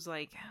who's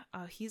like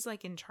he's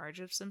like in charge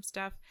of some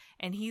stuff,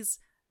 and he's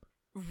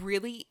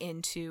really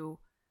into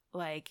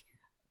like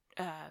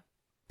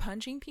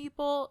punching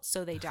people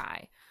so they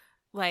die.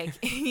 Like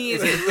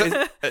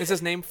Is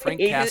his name Frank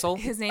Castle?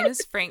 His name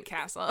is Frank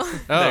Castle.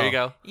 There you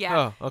go.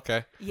 Yeah. Oh,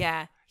 okay.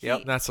 Yeah.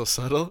 Yep. Not so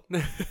subtle.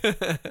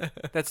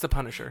 That's the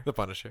Punisher. The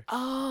Punisher.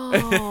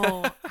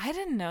 Oh, I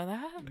didn't know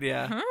that.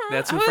 Yeah,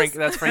 that's who I was- Frank.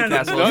 That's Frank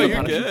Castle. No, is the you're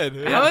Punisher. good.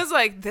 Yeah. I was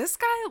like, this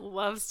guy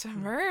loves to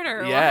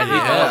murder. Yeah, he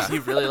Wow. does. He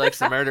really likes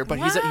to murder, but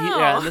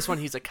Wow. in this one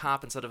he's a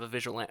cop instead of a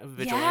vigilante.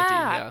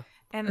 Yeah.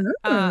 And if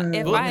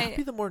Well, I, that'd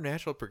be the more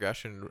natural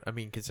progression. I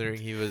mean, considering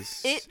he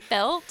was. it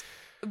felt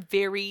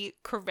very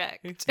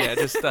correct. Yeah,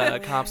 just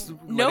cops.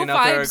 No letting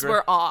out their vibes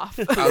were off.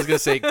 I was gonna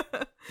say,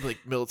 like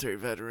military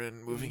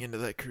veteran moving into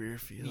that career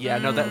field. Yeah,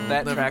 no, that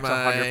Never tracks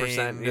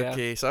mind. 100%. Yeah.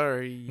 Okay,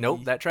 sorry.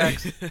 Nope, that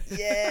tracks.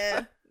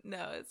 Yeah.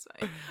 No, it's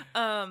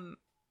fine.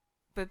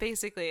 But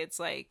basically,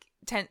 it's like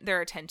there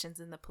are tensions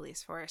in the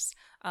police force.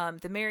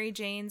 The Mary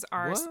Janes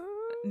are What?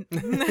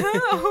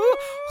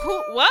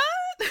 what?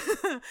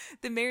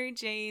 The Mary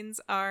Janes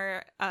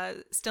are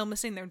still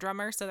missing their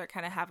drummer, so they're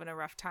kind of having a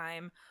rough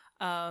time.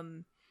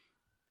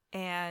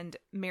 And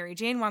Mary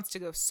Jane wants to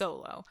go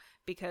solo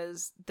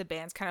because the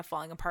band's kind of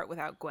falling apart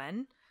without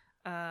Gwen.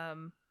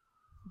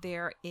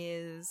 There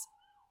is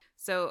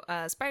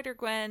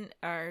Spider-Gwen,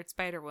 or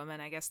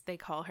Spider-Woman, I guess they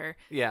call her.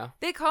 Yeah,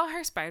 They call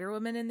her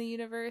Spider-Woman in the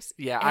universe.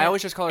 yeah. And- I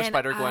always just call her and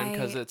Spider-Gwen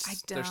because I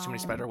there's too many don't.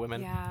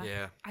 Spider-Women. Yeah.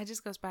 Yeah. I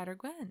just go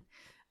Spider-Gwen.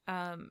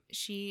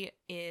 She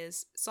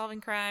is solving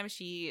crime.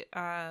 She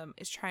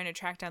is trying to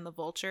track down the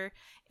vulture,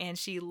 and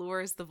she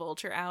lures the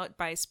vulture out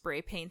by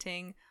spray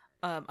painting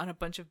on a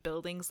bunch of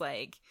buildings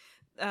like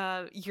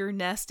your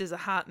nest is a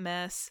hot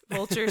mess,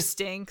 vulture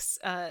stinks,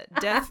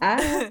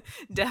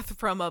 death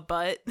from a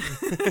butt,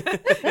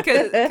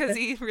 because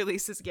he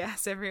releases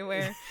gas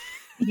everywhere.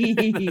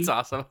 That's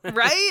awesome.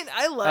 Right?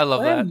 I love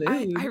What a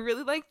that. mood. I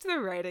really liked the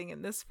writing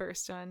in this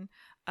first one.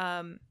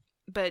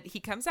 But he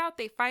comes out,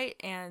 they fight,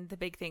 and the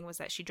big thing was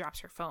that she drops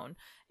her phone,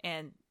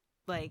 and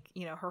like,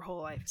 you know, her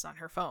whole life is on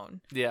her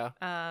phone. Yeah.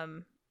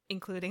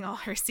 Including all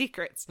her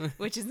secrets,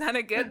 which is not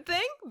a good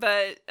thing,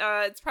 but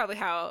it's probably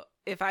how,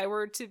 if I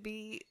were to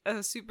be a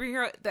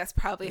superhero, that's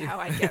probably how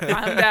I get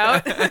found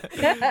out.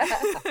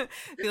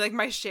 Be like,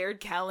 my shared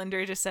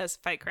calendar just says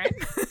fight crime.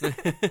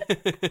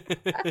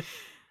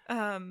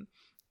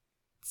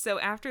 So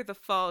after the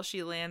fall,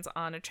 she lands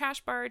on a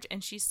trash barge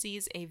and she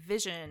sees a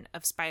vision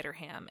of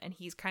Spider-Ham, and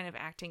he's kind of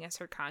acting as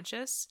her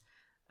conscious,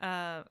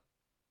 like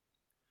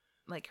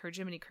her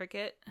Jiminy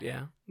Cricket.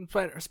 Yeah.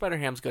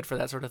 Spider-Ham's good for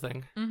that sort of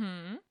thing.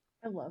 Mm-hmm.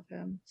 I love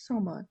him so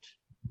much.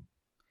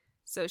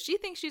 So she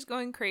thinks she's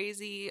going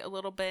crazy a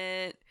little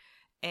bit,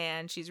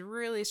 and she's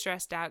really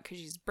stressed out because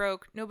she's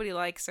broke. Nobody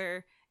likes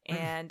her,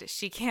 and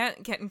she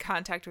can't get in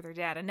contact with her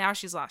dad. And now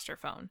she's lost her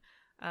phone.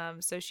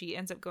 So she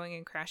ends up going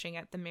and crashing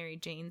at the Mary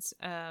Jane's.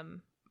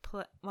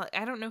 Well,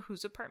 I don't know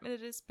whose apartment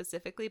it is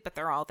specifically, but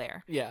they're all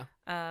there. Yeah.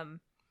 And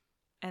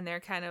they're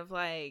kind of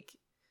like,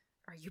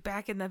 are you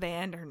back in the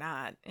band or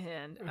not?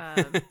 And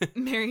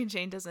Mary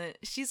Jane doesn't.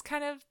 She's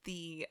kind of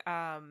the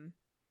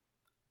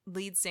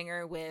lead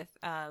singer with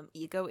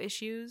ego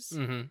issues.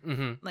 Mm-hmm,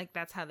 mm-hmm. Like,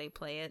 that's how they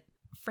play it.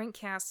 Frank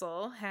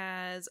Castle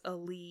has a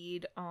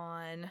lead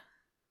on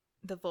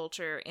the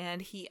Vulture,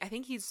 and I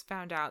think he's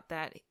found out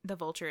that the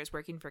Vulture is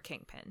working for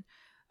Kingpin.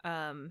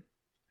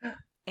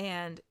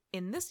 And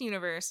in this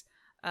universe,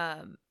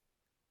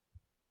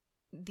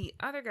 the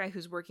other guy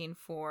who's working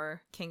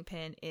for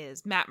Kingpin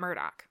is Matt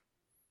Murdock.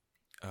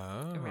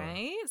 Oh.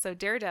 Right? So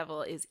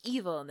Daredevil is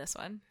evil in this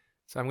one.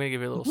 So I'm going to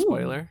give you a little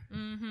spoiler.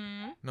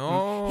 Mm-hmm.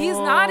 No. He's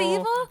not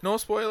evil? No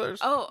spoilers.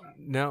 Oh,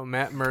 No,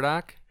 Matt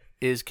Murdock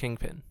is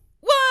Kingpin.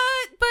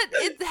 what? But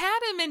it had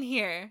him in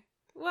here.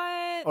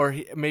 What? Or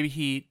maybe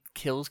he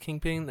kills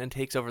Kingpin and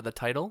takes over the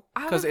title.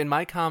 Because in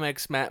my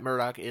comics, Matt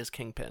Murdock is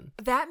Kingpin.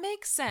 That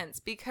makes sense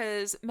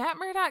because Matt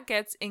Murdock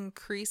gets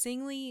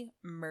increasingly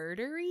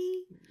murdery.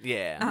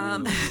 Yeah.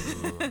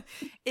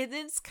 It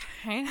is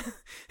kind of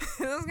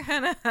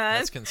hot.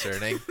 That's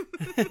concerning.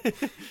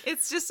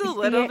 It's just a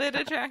little bit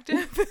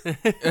attractive.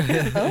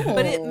 Oh.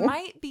 But it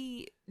might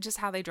be just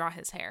how they draw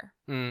his hair.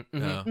 Mm-hmm.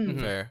 No, Mhm.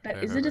 fair. That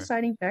fair, is fair, a fair.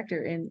 deciding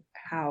factor in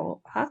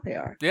how hot they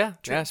are. Yeah,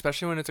 yeah,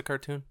 especially when it's a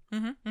cartoon.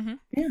 Mm-hmm, mm-hmm.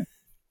 Yeah.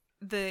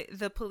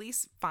 The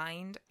police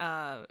find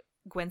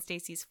Gwen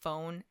Stacy's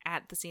phone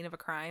at the scene of a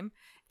crime,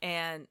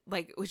 and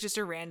like it was just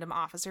a random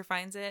officer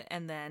finds it,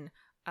 and then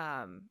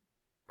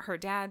her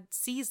dad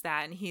sees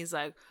that, and he's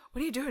like,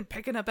 "What are you doing,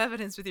 picking up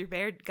evidence with your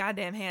bare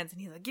goddamn hands?" And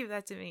he's like, "Give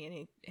that to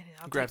me," and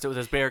I'll Grabs it with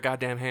his bare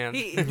goddamn hands.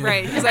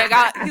 Right. He's like,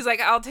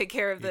 I'll take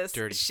care of You this.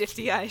 dirty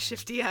Shifty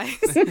fool. eyes,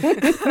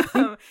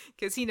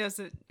 because he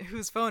knows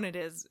whose phone it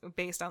is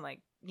based on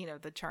like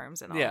the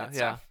charms and all that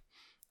stuff.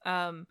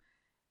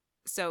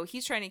 So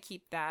he's trying to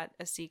keep that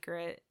a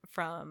secret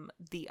from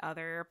the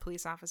other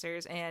police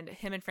officers, and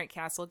him and Frank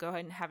Castle go ahead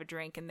and have a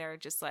drink, and they're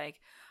just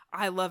like,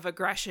 I love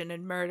aggression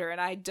and murder,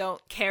 and I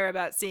don't care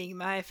about seeing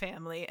my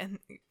family, and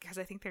because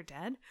I think they're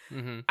dead.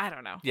 Mm-hmm. I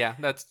don't know. Yeah,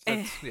 that's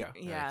yeah.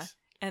 Yeah. Nice.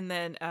 And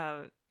then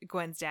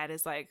Gwen's dad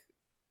is like,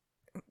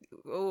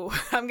 oh,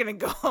 I'm gonna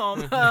go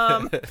home.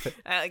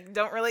 I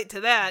don't relate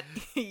to that.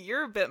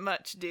 You're a bit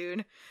much,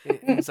 dude.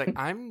 It's like,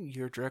 I'm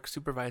your direct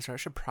supervisor. I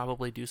should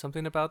probably do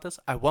something about this.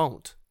 I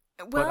won't.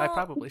 Well, I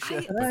probably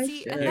should.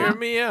 See, and Hear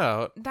me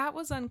out. that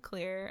was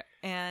unclear,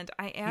 and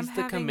I am He's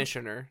the having.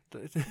 commissioner.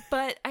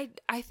 But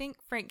I think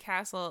Frank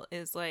Castle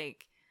is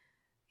like,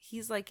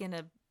 he's like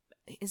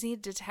is he a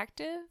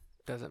detective?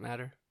 Doesn't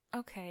matter.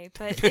 Okay,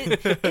 but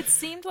it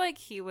seemed like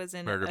he was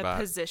in Murder a bot.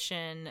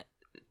 position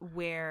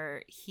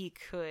where he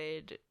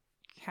could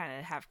kind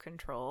of have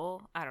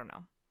control. I don't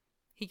know.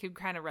 He could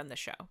kind of run the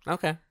show.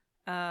 Okay.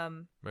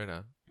 Right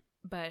on.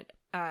 But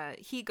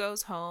he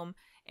goes home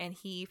and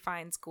he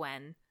finds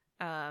Gwen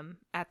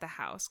at the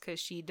house because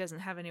she doesn't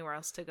have anywhere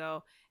else to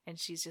go, and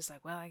she's just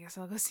like, well, I guess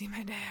I'll go see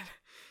my dad.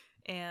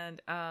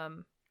 And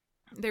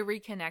they're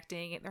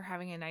reconnecting. They're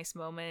having a nice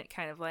moment,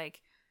 kind of like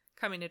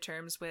coming to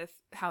terms with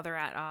how they're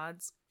at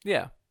odds.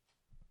 Yeah.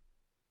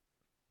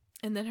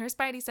 And then her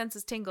spidey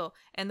senses tingle,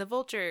 and the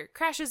Vulture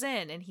crashes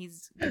in, and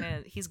he's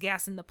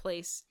gassing the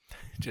place.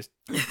 Just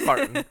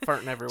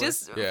farting everywhere.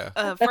 Just Yeah.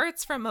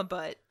 farts from a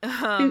butt.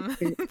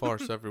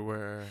 Force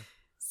everywhere.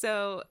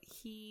 So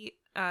he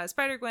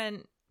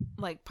Spider-Gwen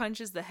like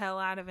punches the hell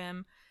out of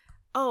him.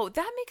 Oh,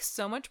 that makes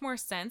so much more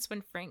sense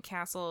when Frank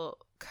Castle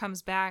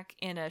comes back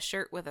in a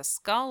shirt with a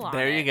skull on it.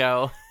 There you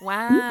go.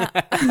 Wow.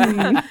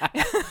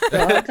 It's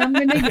all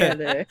coming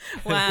together.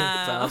 Wow.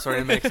 It's all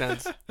starting to make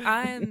sense.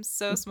 I am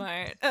so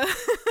smart.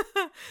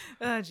 Oh,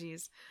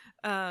 jeez.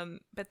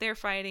 But they're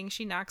fighting.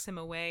 She knocks him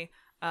away.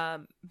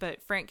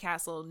 But Frank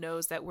Castle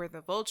knows that where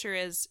the Vulture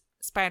is,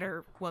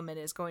 Spider-Woman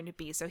is going to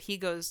be. So he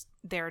goes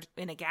there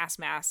in a gas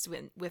mask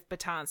with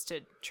batons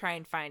to try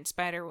and find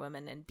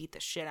Spider-Woman and beat the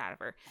shit out of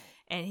her.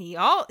 And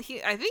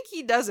I think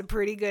he does a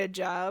pretty good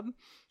job.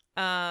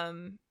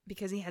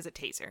 Because he has a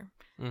taser.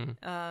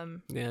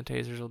 Mm. Yeah,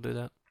 tasers will do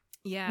that.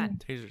 Yeah.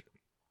 Tasers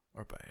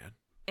are bad.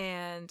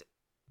 And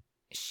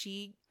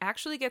she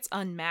actually gets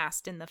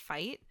unmasked in the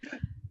fight,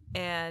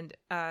 and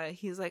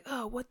he's like,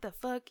 oh, what the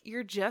fuck,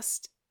 you're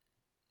just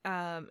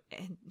and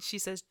she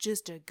says,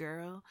 just a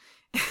girl.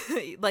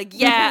 Like,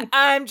 yeah,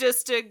 I'm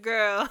just a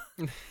girl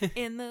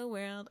in the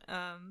world.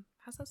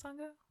 How's that song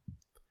go?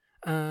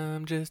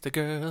 I'm just a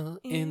girl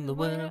in the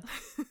world.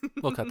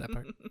 We'll cut that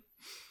part.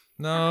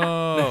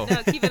 No.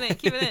 No, keep it in.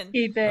 Keep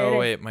it Oh in,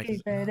 wait, Mike.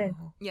 keep it in.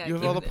 Yeah, You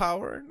have keep all the it in.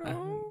 power.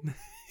 No,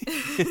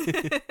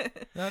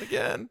 not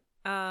again.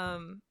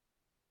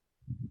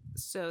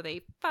 So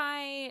they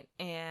fight,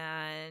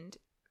 and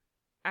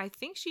I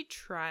think she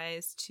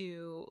tries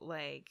to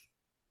like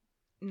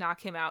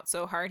knock him out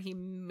so hard he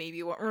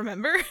maybe won't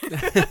remember.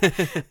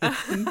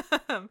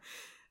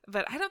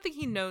 But I don't think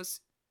he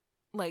knows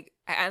like,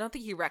 I don't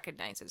think he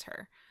recognizes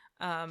her.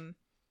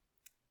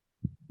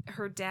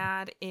 Her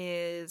dad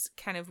is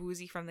kind of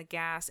woozy from the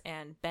gas,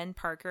 and Ben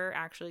Parker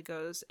actually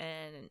goes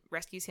and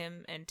rescues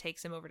him and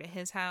takes him over to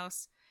his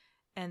house.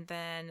 And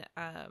then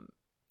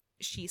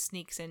she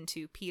sneaks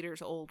into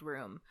Peter's old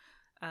room.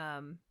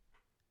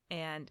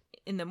 And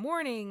in the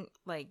morning,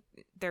 like,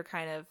 they're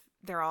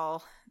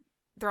all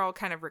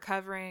kind of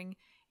recovering,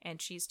 and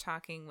she's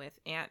talking with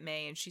Aunt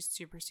May, and she's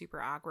super,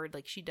 super awkward.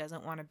 Like, she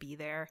doesn't want to be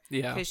there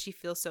because she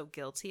feels so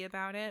guilty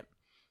about it.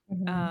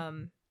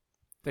 Mhm.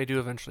 They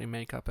do eventually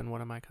make up in one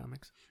of my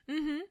comics.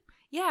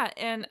 Yeah,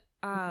 and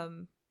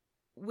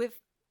with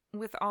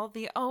all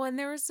the and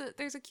there's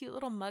a cute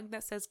little mug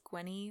that says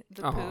Gwenny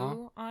the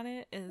Pooh on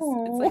it.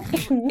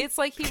 It's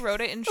like he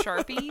wrote it in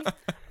Sharpie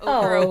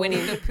over a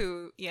Winnie the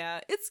Pooh. Yeah,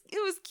 it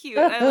was cute.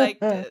 I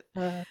liked it.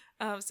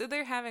 So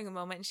they're having a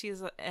moment,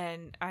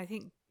 and I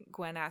think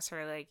Gwen asks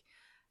her, like,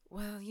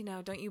 well,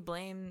 don't you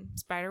blame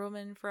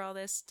Spider-Woman for all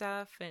this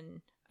stuff?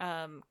 And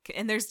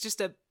there's just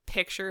a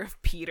picture of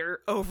Peter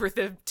over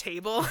the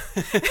table,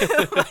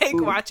 like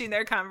watching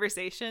their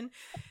conversation.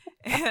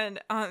 And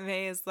Aunt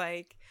May is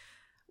like,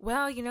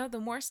 well, the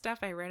more stuff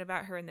I read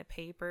about her in the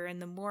paper and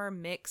the more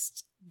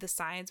mixed the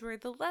sides were,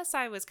 the less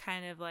I was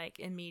kind of like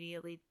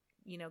immediately,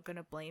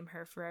 gonna blame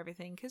her for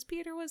everything. Because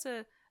Peter was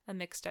a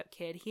mixed up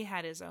kid. He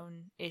had his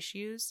own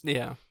issues.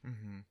 Yeah.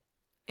 Mm-hmm.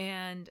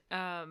 And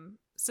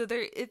so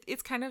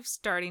it's kind of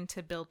starting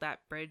to build that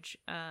bridge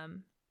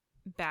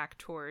back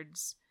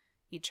towards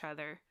each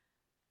other.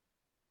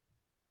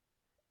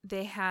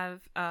 They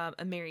have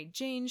a Mary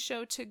Jane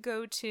show to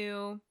go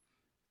to,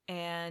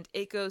 and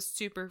it goes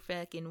super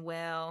fucking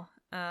well.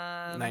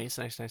 Nice.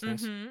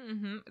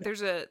 There's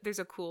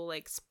a cool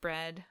like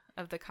spread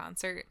of the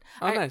concert.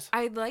 Nice.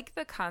 I like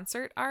the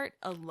concert art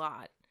a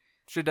lot.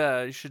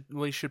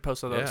 We should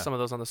post some of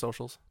those on the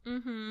socials.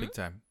 Big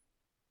time.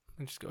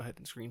 And just go ahead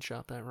and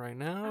screenshot that right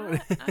now.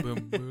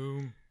 Boom,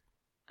 boom.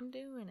 I'm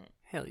doing it.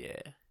 Hell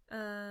yeah.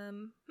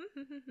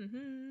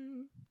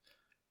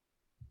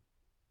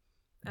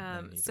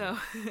 So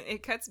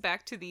it cuts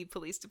back to the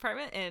police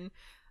department, and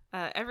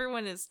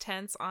everyone is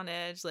tense, on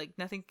edge, like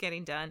nothing's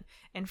getting done.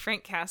 And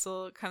Frank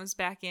Castle comes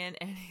back in,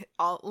 and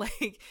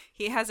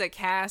he has a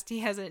cast, he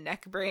has a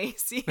neck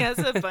brace, he has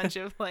a bunch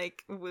of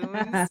like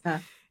wounds.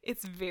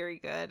 It's very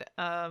good.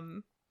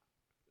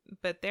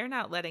 But they're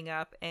not letting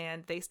up,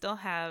 and they still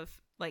have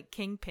like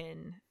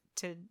Kingpin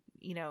to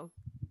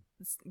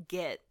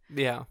get.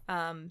 Yeah.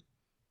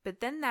 But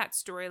then that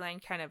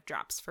storyline kind of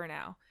drops for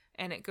now,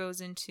 and it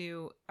goes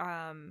into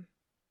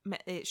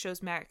it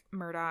shows Matt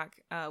Murdock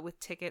with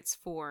tickets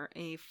for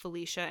a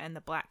Felicia and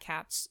the Black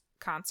Cats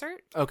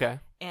concert. Okay.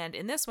 And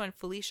in this one,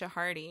 Felicia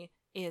Hardy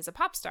is a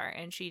pop star,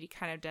 and she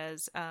kind of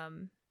does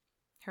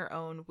her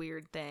own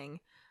weird thing.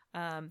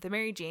 The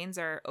Mary Janes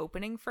are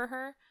opening for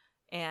her,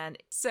 and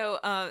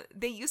so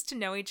they used to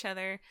know each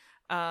other.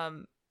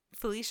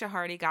 Felicia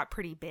Hardy got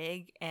pretty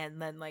big,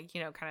 and then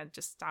kind of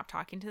just stopped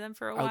talking to them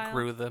for a while.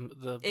 Outgrew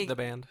the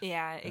band.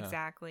 Yeah,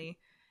 exactly.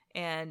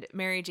 And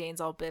Mary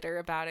Jane's all bitter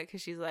about it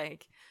because she's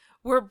like,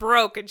 we're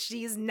broke and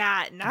she's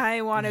not, and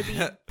I want to be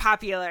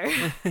popular.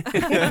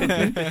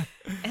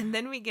 And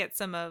then we get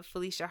some of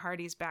Felicia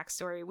Hardy's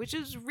backstory, which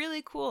is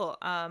really cool.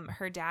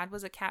 Her dad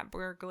was a cat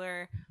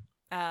burglar,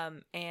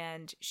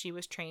 and she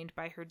was trained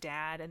by her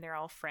dad, and they're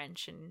all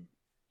French, and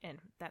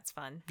that's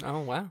fun. Oh,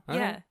 wow. All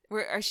yeah.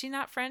 Right. Is she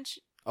not French?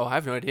 Oh, I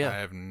have no idea. I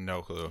have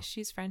no clue.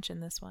 She's French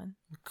in this one.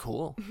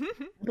 Cool.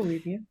 I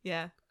believe you.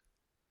 Yeah.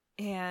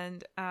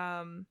 And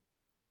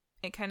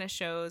it kind of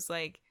shows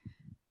like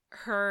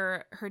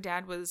her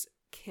dad was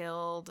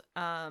killed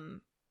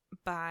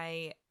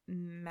by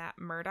Matt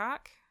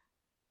Murdock.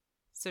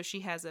 So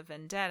she has a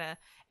vendetta,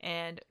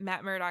 and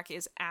Matt Murdock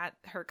is at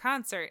her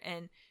concert,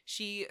 and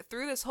she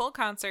threw this whole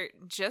concert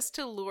just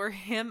to lure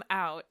him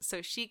out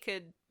so she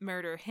could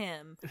murder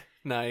him.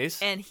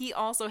 Nice. And he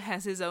also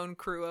has his own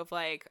crew of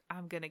like,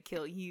 I'm gonna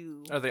kill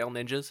you. Are they all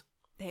ninjas?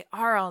 They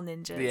are all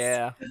ninjas.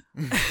 Yeah.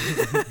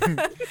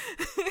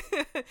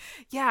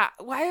 Yeah.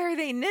 Why are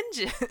they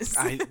ninjas?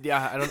 I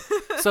don't.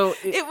 So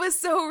it was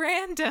so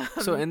random.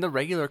 So in the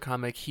regular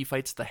comic, he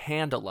fights the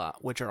Hand a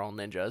lot, which are all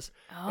ninjas,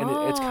 and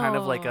it's kind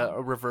of like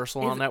a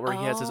reversal on that, where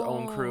he has his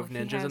own crew of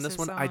ninjas in this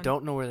one. I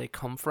don't know where they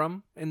come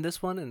from in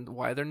this one and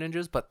why they're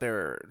ninjas, but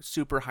they're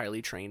super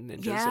highly trained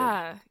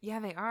ninjas. Yeah,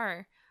 they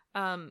are.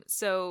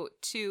 So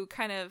to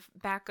kind of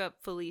back up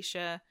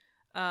Felicia,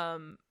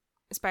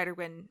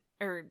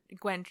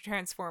 Gwen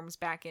transforms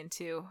back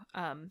into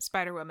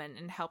Spider-Woman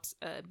and helps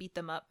beat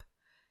them up,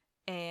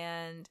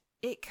 and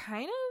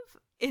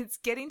it's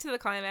getting to the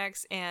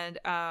climax, and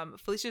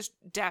Felicia's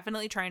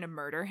definitely trying to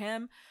murder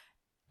him,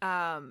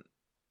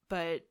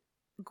 but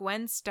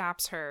Gwen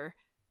stops her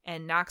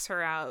and knocks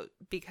her out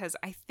because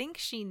I think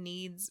she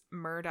needs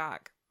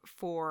Murdock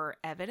for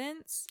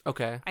evidence.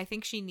 Okay. I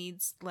think she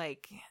needs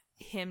like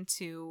him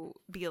to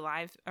be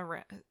alive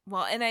around.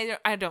 Well, and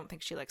I don't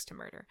think she likes to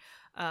murder.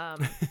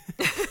 But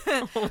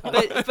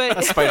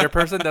a spider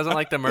person doesn't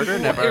like to murder.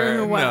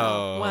 Never.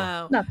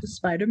 Wow. Not the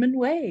Spider-Man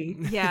way.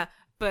 Yeah,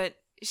 but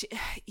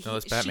No,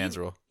 that's Batman's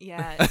role.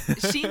 Yeah,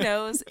 she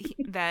knows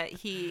that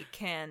he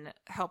can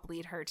help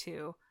lead her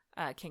to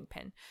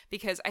Kingpin,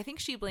 because I think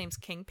she blames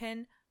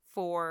Kingpin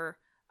for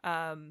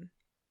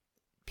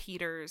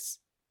Peter's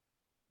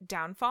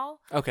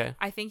downfall. Okay.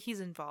 I think he's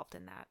involved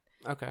in that.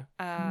 Okay.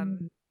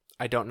 Um,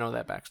 I don't know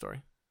that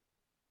backstory.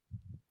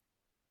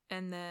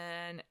 and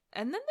then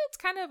it's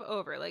kind of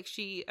over. Like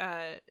she,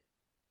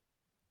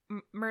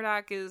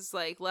 Murdoch is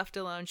like left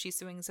alone. She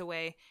swings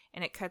away,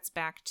 and it cuts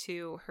back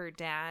to her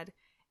dad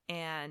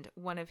and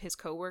one of his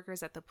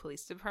coworkers at the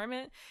police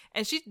department,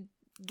 and she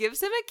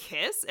gives him a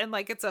kiss, and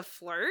like it's a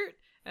flirt.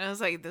 And I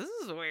was like, this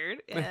is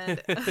weird. And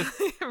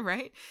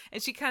right.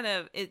 And she kind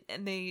of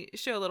and they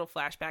show a little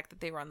flashback that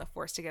they were on the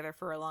force together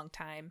for a long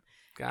time.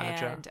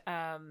 Gotcha.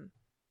 And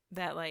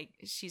that like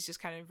she's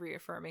just kind of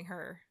reaffirming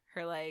her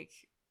like,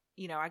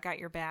 you know, I got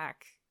your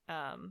back.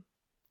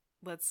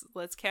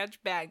 Let's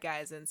catch bad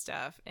guys and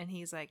stuff. And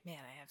he's like, man,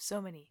 I have so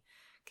many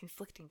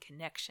conflicting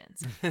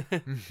connections.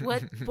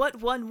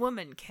 What one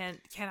woman can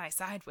I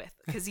side with?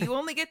 Because you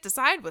only get to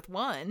side with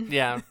one.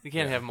 Yeah, you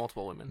can't have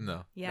multiple women.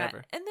 No. Yeah.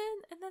 Never. And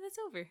then it's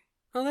over.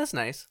 Oh, that's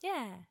nice.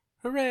 Yeah.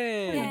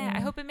 Hooray! Yeah. I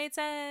hope it made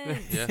sense.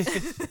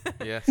 Yes.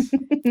 Yes.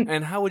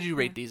 And how would you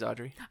rate these,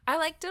 Audrey? I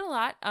liked it a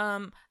lot.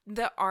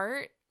 The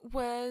art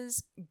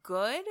was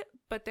good,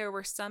 but there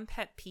were some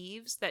pet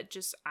peeves that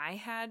just I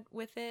had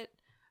with it.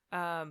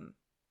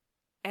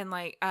 And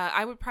like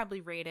I would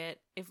probably rate it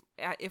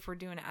if we're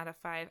doing it out of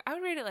 5. I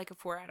would rate it like a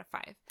 4 out of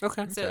 5.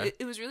 Okay. So Okay.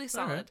 it was really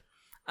solid.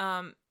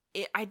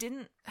 It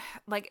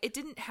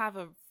didn't have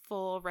a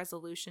full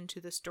resolution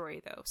to the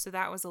story though, so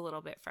that was a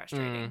little bit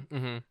frustrating.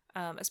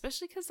 Mm-hmm.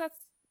 Especially because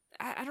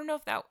I don't know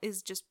if that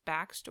is just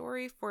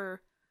backstory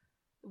for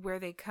where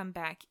they come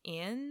back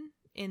in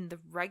the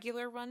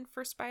regular run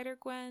for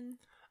Spider-Gwen.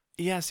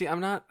 Yeah, see, I'm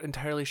not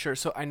entirely sure.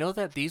 So I know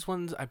that these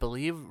ones, I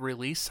believe,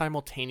 released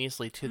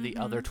simultaneously to the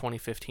other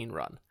 2015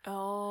 run.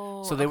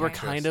 Oh, So they were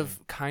okay.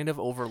 kind of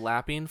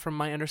overlapping from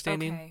my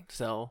understanding. Okay.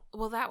 So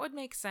Well, that would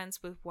make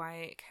sense with why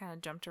it kind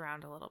of jumped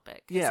around a little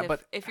bit. 'Cause Yeah,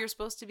 but if you're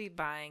supposed to be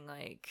buying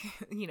like,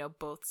 you know,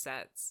 both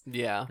sets,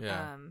 yeah.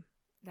 Yeah.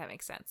 that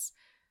makes sense.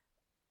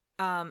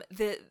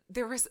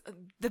 There was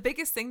the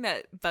biggest thing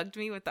that bugged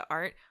me with the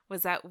art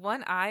was that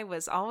one eye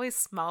was always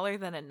smaller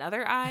than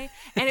another eye,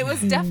 and it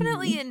was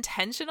definitely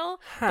intentional.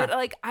 Huh. But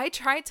like I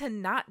try to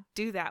not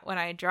do that when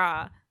I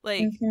draw,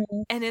 like,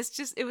 and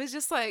it was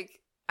just like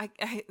I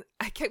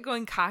kept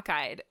going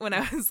cockeyed when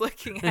I was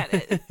looking at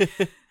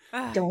it.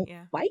 Don't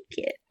Yeah. like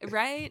it.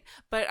 Right,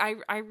 but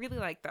I really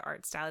like the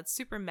art style. It's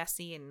super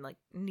messy and like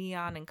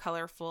neon and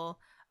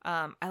colorful.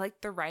 I like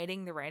the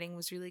writing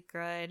was really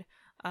good.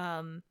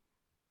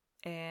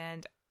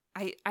 And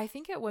I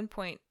think at one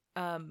point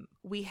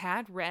we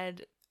had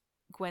read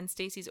Gwen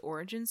Stacy's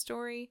origin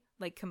story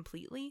like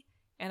completely,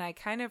 and I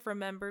kind of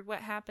remembered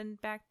what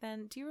happened back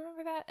then. Do you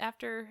remember that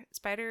after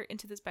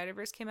Into the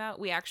Spider-Verse came out,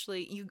 we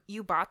actually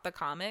you bought the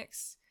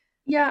comics?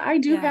 Yeah, I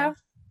do Yeah. have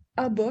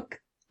a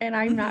book, and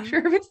I'm not Mhm.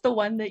 sure if it's the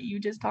one that you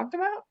just talked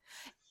about,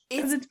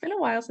 because it's been a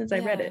while since I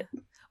read yeah. it.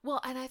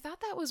 Well, and I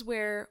thought that was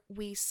where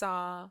we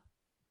saw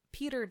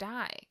Peter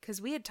die, because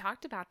we had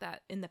talked about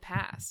that in the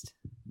past.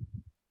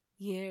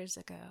 Years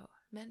ago.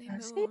 Many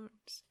Does it?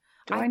 moons.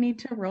 Do I need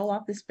to roll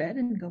off this bed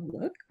and go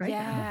look right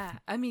Yeah.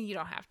 I mean, you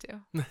don't have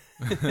to.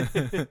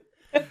 now?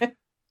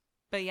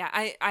 But yeah,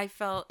 I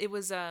felt it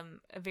was a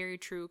very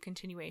true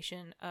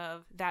continuation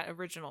of that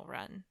original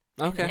run.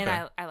 Okay. And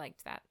I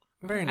liked that.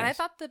 Very And I nice.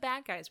 thought the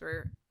bad guys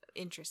were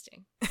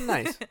interesting.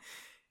 Nice.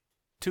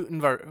 Tootin'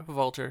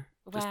 Vulture.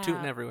 Just Wow.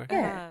 tooting everywhere.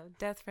 Yeah.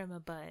 Death from a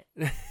butt.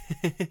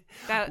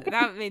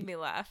 That made me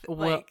laugh. Well-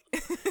 Like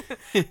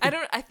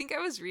I think I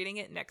was reading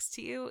it next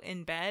to you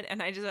in bed,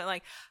 and I just went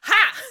like,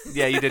 ha!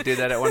 Yeah, you did do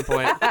that at one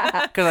point.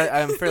 Because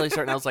I'm fairly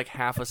certain I was like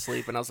half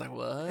asleep, and I was like,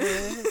 what?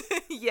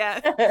 Yeah.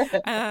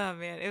 Oh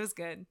man, it was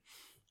good.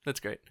 That's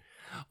great.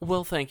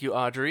 Well, thank you,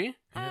 Audrey.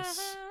 Yes.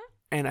 Uh-huh.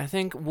 And I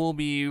think we'll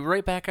be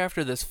right back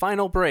after this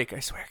final break. I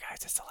swear, guys,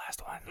 it's the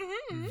last one.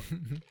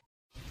 Mm-hmm.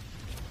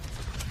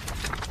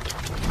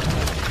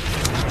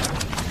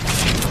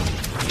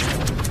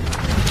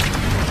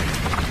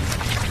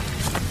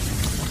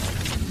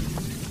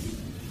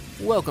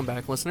 Welcome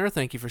back, listener.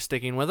 Thank you for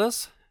sticking with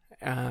us.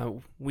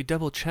 We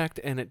double checked,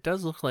 and it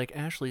does look like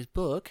Ashley's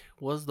book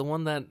was the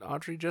one that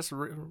Audrey just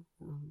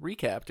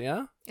recapped.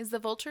 Yeah. Is the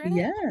vulture in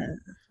it?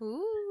 Yeah.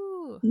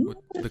 Ooh. With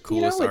the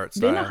coolest art It's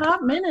been a style.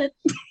 hot minute.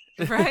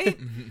 Right?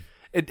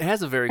 It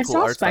has a very I cool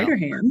saw art style.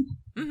 Spider-Ham.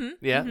 Mm-hmm.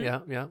 Yeah,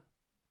 Mhm. yeah.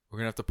 We're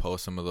gonna have to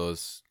post some of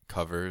those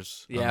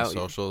covers on Yeah. the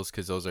socials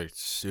because those are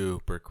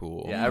super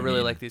cool. Yeah, I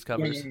really like these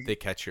covers. Yeah. They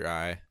catch your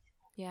eye.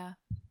 Yeah.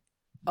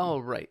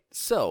 All right.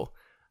 So,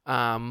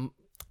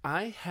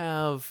 I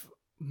have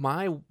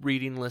my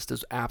reading list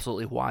is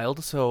absolutely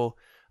wild. So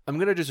I'm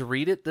gonna just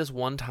read it this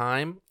one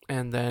time,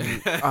 and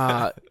then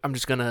I'm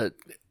just gonna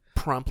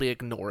promptly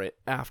ignore it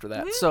after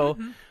that. So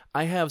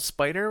I have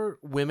Spider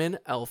Women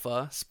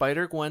Alpha,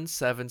 Spider Gwen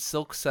 7,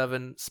 Silk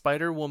 7,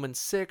 Spider Woman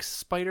 6,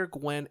 Spider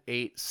Gwen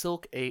 8,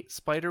 Silk 8,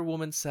 Spider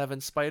Woman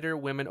 7, Spider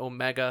Women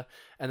Omega,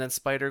 and then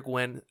Spider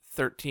Gwen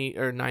 13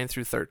 or 9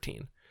 through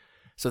 13.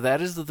 So that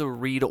is the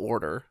read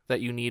order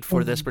that you need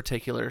for this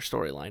particular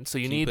storyline. So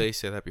you Can need please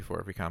say that before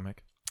every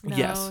comic? No,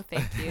 Yes.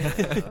 thank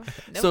you. Nope.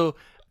 So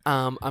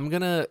I'm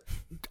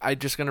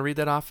just gonna read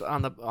that off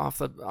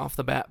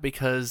the bat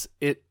because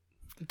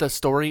the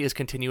story is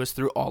continuous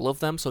through all of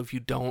them. So if you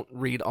don't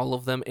read all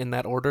of them in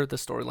that order, the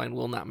storyline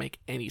will not make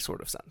any sort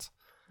of sense.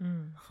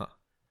 Huh.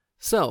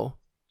 So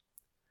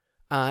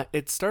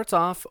it starts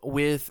off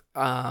with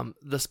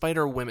the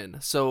Spider Women.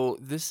 So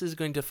this is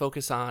going to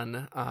focus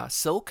on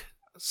Silk,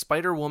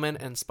 Spider Woman,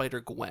 and Spider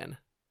Gwen.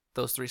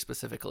 Those three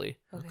specifically.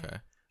 Okay.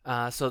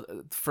 So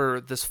for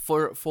this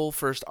full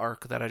first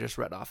arc that I just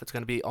read off, it's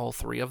going to be all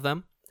three of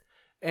them.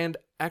 And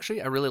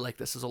actually, I really like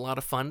this. It's a lot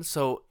of fun.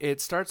 So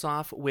it starts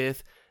off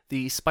with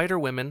the Spider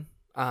Women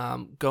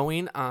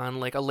going on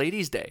like a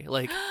ladies' day.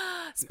 Like,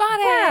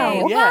 Spotty!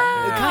 Wow.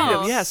 yeah, kind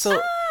of. Wow. Yeah.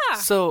 So Ah!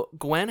 so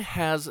Gwen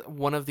has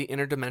one of the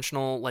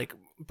interdimensional like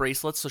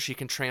bracelets, so she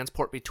can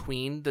transport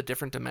between the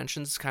different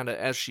dimensions kind of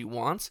as she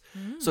wants.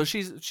 So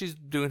she's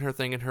doing her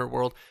thing in her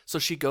world. So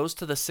she goes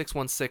to the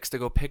 616 to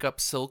go pick up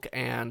Silk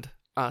and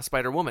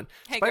Spider Woman.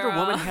 Hey, Spider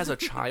Woman girl. has a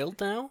child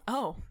now.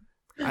 Oh.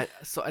 I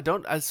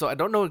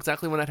don't know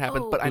exactly when that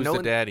happened, but I Who's know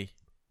the daddy?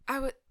 I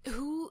would.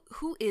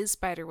 Who is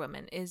Spider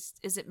Woman? Is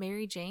it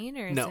Mary Jane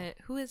or is No. it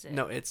who is it?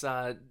 no, it's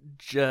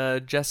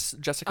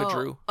Jessica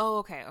Drew. Oh,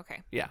 okay.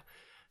 Yeah.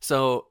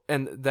 So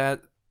and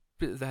that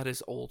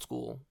is old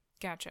school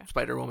Gotcha.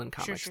 Spider Woman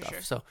comic Sure.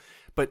 stuff. So,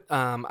 but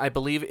I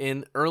believe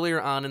in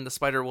earlier on in the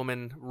Spider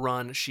Woman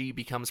run, she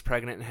becomes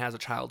pregnant and has a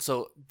child.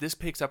 So this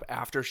picks up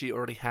after she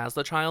already has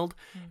the child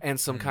and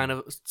some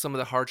of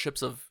the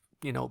hardships of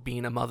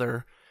being a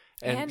mother.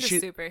 And a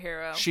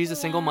superhero. She's a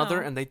single mother,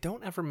 Wow. and they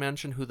don't ever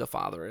mention who the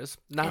father is.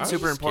 Not I was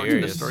super just important to the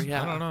curious. story.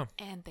 Yeah, I don't know.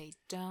 And they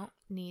don't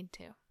need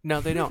to.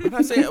 No, they don't. I'm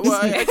not saying. Well,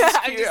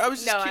 I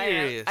was just No,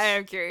 curious. I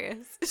am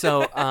curious. So,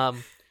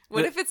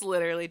 What the- if it's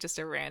literally just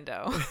a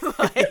rando?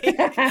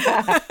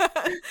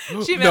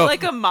 She meant No.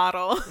 like a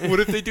model. What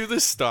if they do the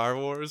Star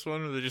Wars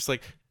one where they're just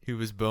like, he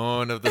was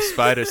born of the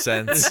spider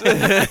sense?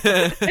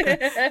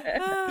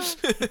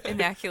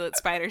 Immaculate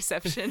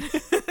spiderception.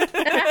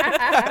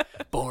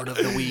 Born of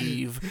the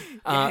Weave.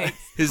 Yikes.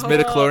 His Oh.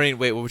 midichlorian.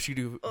 Wait, what would you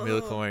do?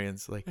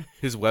 Midichlorians. Like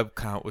his web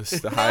count was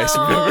the highest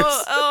we've ever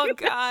seen. Oh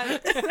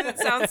God. That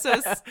sounds so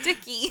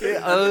sticky.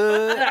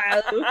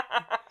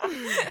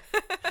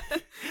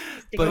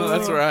 But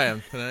that's where I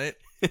am tonight.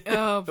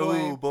 Oh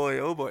boy.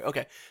 Oh boy.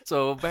 Okay,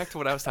 so back to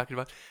what I was talking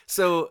about.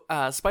 So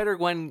Spider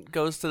Gwen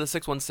goes to the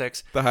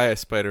 616. The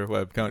highest spider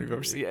web count you've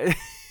ever seen. Yeah.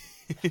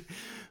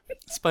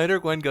 Spider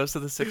Gwen goes to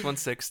the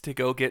 616 to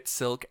go get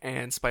Silk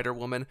and Spider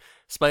Woman.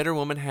 Spider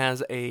Woman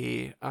has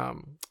a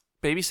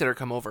babysitter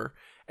come over,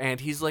 and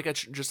he's like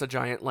just a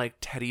giant like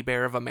teddy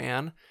bear of a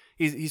man.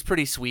 He's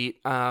pretty sweet.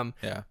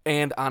 Yeah.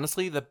 And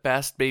honestly, the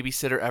best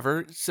babysitter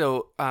ever.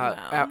 So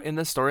Wow. in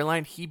the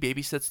storyline, he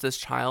babysits this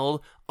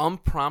child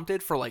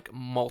unprompted for like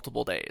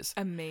multiple days.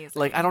 Amazing.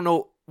 Like, I don't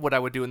know what I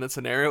would do in this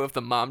scenario if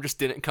the mom just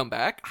didn't come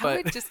back. I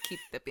But would just keep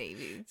the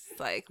babies.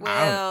 Like, I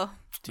don't- well,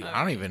 Dude,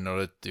 I don't even know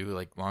what to do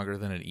like longer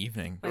than an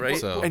evening. Like, right,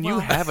 So and you well-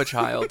 have a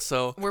child,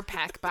 so. we're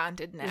pack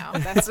bonded now.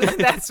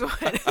 That's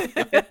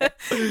what.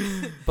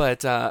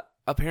 But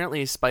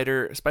apparently,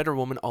 Spider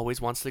Woman always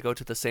wants to go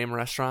to the same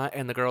restaurant,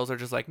 and the girls are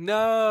just like,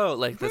 no,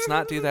 like let's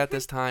not do that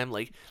this time.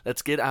 Like,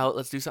 let's get out,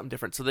 let's do something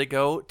different. So they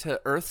go to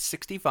Earth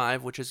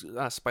 65, which is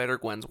Spider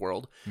Gwen's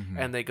world,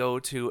 and they go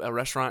to a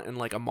restaurant in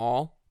like a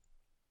mall.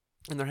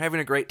 And they're having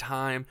a great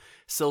time.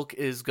 Silk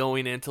is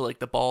going into like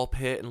the ball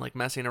pit and like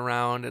messing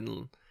around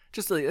and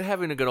just like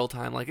having a good old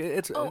time. Like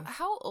it's. Oh,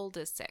 how old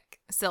is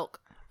Silk?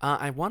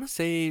 I want to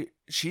say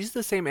she's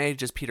the same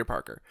age as Peter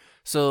Parker.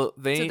 So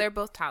So they're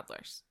both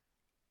toddlers.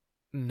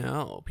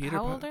 No, Peter.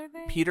 How old are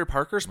they? Peter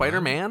Parker,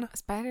 Spider Man,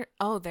 Spider.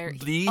 Oh, they're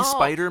the oh,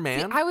 Spider see,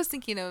 Man. I was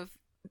thinking of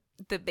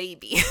the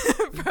baby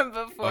from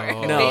before.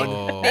 Oh.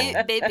 No.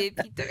 Baby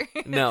Peter.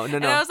 No.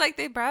 And I was like,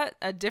 they brought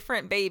a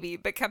different baby,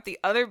 but kept the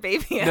other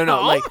baby at No,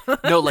 home.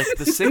 like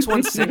the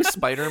 616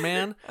 Spider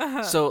Man.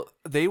 Uh-huh. So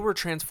they were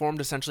transformed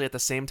essentially at the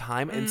same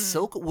time, and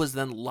Silk was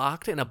then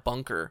locked in a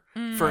bunker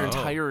for Oh.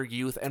 entire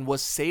youth and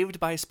was saved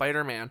by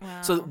Spider Man.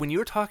 So Wow. when you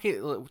were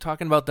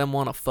talking about them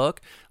want to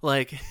fuck,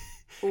 like.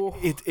 Ooh.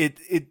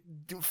 It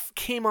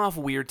came off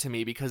weird to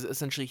me because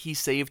essentially he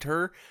saved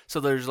her, so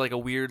there's like a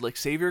weird like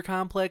savior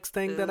complex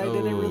thing that I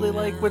didn't really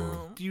like with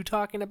you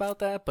talking about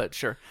that, but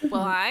sure.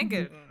 Well, I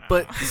could.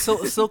 But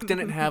Silk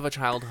didn't have a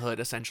childhood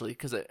essentially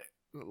because it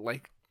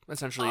like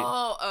essentially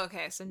Oh,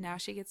 okay. So now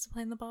she gets to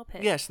play in the ball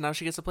pit. yes, now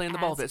she gets to play in the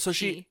ball As pit, so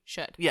she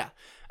should. yeah,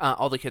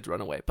 all the kids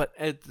run away, but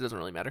it doesn't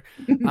really matter.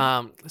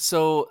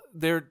 So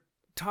they're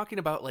talking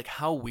about like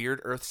how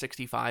weird Earth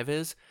 65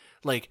 is.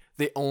 Like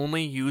they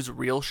only use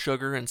real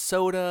sugar and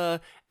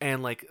soda,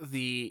 and like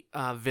the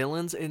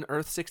villains in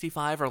Earth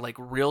 65 are like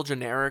real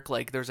generic.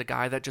 Like there's a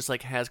guy that just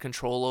like has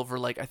control over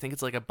like I think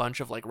it's like a bunch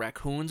of like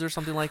raccoons or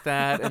something like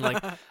that, and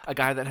like a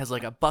guy that has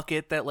like a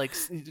bucket that like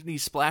he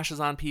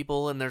splashes on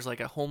people, and there's like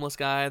a homeless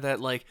guy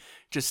that like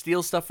just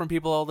steals stuff from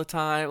people all the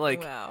time.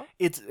 Like Wow.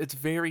 it's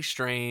very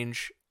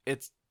strange.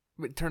 It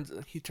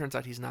turns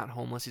out he's not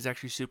homeless. He's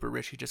actually super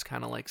rich. He just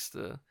kind of likes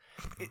to.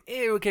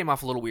 It came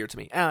off a little weird to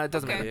me. It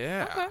doesn't matter.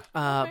 Yeah. Okay.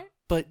 Okay.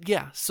 But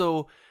yeah,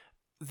 so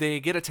they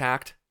get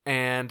attacked,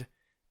 and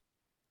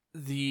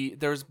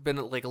there's been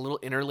like a little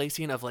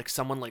interlacing of like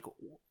someone like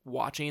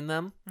watching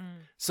them.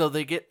 So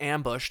they get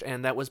ambushed,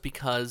 and that was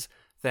because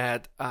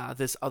that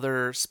this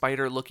other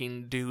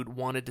spider-looking dude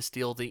wanted to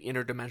steal the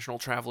interdimensional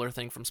traveler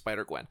thing from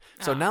Spider-Gwen.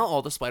 So now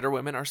all the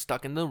Spider-Women are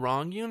stuck in the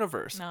wrong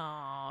universe.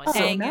 No, Oh,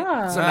 dang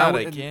no. it. So Not now,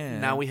 again.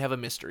 now we have a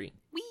mystery.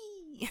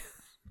 Whee!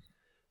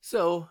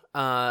 So,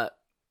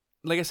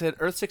 like I said,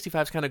 Earth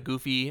 65 is kind of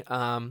goofy.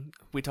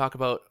 We talk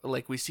about,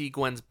 like, we see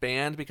Gwen's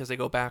band because they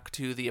go back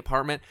to the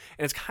apartment,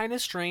 and it's kind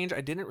of strange.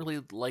 I didn't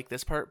really like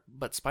this part,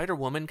 but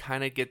Spider-Woman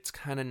kind of gets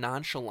kind of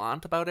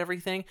nonchalant about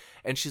everything,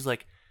 and she's,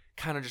 like,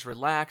 kind of just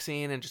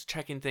relaxing and just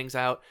checking things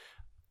out.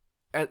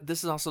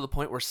 This is also the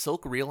point where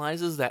Silk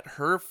realizes that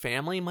her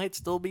family might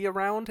still be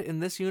around in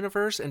this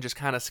universe and just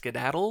kind of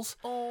skedaddles.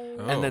 Oh.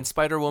 And then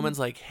Spider-Woman's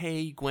like,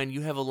 hey, Gwen,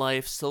 you have a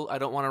life. Silk, I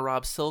don't want to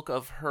rob Silk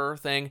of her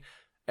thing.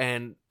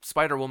 And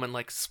Spider-Woman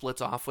like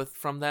splits off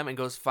from them and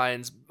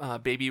finds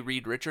baby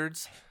Reed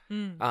Richards.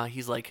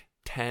 He's like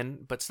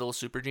 10, but still a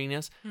super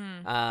genius.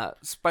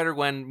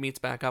 Spider-Gwen meets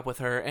back up with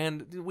her,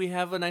 and we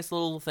have a nice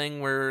little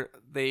thing where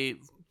they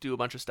do a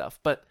bunch of stuff.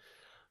 But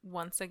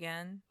Once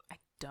again, I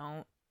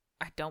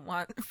don't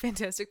want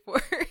Fantastic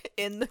Four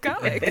in the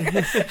comic.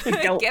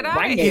 Don't Get out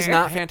like of it. he's here.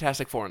 not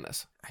Fantastic Four in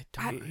this. I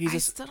don't. He's I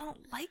just still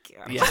don't like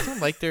him. Yeah. I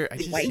don't like their. I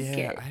just Like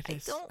yeah. it. I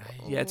just.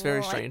 Yeah, it's very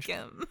like strange.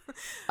 him.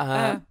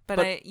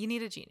 but You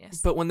need a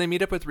genius. but when they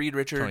meet up with Reed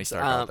Richards, Tony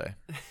Stark all day.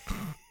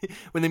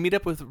 when they meet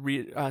up with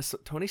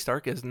Tony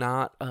Stark is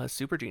not a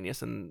super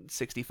genius in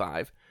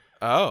 65.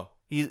 Oh.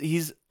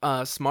 He's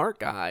a smart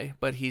guy,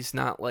 but he's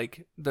not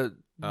like the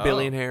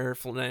billionaire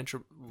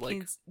philanthropist. Like,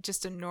 He's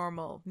just a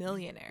normal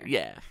millionaire.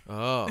 yeah.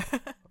 Oh.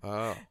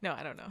 Oh. No,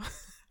 I don't know.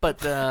 But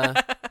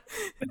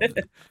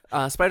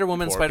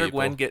Spider-Woman and Poor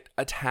Spider-Gwen people. get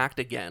attacked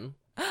again.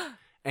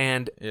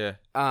 And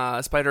Yeah.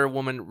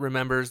 Spider-Woman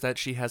remembers that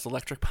she has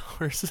electric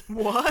powers.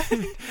 What?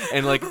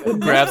 And like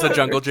grabs a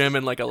jungle gym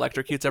and like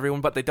electrocutes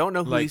everyone, but they don't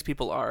know who Like these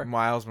people are.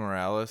 Miles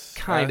Morales.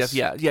 Kind of,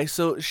 yeah.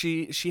 So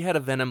she had a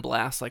venom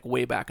blast like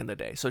way back in the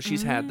day. So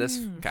she's had this.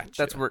 Gotcha.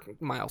 That's where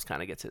Miles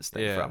kind of gets his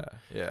thing Yeah. from.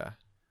 Yeah.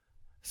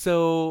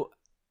 So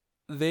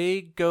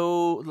they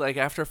go, like,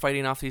 after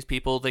fighting off these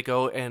people, they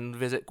go and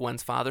visit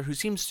Gwen's father, who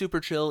seems super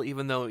chill,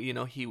 even though, you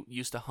know, he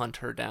used to hunt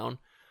her down.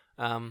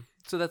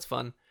 So that's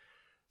fun.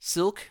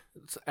 Silk,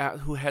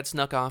 who had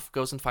snuck off,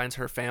 goes and finds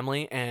her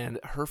family, and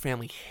her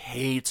family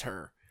hates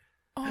her.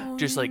 Oh,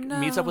 Just, like,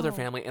 meets up with her no.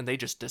 family, and they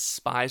just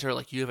despise her.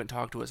 Like, you haven't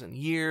talked to us in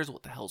years.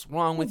 What the hell's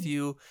wrong with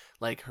you?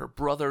 Like, her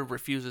brother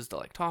refuses to,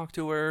 like, talk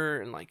to her,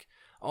 and, like,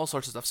 all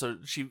sorts of stuff. So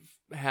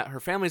her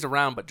family's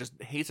around, but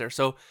just hates her.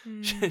 So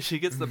she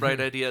gets the bright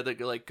idea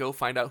to like go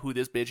find out who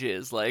this bitch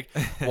is. Like,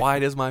 why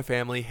does my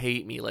family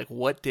hate me? Like,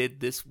 what did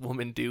this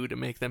woman do to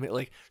make them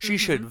like? She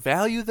should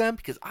value them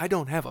because I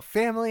don't have a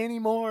family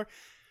anymore.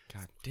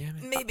 God damn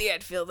it. Maybe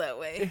I'd feel that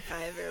way if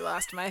I ever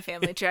lost my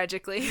family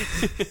tragically.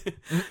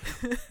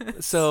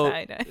 So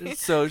Side-eye.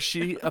 so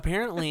she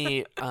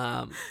apparently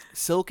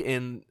Silk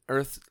in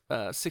Earth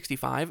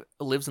 65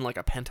 lives in like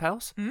a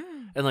penthouse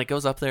and like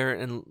goes up there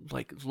and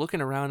like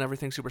looking around,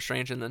 everything's super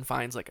strange, and then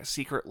finds like a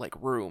secret like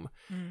room.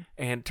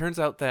 And turns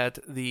out that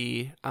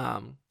the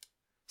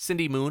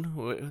Cindy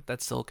Moon,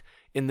 that's Silk,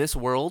 in this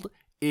world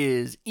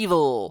is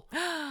evil.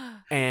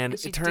 And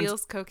She it turns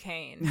deals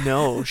cocaine.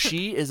 no,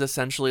 she is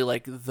essentially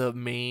like the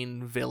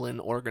main villain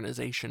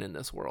organization in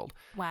this world.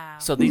 Wow.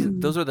 So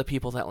those are the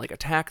people that like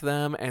attack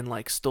them and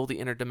like stole the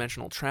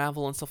interdimensional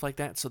travel and stuff like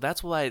that. So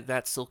that's why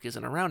that Silk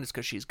isn't around, is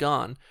because she's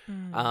gone.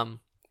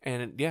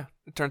 And yeah,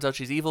 it turns out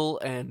she's evil,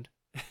 and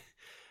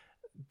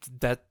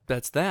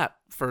that's that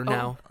for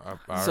now.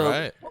 All So-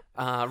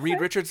 right. Reed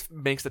Richards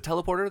makes the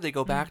teleporter. They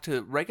go back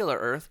to regular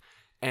Earth,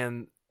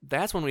 and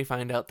that's when we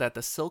find out that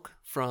the Silk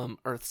from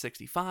Earth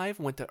 65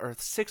 went to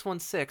Earth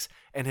 616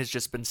 and has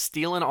just been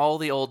stealing all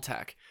the old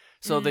tech.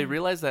 So they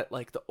realize that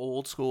like the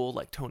old school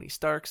like Tony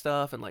Stark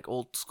stuff and like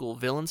old school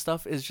villain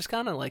stuff is just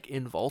kind of like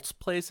in vaults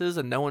places,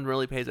 and no one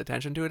really pays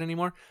attention to it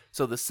anymore.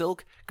 So the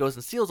Silk goes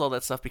and steals all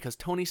that stuff because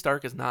Tony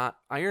Stark is not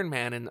Iron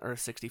Man in Earth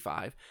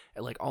 65,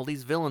 and like all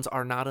these villains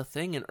are not a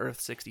thing in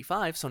Earth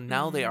 65. So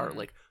now they are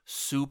like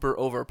super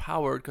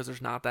overpowered because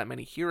there's not that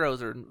many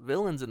heroes or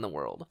villains in the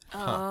world.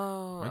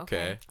 Oh,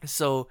 Okay.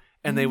 So,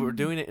 and they were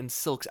doing it in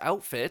Silk's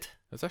outfit.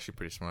 That's actually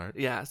pretty smart.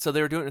 Yeah, so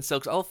they were doing it in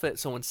Silk's outfit.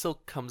 So when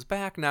Silk comes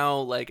back now,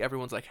 like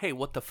everyone's like, "Hey,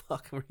 what the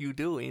fuck were you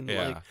doing?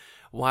 Yeah. Like,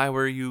 why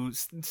were you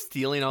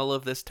stealing all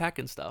of this tech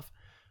and stuff?"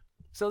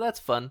 So that's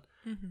fun.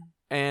 Mm-hmm.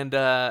 And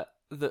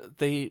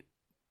they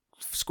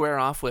square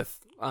off with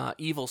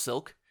Evil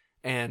Silk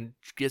and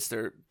gets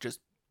their just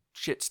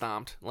shit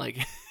stomped. Like,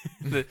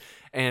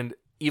 and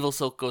Evil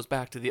Silk goes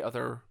back to the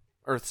other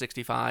Earth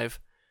 65.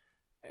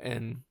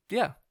 And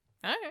yeah.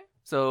 All right.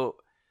 So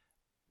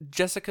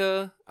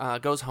Jessica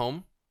goes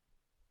home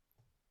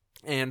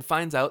and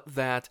finds out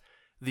that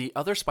the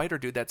other spider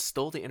dude that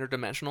stole the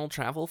interdimensional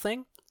travel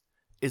thing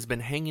has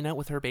been hanging out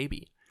with her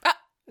baby. Ah!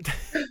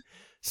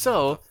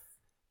 So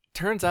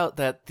turns out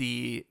that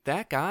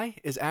that guy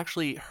is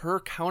actually her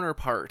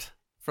counterpart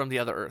from the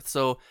other Earth.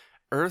 So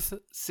Earth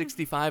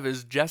 65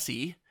 is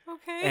Jessie,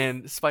 Okay.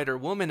 and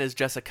Spider-Woman is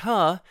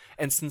Jessica,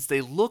 and since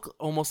they look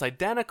almost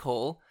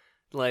identical,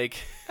 like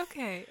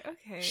Okay.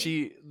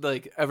 she,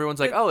 like, everyone's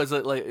like, oh, is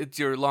it like it's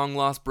your long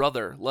lost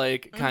brother,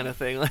 like, kind of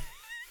thing. Like,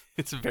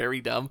 it's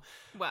very dumb.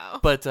 Wow.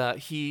 But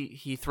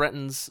he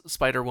threatens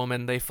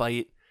Spider-Woman. They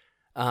fight.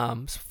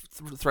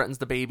 Threatens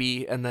the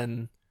baby, and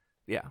then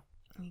yeah.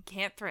 You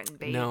can't threaten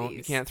babies. No,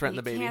 you can't threaten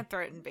the baby. You can't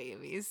threaten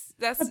babies.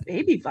 Lots That's of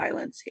baby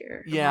violence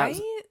here. Yeah,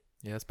 right.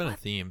 Yeah, it's been a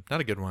theme.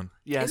 Not a good one.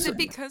 yeah. Is so it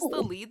because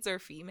the leads are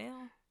female?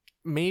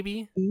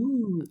 maybe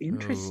Ooh,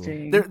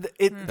 interesting. there That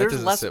there's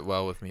doesn't less. sit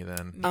well with me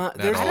then.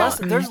 There's at all. less.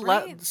 There's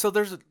Right. so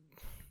there's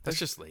That's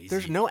just lazy.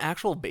 there's no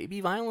actual baby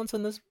violence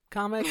in this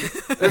comic.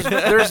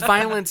 there's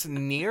violence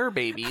near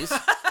babies.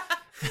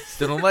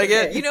 Still don't like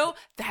it. You know,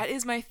 that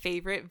is my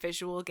favorite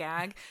visual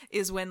gag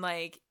is when,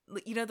 like,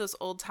 you know those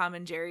old Tom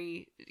and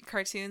Jerry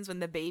cartoons when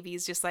the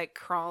baby's just like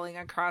crawling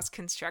across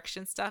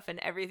construction stuff and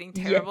everything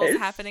terrible is Yes.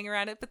 happening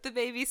around it, but the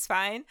baby's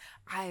fine.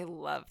 I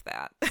love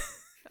that.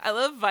 I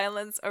love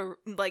violence, or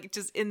like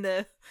just in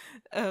the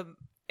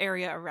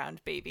area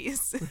around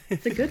babies.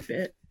 It's a good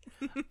bit.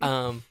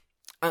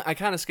 I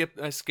kind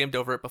of skimmed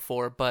over it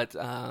before, but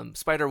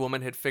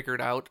Spider-Woman had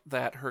figured out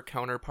that her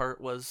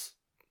counterpart was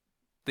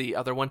the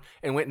other one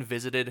and went and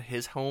visited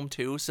his home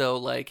too. So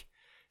like,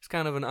 it's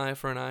kind of an eye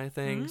for an eye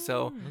thing.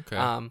 So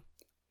Okay.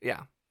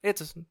 yeah,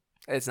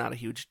 it's not a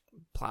huge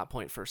plot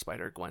point for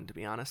Spider-Gwen, to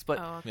be honest. But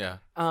Oh, yeah.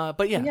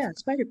 but yeah. Yeah,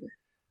 Spider-Man.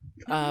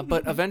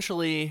 But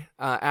eventually,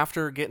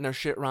 after getting her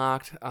shit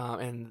rocked,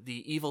 and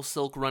the evil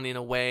Silk running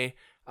away,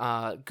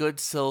 good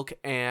Silk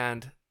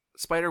and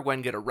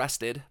Spider-Gwen get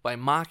arrested by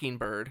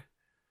Mockingbird,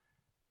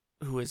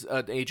 who is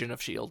an agent of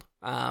S.H.I.E.L.D.,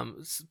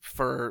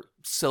 for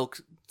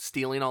Silk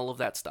stealing all of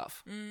that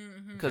stuff.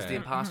 Because the Okay.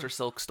 imposter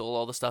Silk stole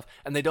all the stuff,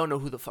 and they don't know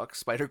who the fuck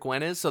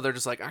Spider-Gwen is, so they're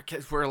just like,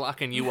 we're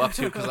locking you up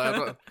too, because I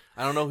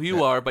don't know who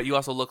you are, but you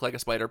also look like a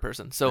spider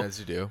person. So, As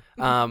you do.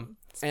 and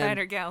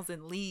Spider Gals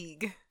in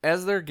League.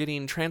 as they're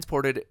getting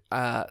transported,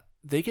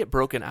 they get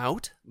broken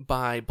out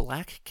by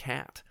Black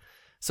Cat.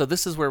 So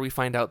this is where we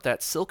find out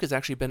that Silk has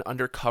actually been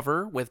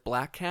undercover with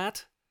Black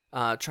Cat,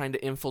 trying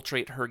to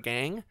infiltrate her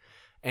gang,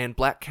 and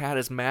Black Cat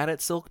is mad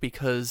at Silk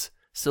because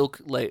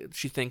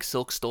she thinks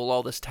Silk stole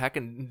all this tech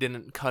and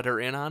didn't cut her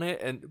in on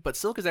it, but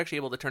Silk is actually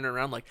able to turn it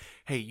around like,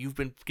 hey, you've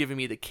been giving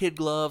me the kid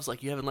gloves,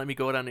 like you haven't let me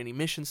go out on any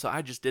missions, so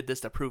I just did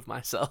this to prove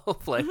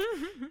myself. Like,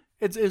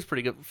 it's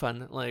pretty good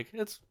fun. Like,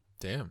 it's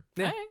Damn.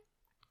 yeah. Alright,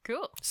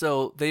 cool.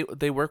 So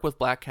they work with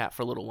Black Cat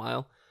for a little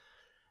while,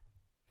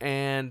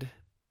 and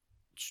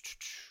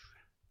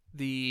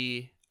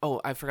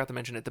I forgot to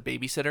mention it. The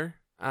babysitter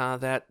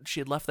that she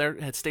had left there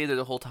had stayed there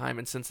the whole time,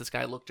 and since this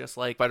guy looked just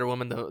like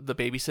Spider-Woman, the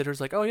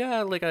babysitter's like, oh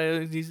yeah, like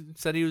he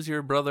said he was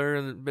your brother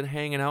and been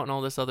hanging out and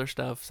all this other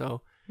stuff.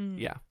 So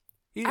yeah,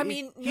 I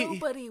mean,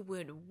 nobody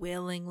would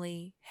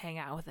willingly hang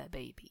out with a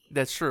baby.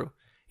 that's true.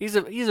 He's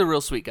a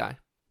real sweet guy.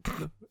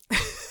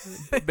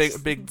 big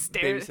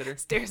babysitter.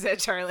 Stares at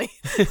Charlie.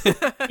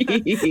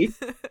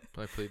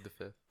 I plead the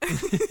fifth.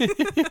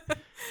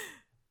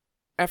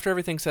 After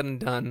everything's said and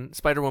done,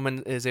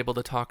 Spider-Woman is able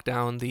to talk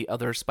down the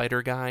other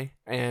spider guy,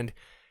 and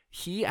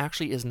he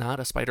actually is not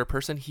a spider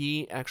person.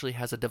 He actually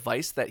has a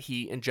device that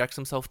he injects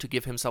himself to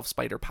give himself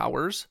spider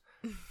powers.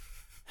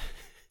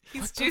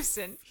 He's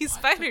juicing. He's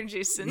spider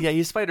juicing. Yeah,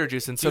 he's spider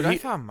juicing. So Dude, I he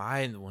thought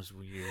mine was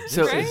weird.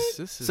 So- This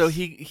is so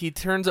he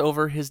turns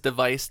over his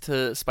device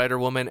to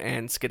Spider-Woman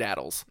and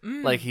skedaddles.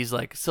 Like he's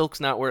like, Silk's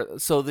not where.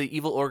 So the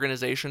evil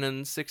organization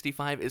in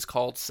 65 is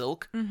called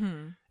Silk.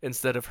 Mm-hmm.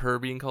 Instead of her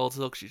being called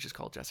Silk, she's just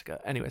called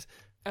Jessica. Anyways,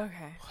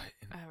 Okay.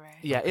 What? All right.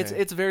 yeah, Okay.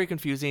 it's very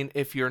confusing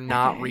if you're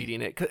not Okay.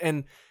 reading it,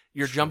 and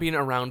you're jumping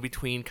around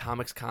between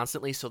comics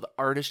constantly. So the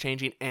art is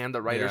changing and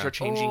the writers Yeah. are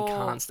changing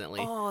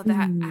constantly. Oh,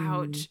 that Mm.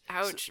 ouch,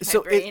 my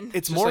So brain.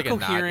 it's Just more like a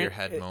coherent. nod your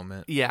head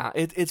moment. Yeah,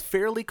 it's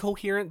fairly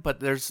coherent,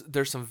 but there's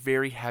some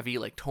very heavy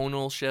like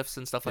tonal shifts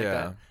and stuff like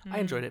Yeah. that. I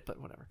enjoyed it, but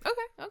whatever.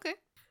 Okay.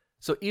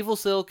 So Evil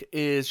Silk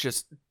is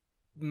just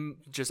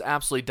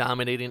absolutely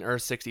dominating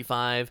Earth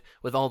 65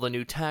 with all the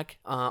new tech.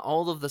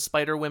 All of the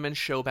Spider Women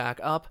show back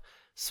up.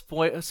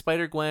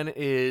 Spider-Gwen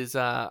is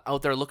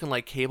out there looking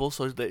like Cable,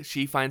 so that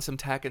she finds some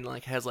tech and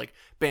like has like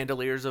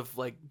bandoliers of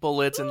like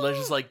bullets and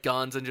just like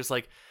guns and just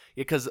like,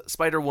 because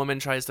Spider-Woman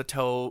tries to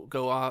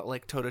go out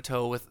like toe to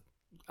toe with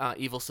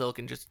Evil Silk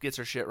and just gets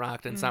her shit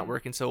rocked and it's not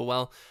working so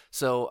well.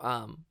 So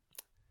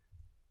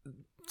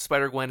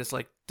Spider-Gwen is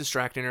like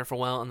distracting her for a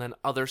while, and then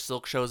other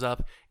Silk shows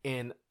up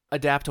in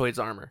Adaptoid's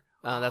armor.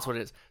 That's what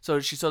it is. So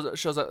she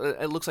shows up.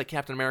 It looks like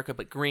Captain America,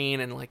 but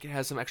green, and like it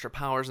has some extra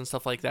powers and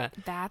stuff like that.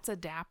 That's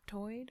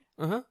Adaptoid?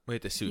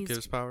 Wait, the suit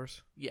gives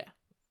powers? Yeah.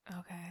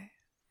 Okay.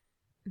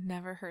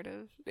 Never heard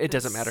of It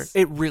doesn't matter.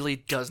 It really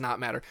does not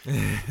matter.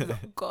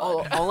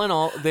 God. All in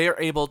all, they are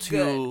able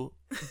to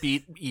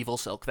beat Evil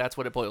Silk. That's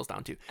what it boils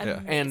down to.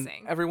 Amazing. And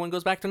everyone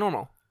goes back to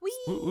normal.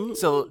 Whee!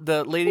 So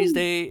the ladies'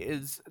 day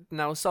is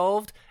now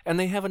solved, and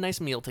they have a nice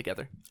meal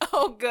together.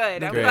 Oh,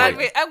 good. I'm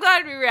Great.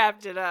 glad we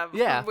wrapped it up.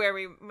 Yeah. Where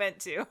we meant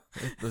to.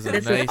 It was a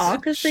This nice, is all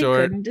because they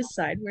short... couldn't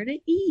decide where to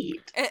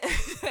eat.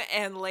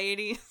 And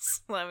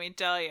ladies, let me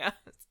tell you,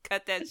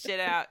 cut that shit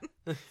out.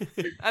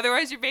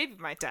 Otherwise, your baby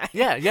might die.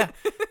 Yeah.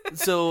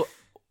 So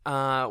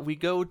we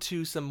go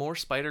to some more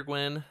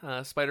Spider-Gwen,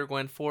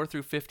 Spider-Gwen 4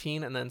 through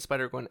 15, and then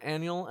Spider-Gwen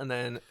Annual, and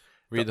then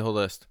Read the whole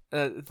list.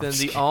 then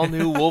the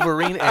all-new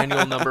Wolverine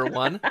Annual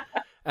 #1,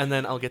 and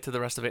then I'll get to the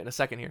rest of it in a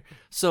second here.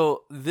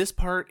 So this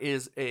part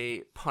is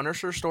a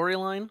Punisher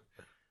storyline.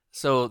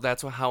 So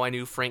that's how I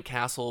knew Frank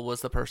Castle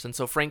was the person.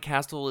 So Frank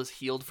Castle is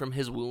healed from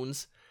his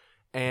wounds,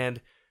 and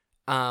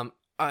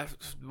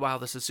wow,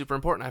 this is super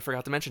important. I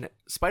forgot to mention it.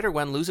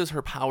 Spider-Gwen loses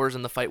her powers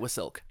in the fight with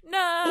Silk. No.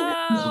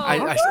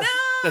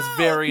 That's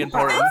very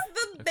important.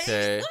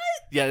 Okay.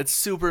 Yeah, it's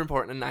super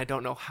important, and I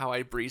don't know how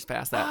I breezed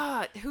past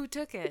that. Who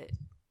took it?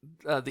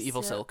 The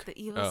Evil Silk. The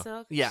Evil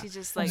Silk? Yeah. She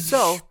just like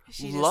So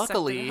she just sucked it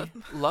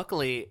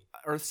luckily, up.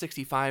 Earth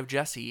 65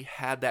 Jessie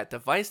had that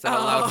device that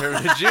allowed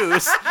her to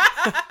juice.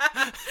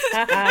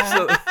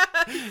 So,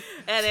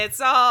 And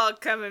it's all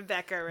coming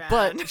back around.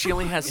 but she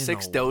only has In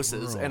 6 the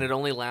doses, world. and it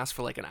only lasts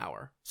for like an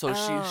hour. So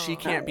she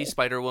can't be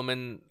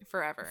Spider-Woman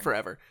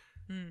forever.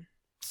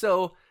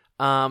 So,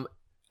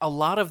 a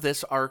lot of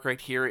this arc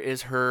right here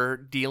is her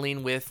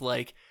dealing with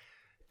like,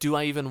 do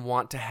I even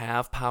want to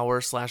have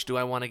powers / do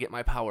I want to get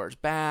my powers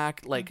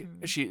back? Like,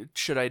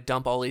 should I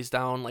dump all these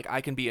down? Like,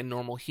 I can be a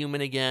normal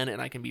human again,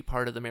 and I can be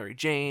part of the Mary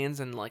Janes,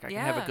 and like I can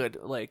have a good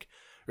like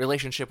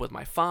relationship with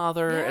my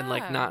father, and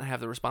like not have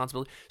the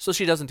responsibility. So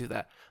she doesn't do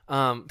that.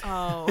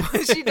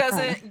 She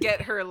doesn't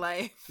get her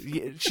life.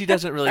 She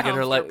doesn't really get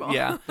her life. Comfortable.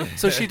 Yeah.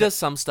 So she does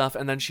some stuff,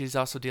 and then she's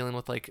also dealing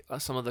with like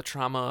some of the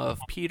trauma of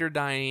Peter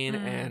dying,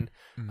 and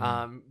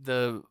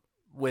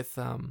with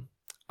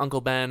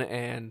Uncle Ben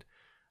and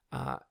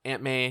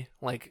Aunt May.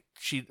 Like,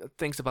 she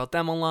thinks about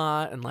them a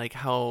lot, and like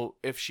how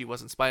if she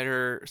wasn't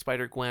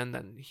Spider-Gwen,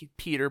 then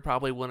Peter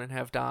probably wouldn't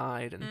have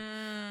died. And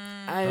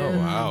Oh,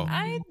 wow.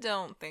 I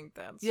don't think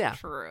that's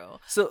true.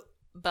 So,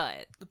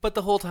 but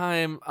the whole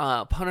time,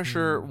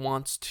 Punisher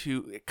wants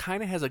to. It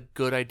kind of has a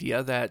good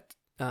idea that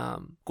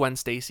Gwen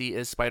Stacy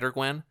is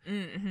Spider-Gwen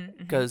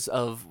because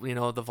of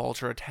the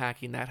Vulture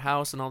attacking that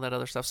house and all that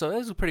other stuff. So it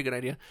was a pretty good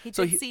idea. He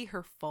so did see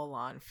her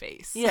full-on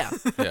face. Yeah.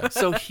 Yeah.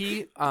 So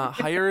he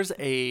hires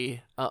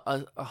a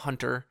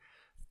hunter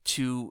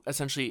to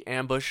essentially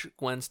ambush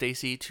Gwen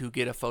Stacy to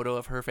get a photo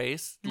of her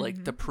face,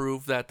 like to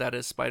prove that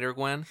is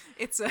Spider-Gwen.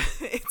 It's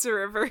a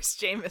reverse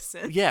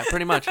Jameson. Yeah,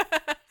 pretty much.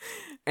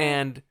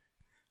 And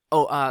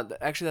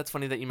actually, that's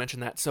funny that you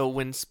mentioned that. So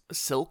when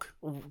Silk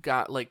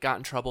got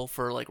in trouble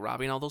for like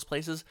robbing all those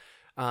places,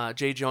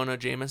 J. Jonah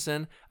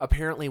Jameson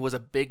apparently was a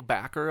big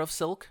backer of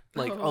Silk.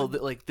 Like,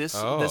 this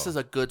is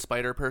a good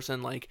Spider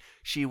person. Like,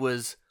 she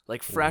was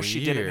like fresh.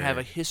 She didn't have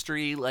a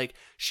history. Like,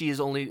 she's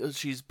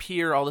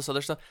pure, all this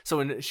other stuff. So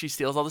when she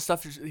steals all this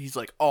stuff, he's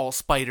like, all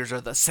spiders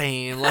are the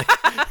same. Like,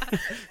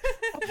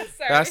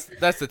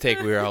 that's the take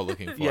we were all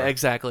looking for. yeah,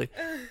 exactly.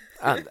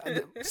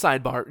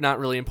 Sidebar, not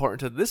really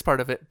important to this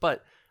part of it,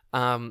 but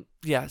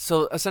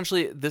so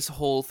essentially this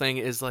whole thing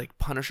is like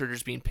Punisher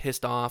just being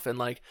pissed off and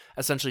like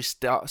essentially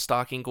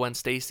stalking Gwen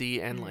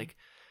Stacy and like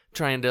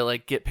trying to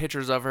like get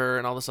pictures of her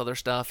and all this other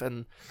stuff,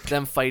 and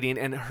them fighting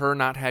and her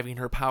not having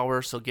her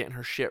power, so getting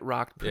her shit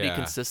rocked pretty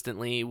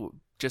consistently,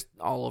 just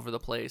all over the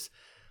place.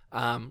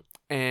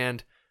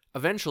 And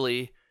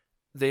eventually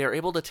they are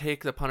able to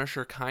take the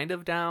Punisher kind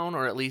of down,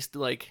 or at least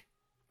like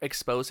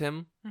expose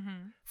him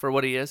for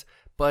what he is.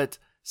 But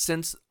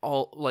since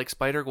all like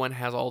Spider-Gwen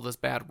has all this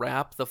bad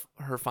rap,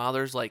 her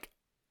father's like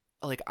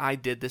I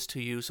did this to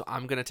you, so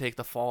I'm gonna take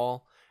the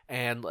fall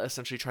and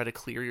essentially try to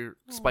clear your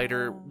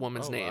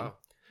Spider-Woman's name. Wow.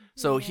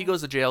 So he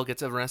goes to jail,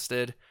 gets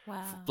arrested,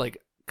 Wow.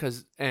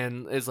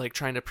 and is like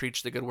trying to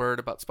preach the good word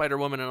about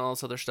Spider-Woman and all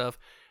this other stuff.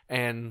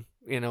 And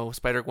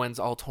Spider-Gwen's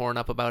all torn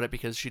up about it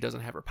because she doesn't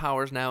have her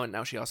powers now, and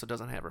now she also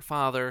doesn't have her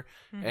father.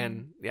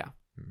 And yeah,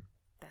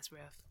 That's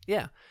rough.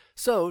 yeah.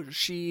 So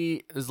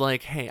she is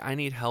like, hey, I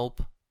need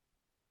help.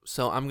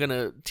 So I'm going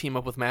to team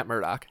up with Matt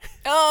Murdock.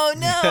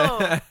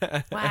 Oh,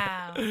 no.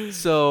 Wow.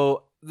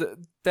 So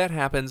that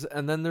happens,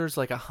 and then there's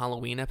like a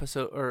Halloween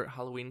episode or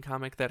Halloween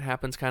comic that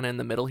happens kind of in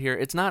the middle here.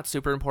 It's not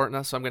super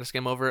important, so I'm going to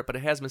skim over it, but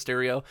it has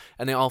Mysterio,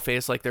 and they all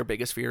face like their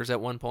biggest fears at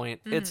one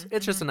point. It's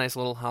just a nice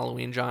little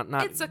Halloween jaunt.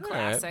 Not It's a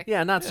classic.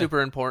 yeah, not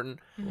super important.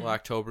 Little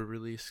October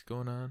release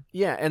going on.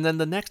 Yeah, and then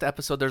the next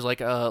episode, there's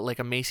like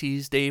a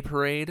Macy's Day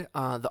Parade.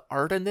 The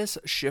art in this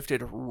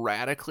shifted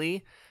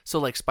radically. So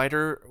like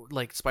Spider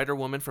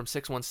Woman from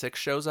 616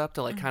 shows up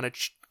to like kind of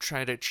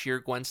try to cheer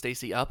Gwen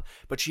Stacy up,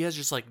 but she has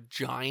just like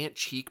giant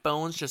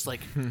cheekbones, just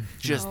like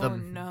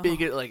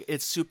biggest. Like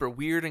it's super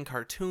weird and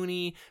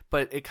cartoony,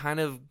 but it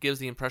kind of gives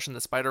the impression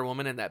that Spider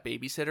Woman and that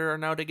babysitter are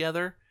now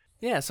together.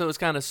 Yeah, so it's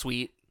kind of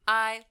sweet.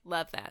 I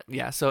love that.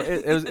 Yeah, so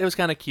it was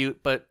kind of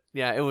cute, but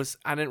yeah, it was.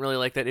 I didn't really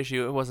like that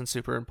issue. It wasn't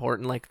super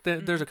important. Like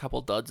there's a couple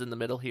duds in the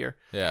middle here.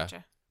 Yeah.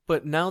 Gotcha.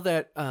 But now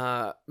that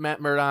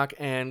Matt Murdock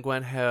and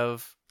Gwen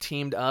have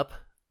teamed up,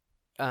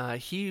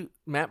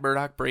 Matt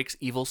Murdock breaks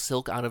Evil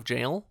Silk out of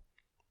jail,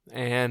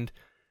 and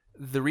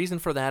the reason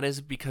for that is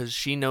because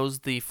she knows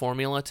the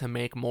formula to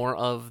make more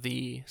of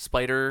the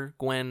Spider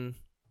Gwen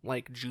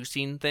like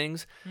juicing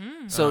things.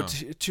 So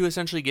to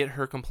essentially get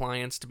her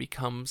compliance to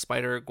become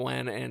Spider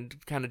Gwen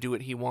and kind of do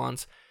what he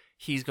wants,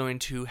 he's going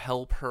to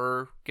help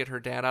her get her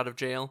dad out of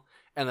jail,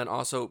 and then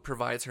also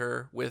provides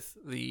her with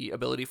the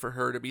ability for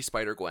her to be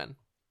Spider Gwen.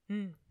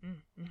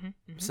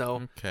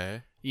 So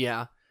Okay.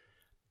 yeah,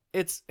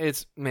 it's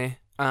meh.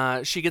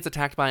 She gets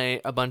attacked by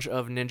a bunch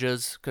of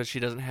ninjas because she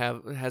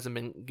hasn't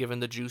been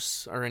given the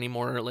juice or any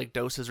more like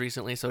doses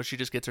recently, so she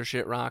just gets her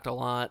shit rocked a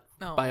lot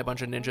by a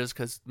bunch of ninjas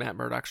because Matt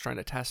Murdock's trying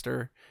to test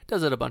her.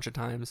 Does it a bunch of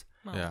times.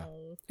 Yeah.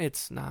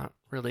 It's not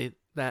really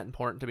that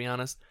important, to be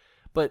honest,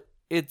 but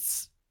it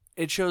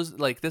shows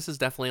like this is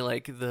definitely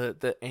like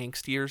the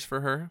angst years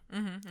for her.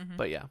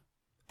 But yeah,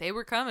 They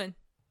were coming.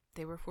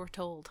 They were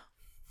foretold.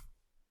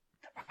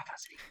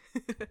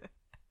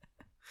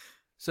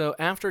 So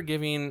after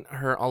giving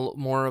her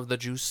more of the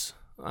juice,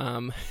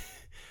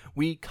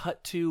 we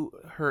cut to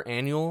her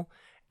annual,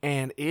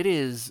 and it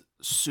is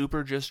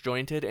super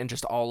disjointed and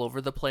just all over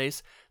the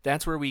place.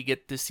 That's where we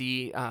get to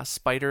see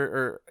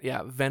Venom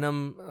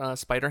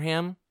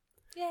Spider-Ham.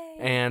 Yay.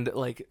 And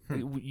like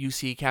you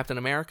see Captain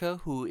America,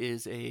 who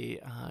is a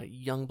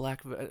young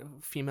black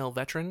female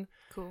veteran.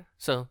 Cool.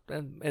 So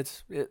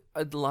it's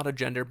a lot of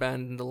gender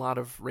bend and a lot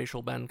of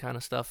racial bend kind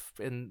of stuff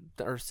in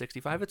the Earth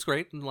 65. It's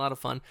great and a lot of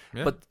fun,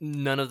 but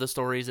none of the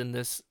stories in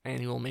this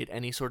annual made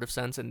any sort of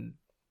sense, and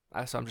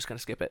so I'm just gonna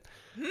skip it.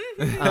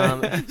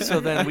 So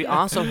then we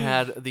also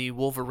had the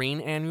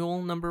Wolverine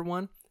annual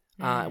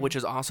 #1, which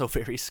is also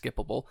very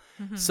skippable.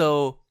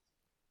 So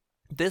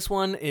this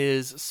one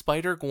is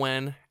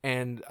Spider-Gwen,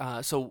 and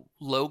so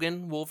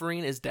Logan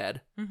Wolverine is dead.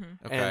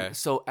 Okay. And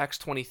so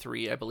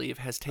X-23, I believe,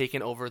 has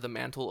taken over the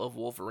mantle of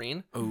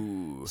Wolverine.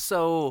 Ooh.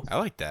 So I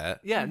like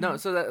that. yeah, no,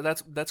 so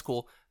that's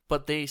cool.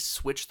 But they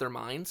switch their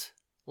minds.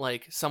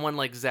 Like someone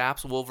like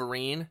zaps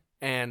Wolverine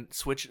and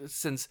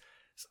since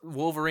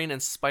Wolverine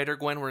and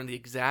Spider-Gwen were in the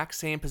exact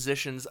same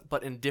positions,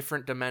 but in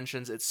different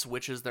dimensions, it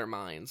switches their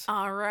minds.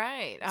 All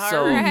right.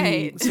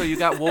 So you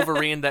got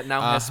Wolverine that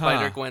now has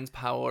Spider-Gwen's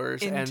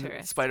powers, and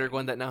Interesting.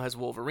 Spider-Gwen that now has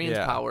Wolverine's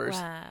powers.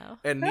 Wow.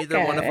 And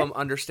neither one of them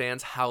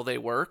understands how they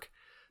work.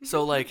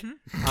 So like,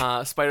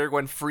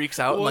 Spider-Gwen freaks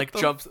out and like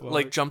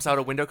jumps out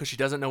a window because she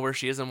doesn't know where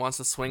she is and wants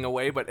to swing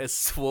away, but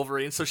it's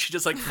Wolverine, so she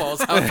just like falls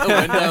out the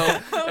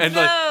window and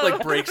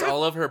like breaks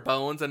all of her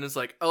bones and is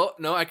like, oh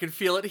no, I can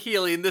feel it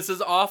healing. This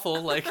is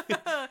awful. Like,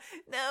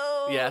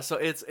 No. yeah. So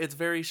it's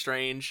very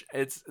strange.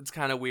 It's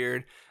kind of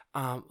weird.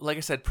 Like I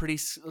said, pretty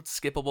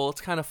skippable.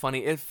 It's kind of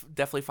funny. It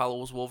definitely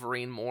follows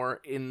Wolverine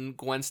more in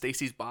Gwen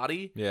Stacy's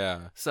body.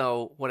 Yeah.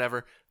 So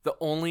whatever. The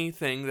only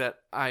thing that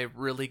I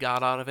really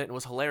got out of it and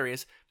was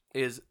hilarious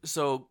is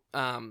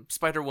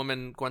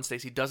Spider-Woman Gwen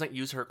Stacy doesn't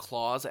use her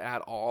claws at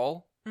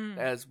all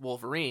as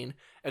Wolverine,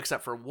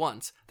 except for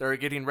once. They're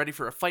getting ready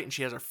for a fight and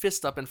she has her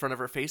fist up in front of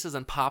her faces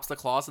and pops the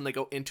claws and they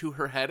go into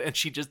her head and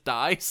she just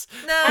dies.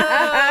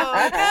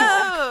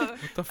 No.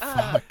 What the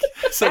fuck?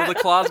 So the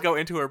claws go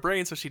into her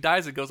brain, so she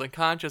dies and goes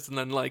unconscious, and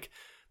then like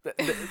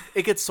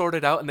it gets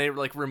sorted out and they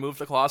like remove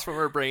the claws from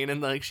her brain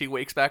and like she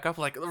wakes back up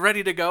like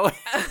ready to go.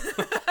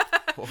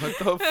 What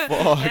the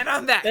fuck? And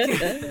I'm back.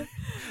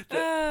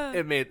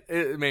 It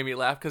made me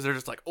laugh because they're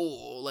just like,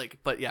 oh, like,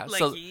 but yeah, Like,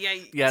 so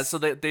yikes. yeah, so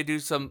they do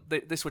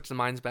they switch the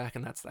minds back,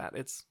 and that's that.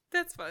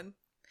 That's fun.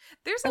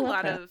 There's I a love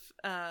lot that.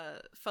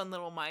 of fun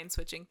little mind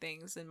switching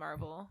things in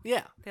Marvel.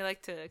 Yeah. They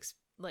like to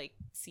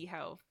see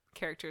how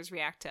characters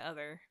react to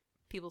other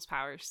people's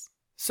powers.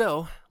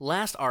 So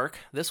last arc,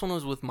 this one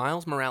was with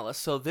Miles Morales.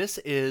 So this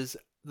is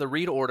the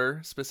read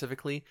order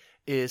specifically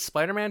is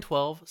Spider-Man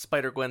 12,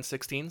 Spider-Gwen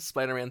 16,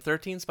 Spider-Man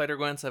 13,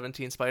 Spider-Gwen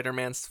 17,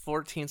 Spider-Man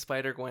 14,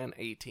 Spider-Gwen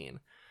 18.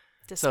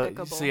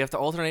 Despicable. So you have to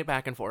alternate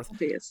back and forth.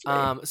 Obviously.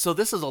 So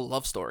this is a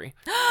love story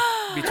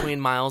between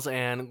Miles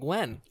and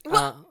Gwen.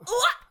 What?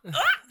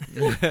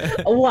 This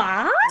is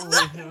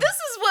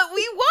what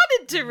we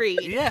wanted to read.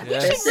 Yeah. We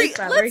Yes. should read.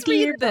 That's what Let's we're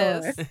here read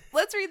this. for.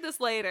 Let's read this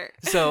later.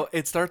 So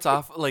it starts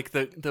off like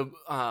the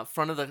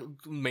front of the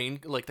main,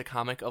 like the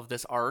comic of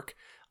this arc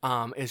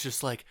is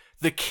just like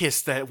the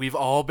kiss that we've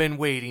all been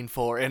waiting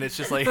for, and it's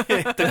just like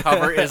the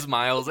cover is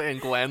Miles and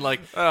Gwen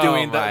like Oh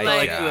doing my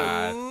like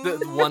God.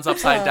 the one's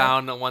upside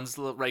down and one's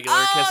regular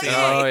Oh, kissing.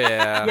 yeah. Oh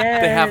yeah.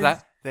 Yes. They have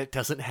that. That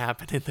doesn't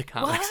happen in the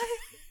comics.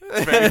 What?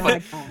 It's very Oh my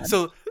funny. God.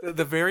 So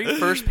the very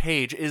first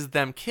page is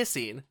them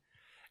kissing,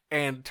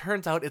 and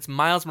turns out it's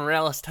Miles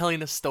Morales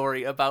telling a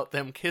story about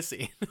them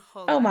kissing.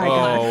 Hold Oh on. my Oh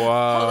God.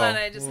 wow. Hold on,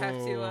 I just have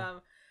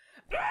to.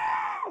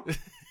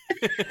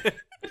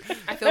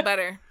 I feel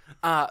better.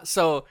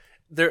 So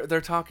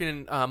they're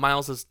talking.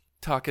 Miles is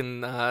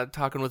talking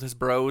with his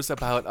bros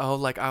about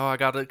I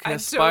gotta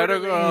kiss Spider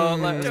Girl,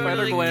 like Spider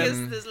totally Gwen.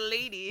 kissed this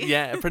lady.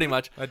 Yeah, pretty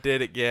much. I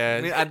did it,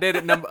 yeah. I did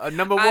it.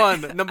 Number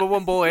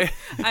one boy.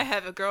 I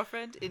have a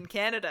girlfriend in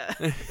Canada.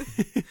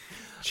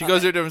 She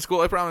goes to a different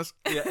school, I promise.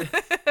 Yeah.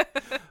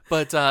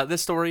 But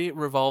this story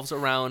revolves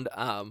around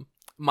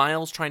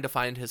Miles trying to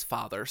find his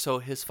father. So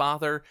his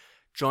father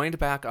joined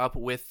back up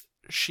with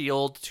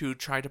SHIELD to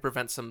try to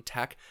prevent some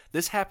tech.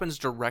 This happens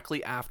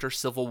directly after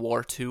Civil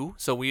War II.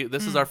 So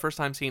this is our first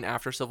time seeing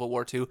after Civil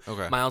War II.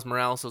 Okay. Miles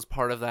Morales was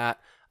part of that.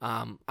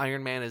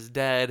 Iron Man is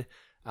dead.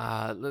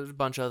 There's a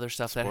bunch of other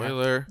stuff that happened.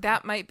 Spoiler.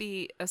 That might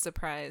be a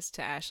surprise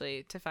to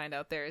Ashley to find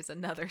out there is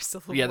another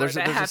Civil Yeah, War there's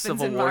that a happens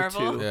Civil in War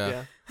Marvel. II.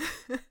 Yeah.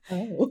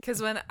 Oh.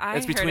 Because when I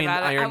It's heard between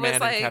about it, I Iron was Man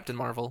like, and Captain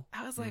Marvel.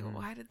 I was like,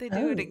 why did they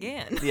do it Oh.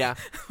 again? Yeah.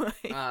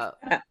 Like, Uh,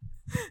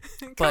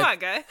 come but- on,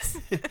 guys.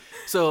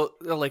 So,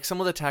 like, some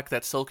of the tech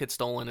that Silk had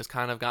stolen has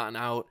kind of gotten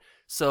out.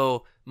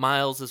 So,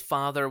 Miles'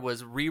 father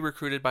was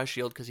re-recruited by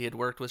S.H.I.E.L.D. because he had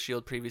worked with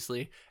S.H.I.E.L.D.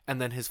 previously,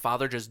 and then his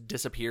father just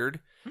disappeared.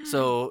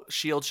 So,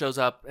 S.H.I.E.L.D. shows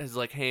up and is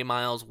like, hey,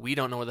 Miles, we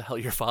don't know where the hell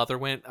your father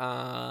went.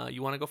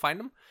 You want to go find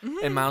him?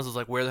 And Miles is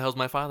like, where the hell's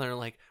my father? And they're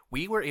like,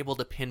 we were able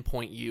to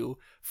pinpoint you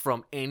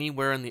from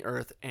anywhere in the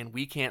earth, and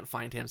we can't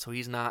find him, so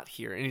he's not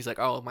here. And he's like,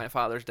 oh, my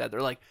father's dead.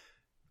 They're like,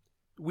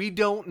 we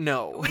don't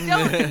know. We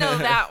don't know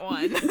that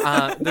one.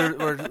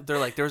 They're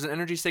like, there was an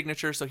energy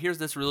signature, so here's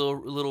this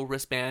little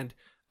wristband.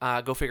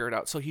 Go figure it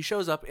out. So he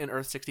shows up in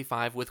Earth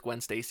 65 with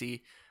Gwen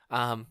Stacy,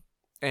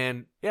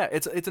 and yeah,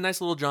 it's a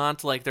nice little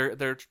jaunt. Like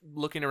they're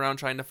looking around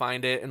trying to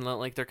find it, and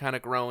like they're kind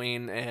of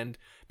growing and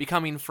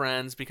becoming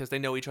friends because they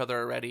know each other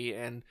already,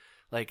 and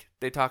like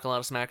they talk a lot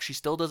of smack. She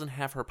still doesn't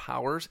have her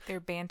powers. They're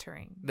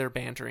bantering. They're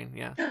bantering,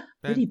 yeah,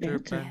 Witty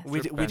banter.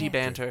 witty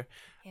banter.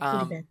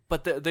 Yeah. Witty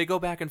But they go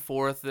back and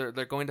forth. They're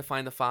going to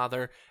find the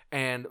father,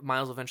 and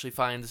Miles eventually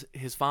finds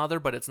his father,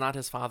 but it's not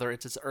his father.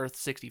 It's his Earth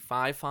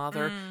 65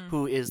 father,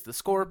 who is the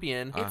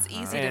Scorpion. It's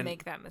easy to And-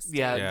 make that mistake.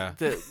 Yeah,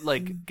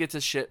 like gets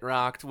his shit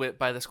rocked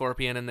by the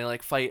Scorpion, and they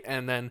like fight,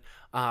 and then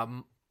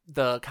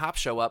the cops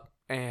show up,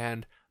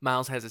 and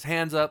Miles has his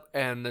hands up,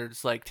 and they're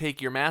just like,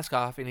 take your mask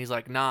off, and he's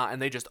like, nah,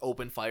 and they just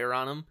open fire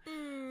on him.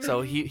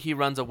 So he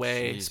runs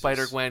away. Jesus.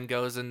 Spider-Gwen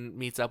goes and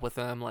meets up with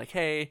them, like,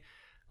 hey,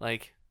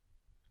 like,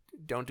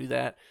 don't do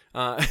that.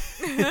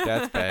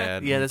 That's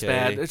bad. Yeah, that's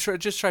Okay. bad.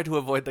 Just try to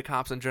avoid the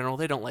cops in general.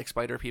 They don't like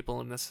spider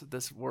people in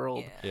this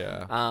world.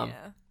 Yeah. Yeah.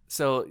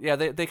 So yeah,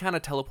 they kind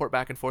of teleport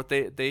back and forth.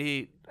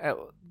 They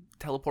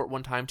teleport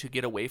one time to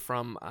get away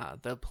from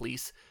the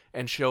police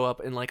and show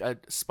up in like a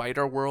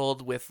spider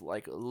world with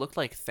like looked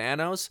like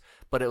Thanos,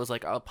 but it was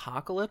like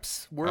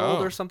Apocalypse world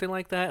Oh. or something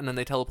like that. And then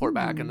they teleport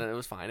back, and then it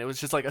was fine. It was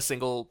just like a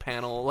single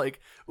panel. Like,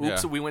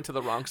 oops, Yeah. we went to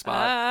the wrong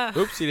spot.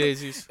 Oopsie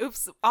daisies.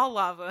 Oops, all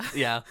lava.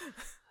 Yeah.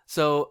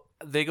 So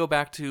they go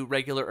back to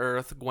regular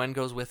Earth. Gwen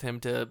goes with him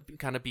to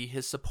kind of be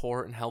his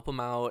support and help him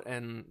out,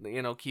 and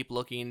keep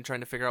looking,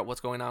 trying to figure out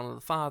what's going on with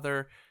the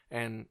father,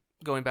 and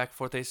going back and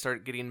forth. They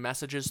start getting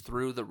messages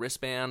through the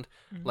wristband,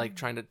 like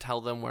trying to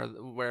tell them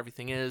where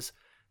everything is.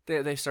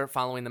 They start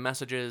following the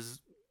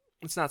messages.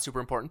 It's not super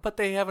important, but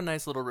they have a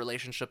nice little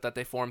relationship that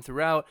they form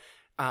throughout.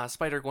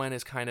 Spider-Gwen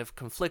is kind of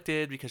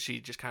conflicted because she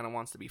just kind of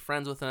wants to be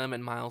friends with him,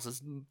 and Miles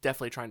is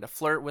definitely trying to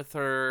flirt with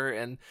her,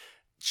 and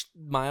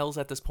Miles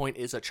at this point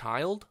is a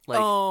child. Like,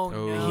 oh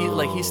Oh.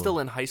 no. he's still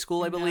in high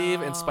school, I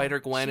believe, and No.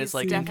 Spider-Gwen is She's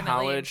like in definitely in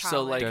college.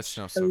 So like, That's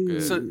not so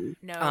good. So-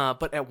 no.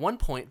 but at one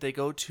point they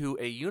go to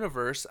a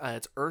universe.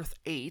 It's Earth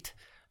 8,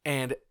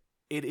 and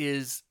it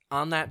is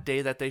on that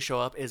day that they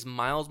show up is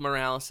Miles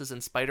Morales'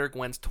 and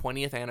Spider-Gwen's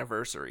 20th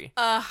anniversary.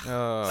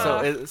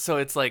 Oh. So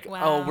it's like,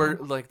 Wow. oh, we're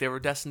like they were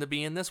destined to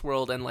be in this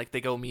world, and like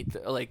they go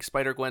meet like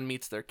Spider-Gwen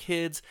meets their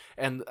kids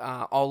and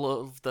all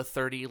of the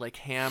 30 like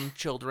Ham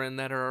children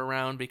that are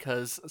around,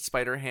 because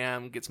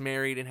Spider-Ham gets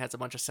married and has a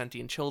bunch of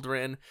sentient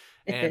children,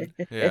 and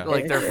Yeah.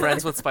 like they're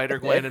friends with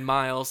Spider-Gwen and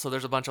Miles. So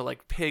there's a bunch of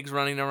like pigs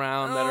running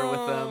around that are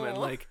with them, and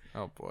Oh. like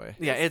Oh boy.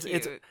 yeah, That's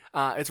it's cute.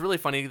 it's really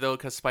funny though,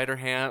 because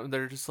Spider-Ham,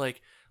 they're just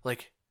like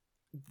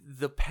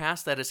the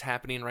past that is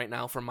happening right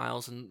now for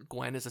Miles and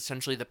Gwen is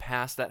essentially the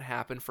past that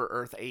happened for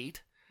Earth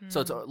 8.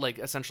 So it's like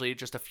essentially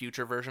just a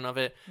future version of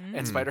it.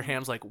 And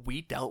Spider-Ham's like,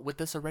 we dealt with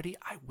this already.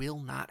 I will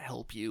not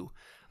help you.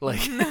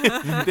 Like,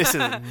 this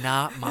is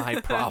not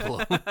my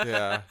problem.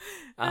 Yeah.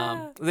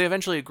 They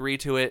eventually agree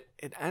to it.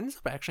 It ends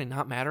up actually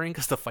not mattering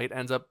because the fight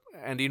ends up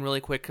ending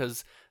really quick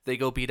because they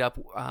go beat up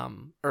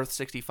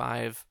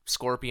Earth-65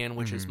 Scorpion,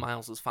 which is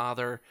Miles's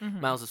father.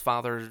 Miles's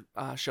father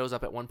shows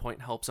up at one point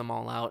and helps them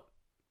all out.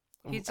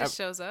 He just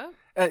shows up?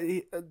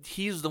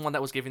 He's the one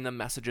that was giving them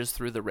messages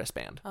through the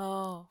wristband.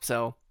 Oh.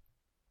 So,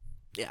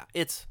 yeah,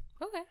 it's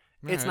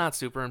Okay. not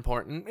super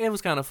important. It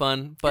was kind of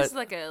fun, but It's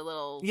like a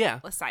little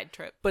a side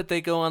trip. But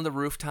they go on the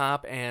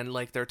rooftop and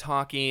like they're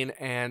talking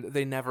and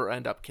they never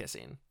end up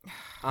kissing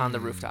on the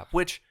rooftop,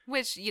 which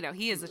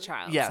he is a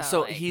child. yeah,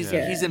 so like, he's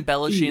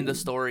embellishing the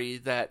story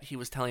that he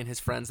was telling his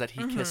friends that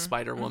he kissed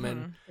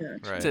Spider-Woman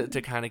Right.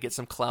 to kind of get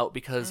some clout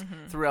because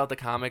throughout the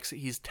comics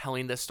he's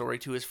telling this story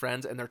to his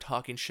friends and they're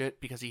talking shit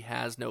because he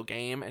has no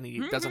game and he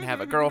doesn't have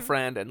a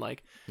girlfriend and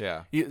like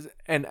Yeah.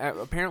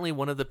 apparently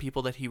one of the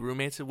people that he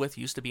roommates with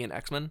used to be an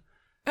X-Men.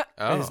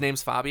 Oh. His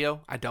name's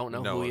Fabio. I don't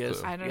know No who he is.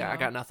 clue. I don't I know.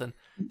 got nothing.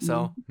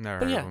 So, Never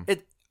but heard yeah, of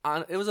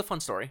him. it was a fun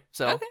story.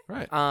 So, Okay.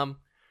 Right.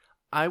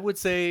 I would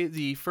say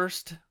the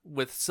first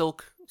with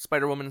Silk,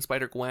 Spider-Woman, and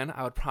Spider-Gwen,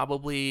 I would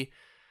probably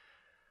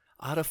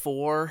out of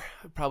 4,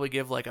 probably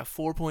give like a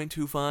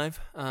 4.25.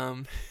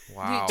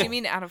 Wow. Do you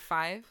mean out of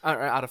 5?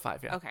 Out of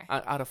 5, yeah. Okay.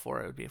 Out of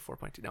 4, it would be a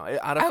 4.2. No,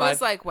 out of 5. I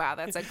was like, wow,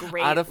 that's a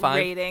great Out of 5.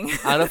 rating.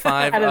 Out of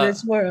 5. Out of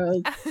this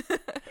world.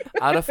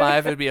 Out of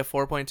 5, it'd be a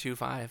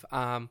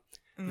 4.25.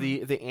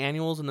 The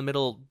annuals in the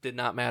middle did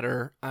not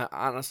matter.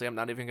 Honestly, I'm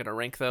not even going to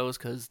rank those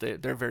because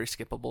they're very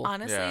skippable.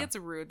 Honestly, Yeah. it's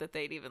rude that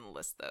they'd even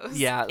list those.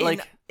 Yeah,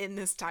 in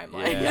this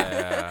timeline.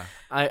 Yeah.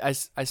 I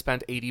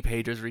spent 80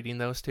 pages reading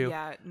those two.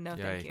 Yeah, no,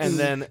 thank you. And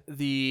then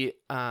the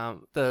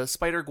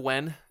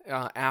Spider-Gwen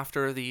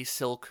after the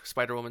Silk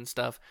Spider-Woman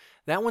stuff,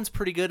 that one's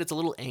pretty good. It's a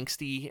little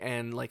angsty,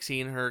 and like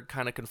seeing her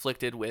kind of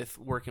conflicted with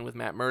working with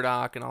Matt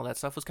Murdock and all that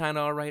stuff was kind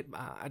of all right.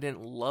 I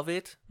didn't love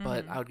it,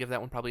 but I would give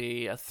that one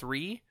probably a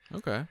 3.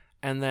 Okay.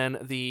 And then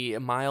the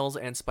Miles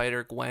and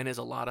Spider-Gwen is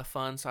a lot of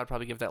fun, so I'd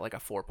probably give that like a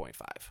 4.5.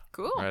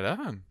 Cool. Right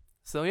on.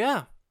 So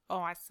yeah.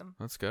 Awesome.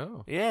 Let's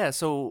go. Yeah,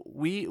 so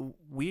we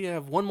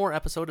have one more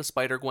episode of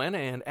Spider-Gwen,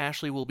 and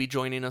Ashley will be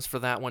joining us for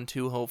that one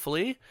too,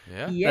 hopefully.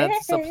 Yeah.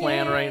 That's the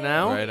plan right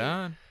now. Right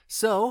on.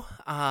 So,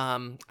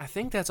 I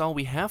think that's all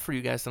we have for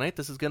you guys tonight.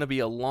 This is going to be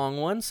a long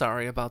one.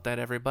 Sorry about that,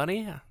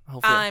 everybody.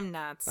 Hopefully, I'm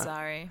not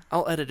sorry.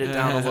 I'll edit it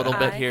down a little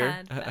bit I here.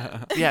 had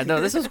fun. Yeah, no,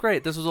 this is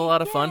great. This was a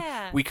lot of fun.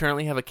 Yeah. We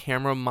currently have a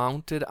camera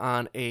mounted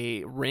on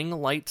a ring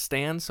light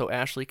stand so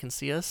Ashley can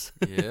see us.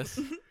 Yes.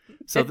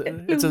 So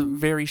it's a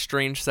very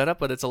strange setup,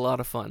 but it's a lot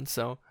of fun.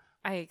 So,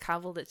 I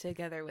cobbled it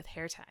together with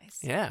hair ties.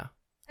 yeah,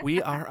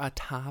 we are a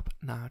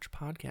top-notch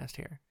podcast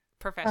here.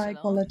 High Professional.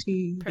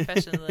 quality.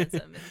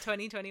 Professionalism in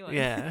 2021.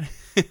 Yeah.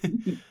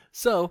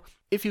 So,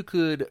 if you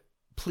could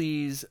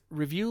please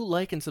review,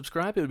 like, and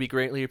subscribe, it would be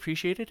greatly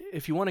appreciated.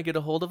 If you want to get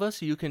a hold of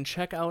us, you can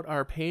check out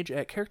our page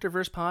at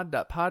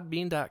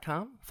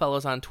characterversepod.podbean.com. Follow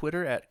us on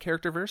Twitter at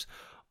characterverse,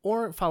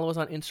 or follow us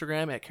on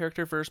Instagram at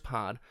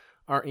characterversepod.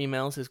 Our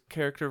emails is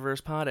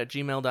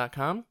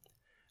characterversepod@gmail.com.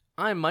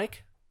 I'm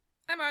Mike.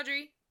 I'm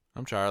Audrey.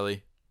 I'm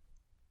Charlie.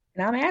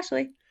 And I'm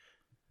Ashley.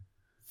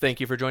 Thank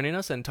you for joining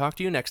us, and talk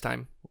to you next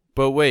time.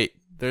 But wait,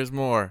 there's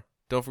more.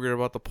 Don't forget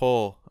about the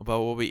poll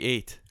about what we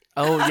ate.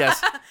 Oh, yes.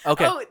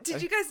 Okay. Oh,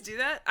 did you guys do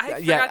that? I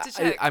Yeah, forgot to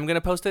check. I'm going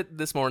to post it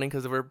this morning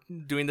because we're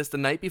doing this the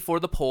night before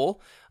the poll.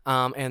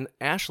 And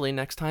Ashley,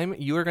 next time,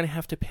 you are going to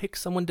have to pick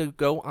someone to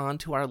go on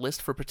to our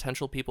list for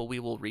potential people we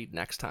will read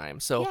next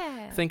time. So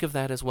Yeah. think of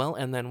that as well.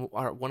 And then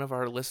one of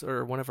our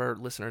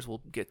listeners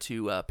will get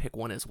to pick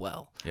one as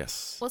well.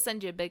 Yes. We'll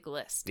send you a big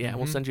list. Yeah,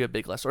 we'll send you a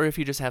big list. Or if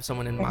you just have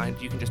someone in mind,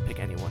 you can just pick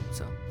anyone.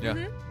 So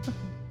Yeah.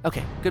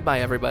 okay, goodbye,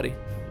 everybody.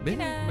 Good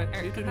night.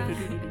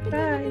 Or-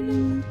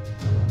 Bye.